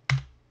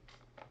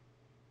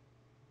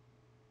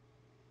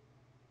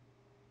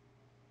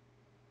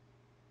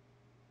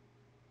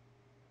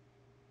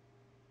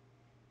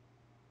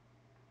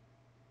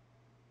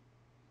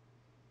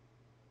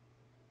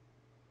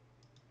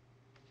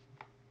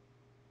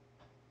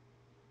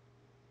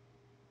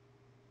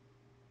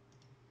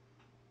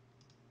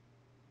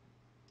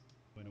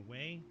 In a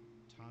way,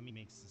 Tommy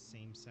makes the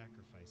same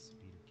sacrifice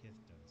Peter Kith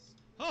does.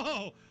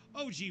 Oh,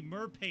 OG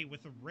Merpay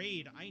with a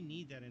raid. I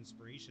need that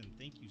inspiration.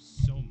 Thank you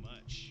so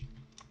much.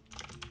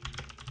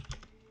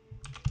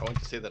 I want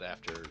to say that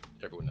after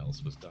everyone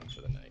else was done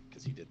for the night,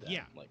 because he did that,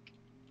 Yeah. like,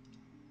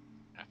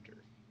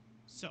 after.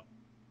 So,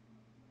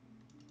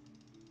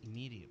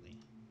 immediately,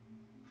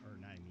 or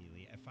not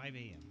immediately, at 5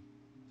 a.m.,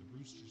 the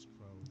roosters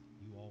crow,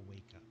 you all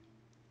wake up.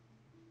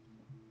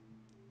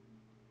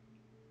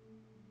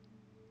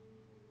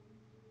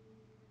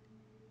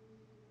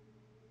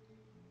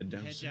 Head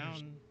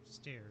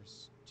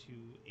downstairs to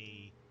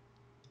a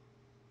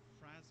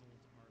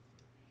frazzled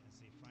Arthur as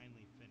they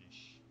finally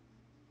finish,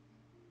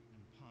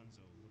 and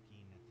Ponzo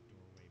looking at the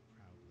doorway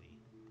proudly.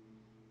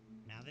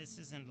 Now this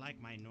isn't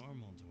like my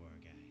normal door,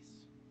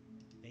 guys.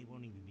 They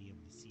won't even be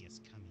able to see us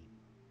coming.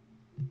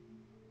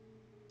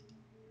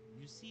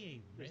 You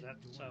see a red door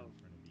in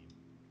front of you.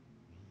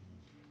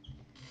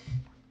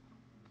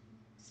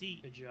 See,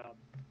 good job.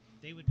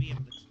 They would be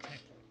able to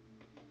detect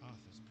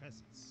Arthur's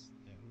presence.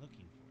 They're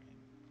looking for him.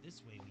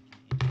 This way we can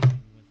enter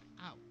him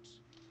without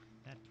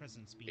that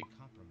presence being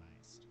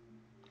compromised.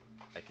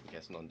 I can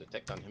cast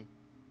non-detect on him.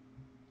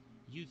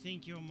 You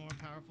think you're more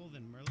powerful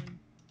than Merlin?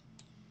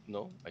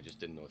 No, I just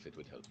didn't know if it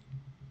would help.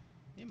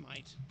 It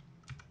might.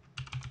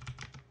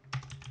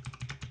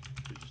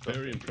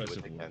 Very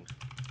impressive.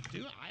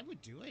 I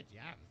would do it,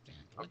 yeah.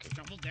 Let's Okay.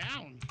 double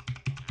down.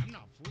 I'm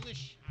not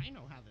foolish. I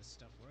know how this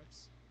stuff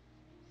works.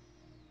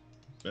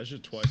 Measure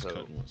twice, So-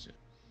 cut once. Yeah.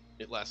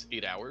 It lasts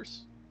 8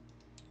 hours.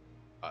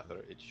 Arthur,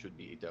 it should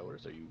be 8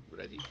 hours. Are you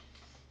ready?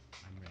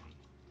 I'm ready.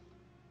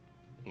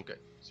 Okay,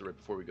 so right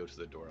before we go to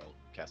the door, I'll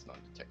cast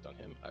non-detect on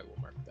him. I will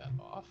mark that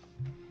off.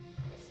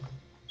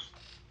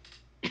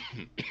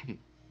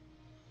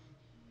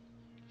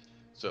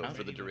 So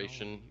for the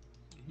duration,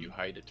 you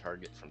hide a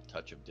target from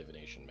touch of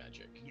divination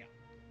magic. Yeah.